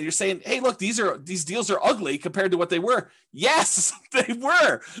at it and you're saying, hey, look, these deals are ugly compared to what they were. Yes, they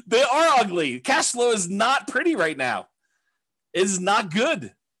were. They are ugly. Cash flow is not pretty right now. It is not good. I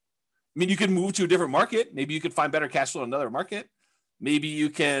mean, you can move to a different market. Maybe you could find better cash flow in another market. Maybe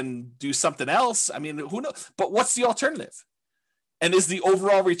you can do something else. I mean, who knows? But what's the alternative? And is the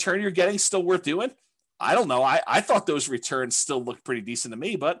overall return you're getting still worth doing? I don't know. I thought those returns still looked pretty decent to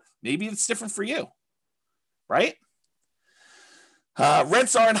me, but maybe it's different for you, right?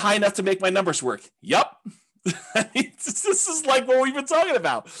 Rents aren't high enough to make my numbers work. Yep. This is like what we've been talking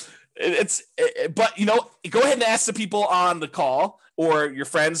about. But go ahead and ask the people on the call or your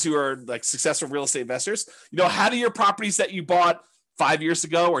friends who are like successful real estate investors. How do your properties that you bought 5 years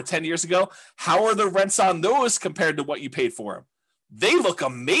ago or 10 years ago, how are the rents on those compared to what you paid for them? They look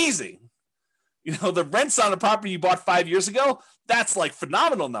amazing. The rents on a property you bought 5 years ago, that's like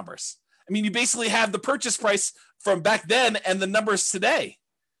phenomenal numbers. I mean, you basically have the purchase price from back then and the numbers today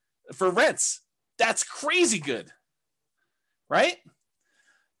for rents. That's crazy good, right?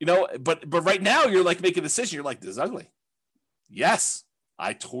 But right now you're like making a decision. You're like, this is ugly. Yes,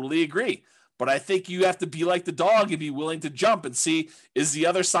 I totally agree. But I think you have to be like the dog and be willing to jump and see, is the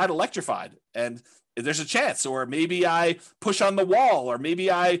other side electrified? And there's a chance, or maybe I push on the wall, or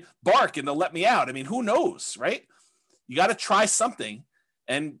maybe I bark and they'll let me out. I mean, who knows, right? You got to try something.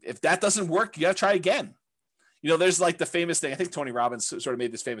 And if that doesn't work, you got to try again. There's like the famous thing. I think Tony Robbins sort of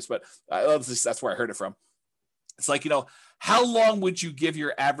made this famous, but that's where I heard it from. It's like, how long would you give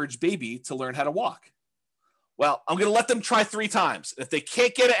your average baby to learn how to walk? Well, I'm going to let them try 3 times. If they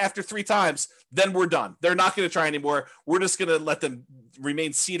can't get it after 3 times, then we're done. They're not going to try anymore. We're just going to let them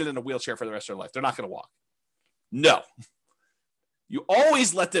remain seated in a wheelchair for the rest of their life. They're not going to walk. No. You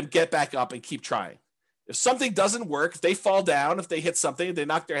always let them get back up and keep trying. If something doesn't work, if they fall down, if they hit something, they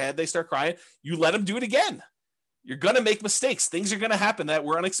knock their head, they start crying, you let them do it again. You're going to make mistakes. Things are going to happen that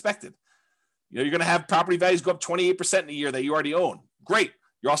were unexpected. You're going to have property values go up 28% in a year that you already own. Great.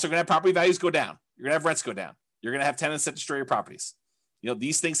 You're also going to have property values go down. You're going to have rents go down. You're going to have tenants that destroy your properties.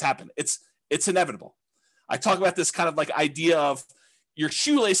 These things happen. It's inevitable. I talk about this kind of like idea of your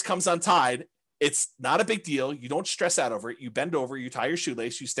shoelace comes untied. It's not a big deal. You don't stress out over it. You bend over, you tie your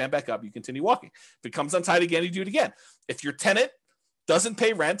shoelace, you stand back up, you continue walking. If it comes untied again, you do it again. If your tenant doesn't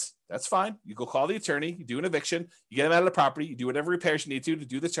pay rent, that's fine. You go call the attorney, you do an eviction, you get them out of the property, you do whatever repairs you need to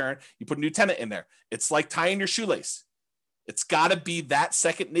do the turn, you put a new tenant in there. It's like tying your shoelace. It's got to be that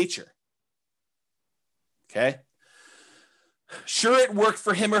second nature. Okay? Sure, it worked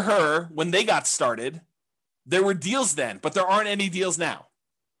for him or her when they got started. There were deals then, but there aren't any deals now.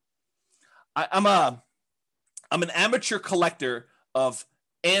 I'm an amateur collector of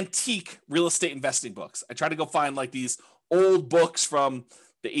antique real estate investing books. I try to go find like these old books from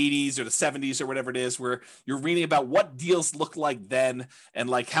the 80s or the 70s or whatever it is, where you're reading about what deals looked like then and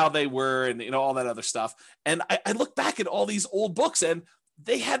like how they were and all that other stuff. And I look back at all these old books and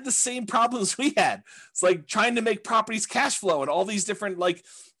they had the same problems we had. It's like trying to make properties cash flow and all these different like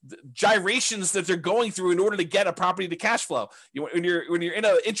gyrations that they're going through in order to get a property to cash flow. When you're in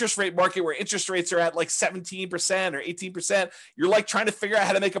an interest rate market where interest rates are at like 17% or 18%, you're like trying to figure out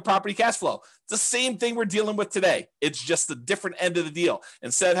how to make a property cash flow. It's the same thing we're dealing with today. It's just the different end of the deal.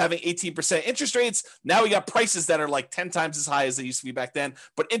 Instead of having 18% interest rates, now we got prices that are like 10 times as high as they used to be back then,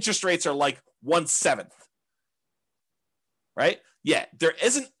 but interest rates are like 1/7. Right? Yeah, there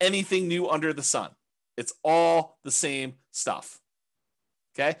isn't anything new under the sun. It's all the same stuff.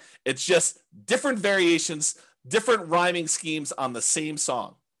 Okay? It's just different variations, different rhyming schemes on the same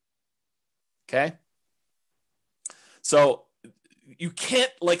song. Okay? So you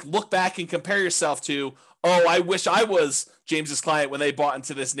can't like look back and compare yourself to, oh, I wish I was James's client when they bought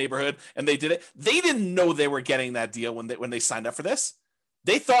into this neighborhood and they did it. They didn't know they were getting that deal when they signed up for this.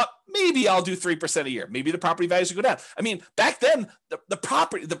 They thought maybe I'll do 3% a year. Maybe the property values would go down. I mean, back then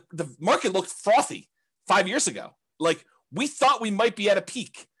the market looked frothy 5 years ago. Like we thought we might be at a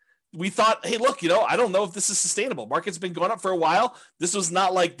peak. We thought, hey, look, I don't know if this is sustainable. Market's been going up for a while. This was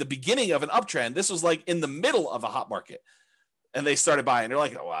not like the beginning of an uptrend. This was like in the middle of a hot market. And they started buying. They're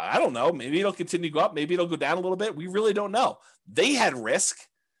like, well, I don't know. Maybe it'll continue to go up. Maybe it'll go down a little bit. We really don't know. They had risk.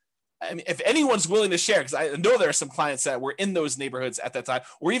 I mean, if anyone's willing to share, because I know there are some clients that were in those neighborhoods at that time,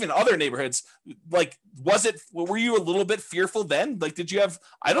 or even other neighborhoods, like, were you a little bit fearful then? Like, did you have,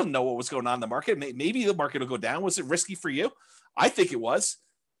 I don't know what was going on in the market. Maybe the market will go down. Was it risky for you? I think it was.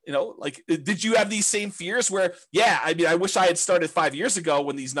 Like, did you have these same fears where, yeah, I mean, I wish I had started 5 years ago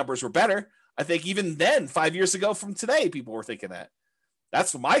when these numbers were better. I think even then, 5 years ago from today, people were thinking that.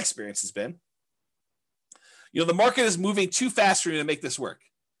 That's what my experience has been. The market is moving too fast for me to make this work.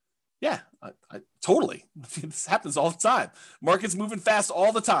 Yeah, I totally. This happens all the time. Market's moving fast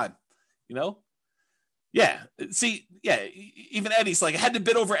all the time, Yeah. See, yeah, even Eddie's like, I had to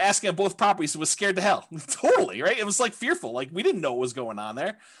bid over asking on both properties, so was scared to hell. Totally, right? It was like fearful. Like we didn't know what was going on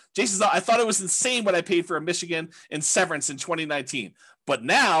there. Jason's, I thought it was insane what I paid for a Michigan in severance in 2019. But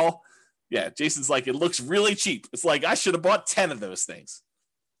now, yeah, Jason's like, it looks really cheap. It's like, I should have bought 10 of those things.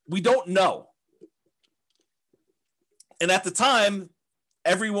 We don't know. And at the time,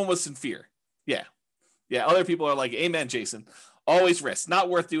 everyone was in fear. Yeah. Yeah. Other people are like, amen, Jason. Always risk. Not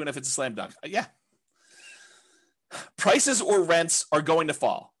worth doing if it's a slam dunk. Yeah. prices or rents are going to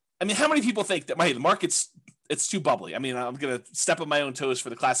fall. I mean, how many people think that the market's it's too bubbly? I mean, I'm going to step on my own toes for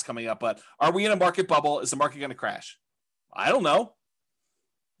the class coming up, but are we in a market bubble? Is the market going to crash? I don't know.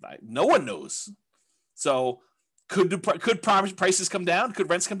 No one knows. So could prices come down? Could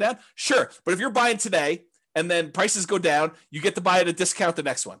rents come down? Sure. But if you're buying today and then prices go down, you get to buy at a discount the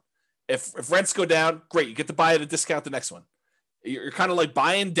next one. If rents go down, great. You get to buy at a discount the next one. You're kind of like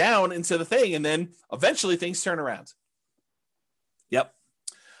buying down into the thing, and then eventually things turn around. Yep.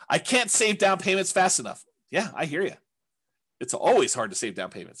 I can't save down payments fast enough. Yeah, I hear you. It's always hard to save down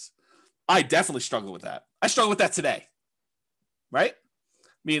payments. I definitely struggle with that. I struggle with that today. Right?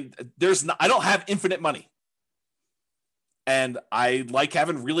 I mean, I don't have infinite money. And I like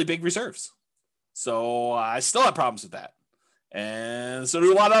having really big reserves. So I still have problems with that. And so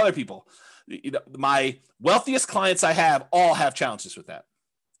do a lot of other people. You know, my wealthiest clients I have all have challenges with that.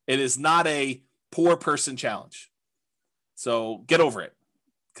 It is not a poor person challenge. So get over it,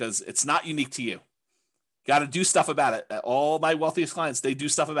 because it's not unique to you. Got to do stuff about it. All my wealthiest clients, they do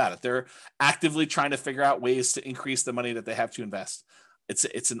stuff about it. They're actively trying to figure out ways to increase the money that they have to invest.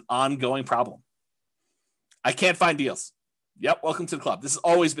 It's an ongoing problem. I can't find deals. Yep, welcome to the club. This has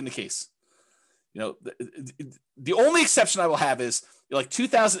always been the case. You know, the only exception I will have is like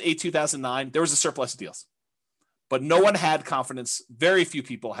 2008, 2009, there was a surplus of deals. But no one had confidence. Very few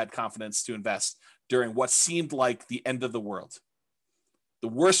people had confidence to invest during what seemed like the end of the world. The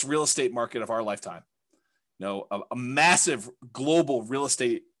worst real estate market of our lifetime. You know, a massive global real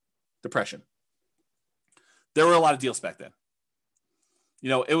estate depression. There were a lot of deals back then. You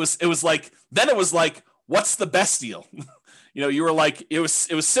know, it was like, what's the best deal? You know, you were like, it was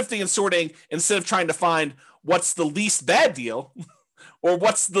sifting and sorting instead of trying to find what's the least bad deal or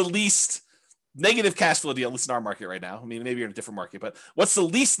what's the least negative cash flow deal, at least in our market right now. I mean, maybe you're in a different market, but what's the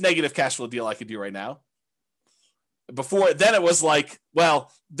least negative cash flow deal I could do right now? Before then it was like, well,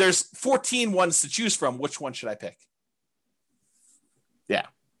 there's 14 ones to choose from. Which one should I pick? Yeah.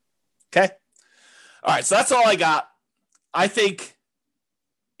 Okay. All right. So that's all I got. I think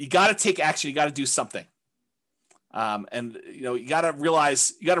you got to take action. You got to do something. And you know, you got to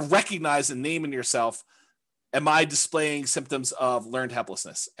realize, you got to recognize and name in yourself, am I displaying symptoms of learned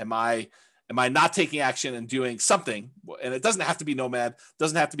helplessness? Am I not taking action and doing something? And it doesn't have to be Nomad,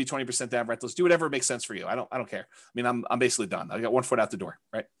 doesn't have to be 20% down rentals. Do whatever makes sense for you. I don't care. I mean, I'm basically done. I got one foot out the door,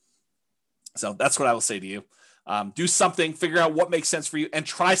 right? So that's what I will say to you. Do something, figure out what makes sense for you, and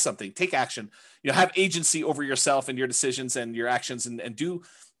try something. Take action. You know, have agency over yourself and your decisions and your actions, and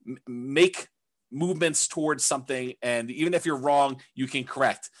make movements towards something. And even if you're wrong, you can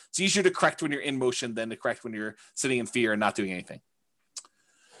correct. It's easier to correct when you're in motion than to correct when you're sitting in fear and not doing anything.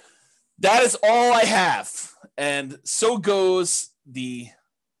 That is all I have. And so goes the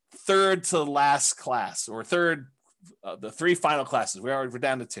third to last class, or the three final classes. We're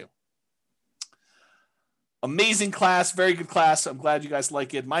down to two. Amazing class, very good class. I'm glad you guys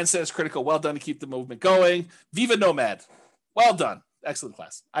like it. Mindset is critical. Well done to keep the movement going. Viva Nomad. Well done. Excellent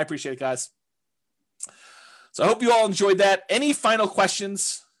class. I appreciate it, guys. So I hope you all enjoyed that. Any final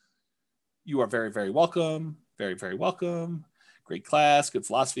questions? You are very, very welcome. Very, very welcome. Great class, good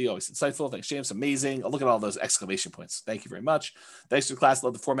philosophy, always insightful. Thanks, James. Amazing. Look at all those exclamation points. Thank you very much. Thanks for the class.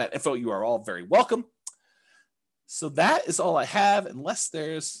 Love the format info. You are all very welcome. So that is all I have, unless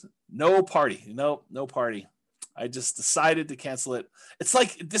there's no party. No party. I just decided to cancel it. It's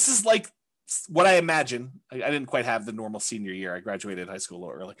like, this is like what I imagine. I didn't quite have the normal senior year. I graduated high school a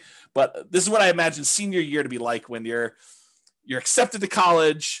little early. But this is what I imagine senior year to be like when you're accepted to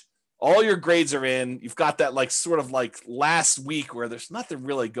college. All your grades are in. You've got that like sort of like last week where there's nothing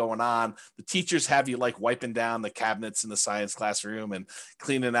really going on. The teachers have you like wiping down the cabinets in the science classroom and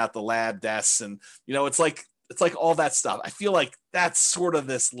cleaning out the lab desks. And, you know, it's like all that stuff. I feel like that's sort of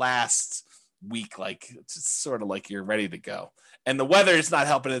this last week. Like it's sort of like you're ready to go. And the weather is not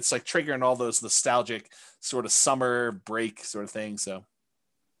helping. It's like triggering all those nostalgic sort of summer break sort of thing. So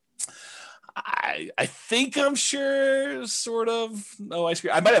I think I'm sure sort of no ice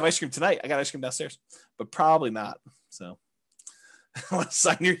cream. I might have ice cream tonight. I got ice cream downstairs, but probably not. So I want to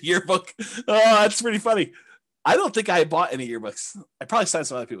sign your yearbook. Oh, that's pretty funny. I don't think I bought any yearbooks. I probably signed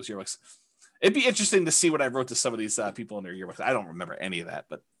some other people's yearbooks. It'd be interesting to see what I wrote to some of these people in their yearbooks. I don't remember any of that,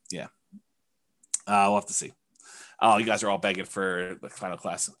 but yeah. We'll have to see. Oh, you guys are all begging for the final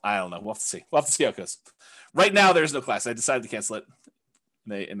class. I don't know. We'll have to see. We'll have to see how it goes. Right now, there's no class. I decided to cancel it.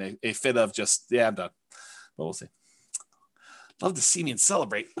 In a fit of just, yeah, I'm done. But we'll see. Love to see me and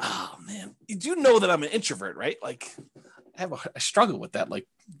celebrate. Oh, man. You do know that I'm an introvert, right? Like, I struggle with that. Like,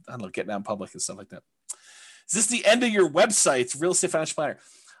 I don't know, getting out in public and stuff like that. Is this the end of your website, Real Estate Financial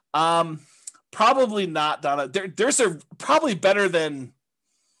Planner? Probably not, Donna. There's a probably better than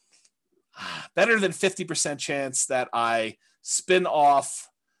 50% chance that I spin off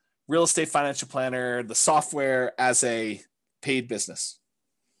Real Estate Financial Planner, the software, as a paid business.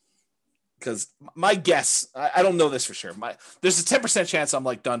 Because my guess, I don't know this for sure. There's a 10% chance I'm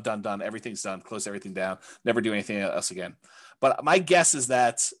like, done. Everything's done. Close everything down. Never do anything else again. But my guess is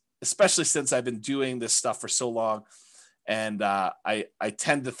that, especially since I've been doing this stuff for so long, and I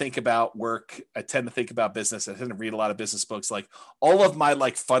tend to think about work. I tend to think about business. I tend to read a lot of business books. Like all of my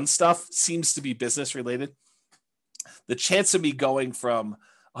like fun stuff seems to be business related. The chance of me going from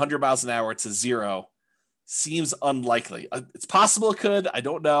 100 miles an hour to 0 seems unlikely. It's possible it could. I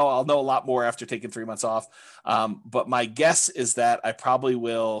don't know. I'll know a lot more after taking 3 months off. But my guess is that I probably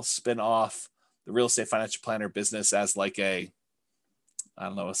will spin off the Real Estate Financial Planner business as like a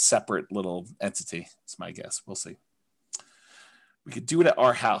separate little entity. It's my guess. We'll see. We could do it at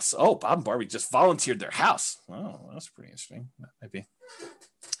our house. Oh, Bob and Barbie just volunteered their house. Oh, that's pretty interesting. Maybe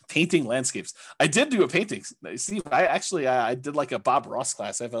painting landscapes. I did do a painting. Steve, I did like a Bob Ross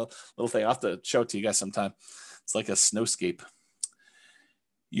class. I have a little thing. I'll have to show it to you guys sometime. It's like a snowscape.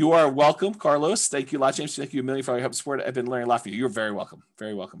 You are welcome, Carlos. Thank you a lot, James. Thank you a million for all your help and support. I've been learning a lot from you. You're very welcome.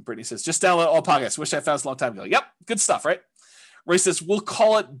 Very welcome. Brittany says, just download all podcasts. Wish I found this a long time ago. Yep. Good stuff, right? Ray says, we'll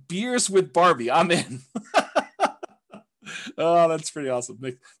call it Beers with Barbie. I'm in. Oh, that's pretty awesome.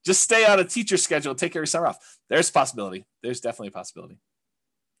 Nick, just stay on a teacher schedule. Take your summer off. There's a possibility. There's definitely a possibility.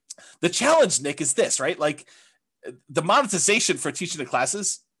 The challenge, Nick, is this, right? Like the monetization for teaching the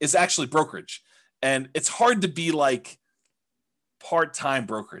classes is actually brokerage. And it's hard to be like part-time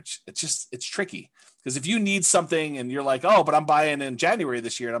brokerage. It's tricky. Because if you need something and you're like, oh, but I'm buying in January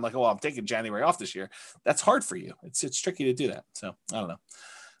this year. And I'm like, oh, well, I'm taking January off this year. That's hard for you. It's tricky to do that. So I don't know.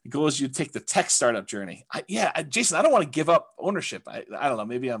 The goal is you take the tech startup journey. Jason, I don't want to give up ownership. I don't know.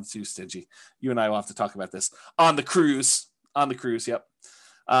 Maybe I'm too stingy. You and I will have to talk about this on the cruise. Yep.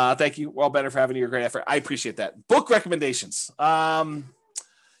 Thank you. Well, better for having your great effort. I appreciate that. Book recommendations.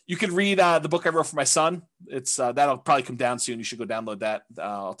 You can read the book I wrote for my son. It's that'll probably come down soon. You should go download that.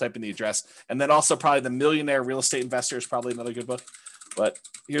 I'll type in the address. And then also probably The Millionaire Real Estate Investor is probably another good book. But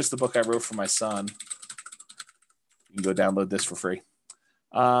here's the book I wrote for my son. You can go download this for free.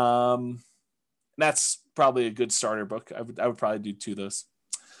 That's probably a good starter book. I would probably do 2 of those.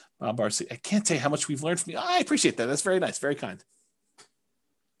 Barcy, I can't tell you how much we've learned from you. I appreciate that. That's very nice. Very kind.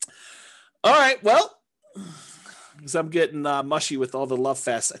 All right. Well, because I'm getting mushy with all the love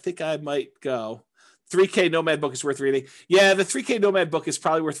fest, I think I might go. 3K Nomad book is worth reading. Yeah, the 3K Nomad book is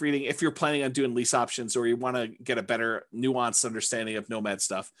probably worth reading if you're planning on doing lease options or you want to get a better nuanced understanding of Nomad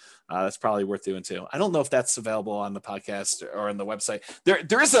stuff. That's probably worth doing too. I don't know if that's available on the podcast or on the website.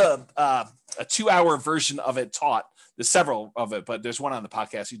 There is a 2-hour version of it taught. There's several of it, but there's one on the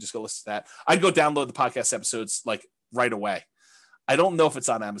podcast. You just go listen to that. I'd go download the podcast episodes like right away. I don't know if it's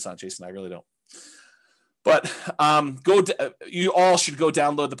on Amazon, Jason. I really don't. But you all should go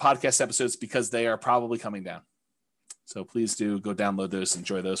download the podcast episodes because they are probably coming down. So please do go download those,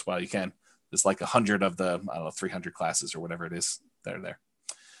 enjoy those while you can. There's like 100 of the 300 classes or whatever it is that are there.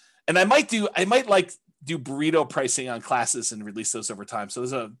 And I might do burrito pricing on classes and release those over time. So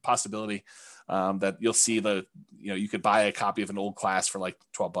there's a possibility that you'll see you could buy a copy of an old class for like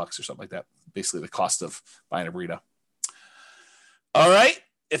 $12 or something like that. Basically the cost of buying a burrito. All right.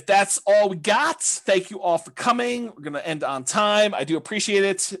 If that's all we got, thank you all for coming. We're going to end on time. I do appreciate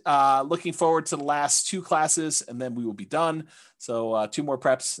it. Looking forward to the last 2 classes, and then we will be done. So 2 more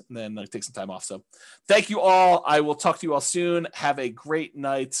preps, and then take some time off. So thank you all. I will talk to you all soon. Have a great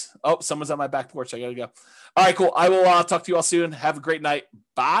night. Oh, someone's on my back porch. I got to go. All right, cool. I will talk to you all soon. Have a great night.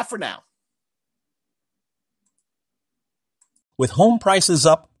 Bye for now. With home prices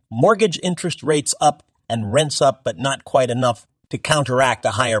up, mortgage interest rates up, and rents up, but not quite enough to counteract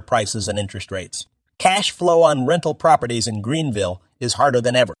the higher prices and interest rates, cash flow on rental properties in Greenville is harder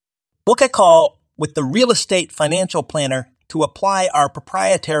than ever. Book a call with the Real Estate Financial Planner to apply our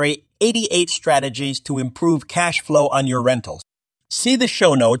proprietary 88 strategies to improve cash flow on your rentals. See the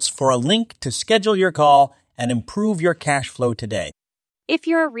show notes for a link to schedule your call and improve your cash flow today. If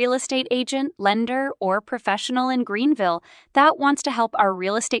you're a real estate agent, lender, or professional in Greenville that wants to help our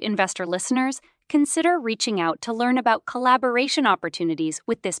real estate investor listeners, consider reaching out to learn about collaboration opportunities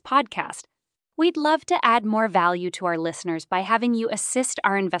with this podcast. We'd love to add more value to our listeners by having you assist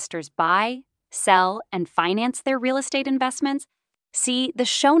our investors buy, sell, and finance their real estate investments. See the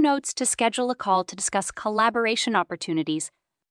show notes to schedule a call to discuss collaboration opportunities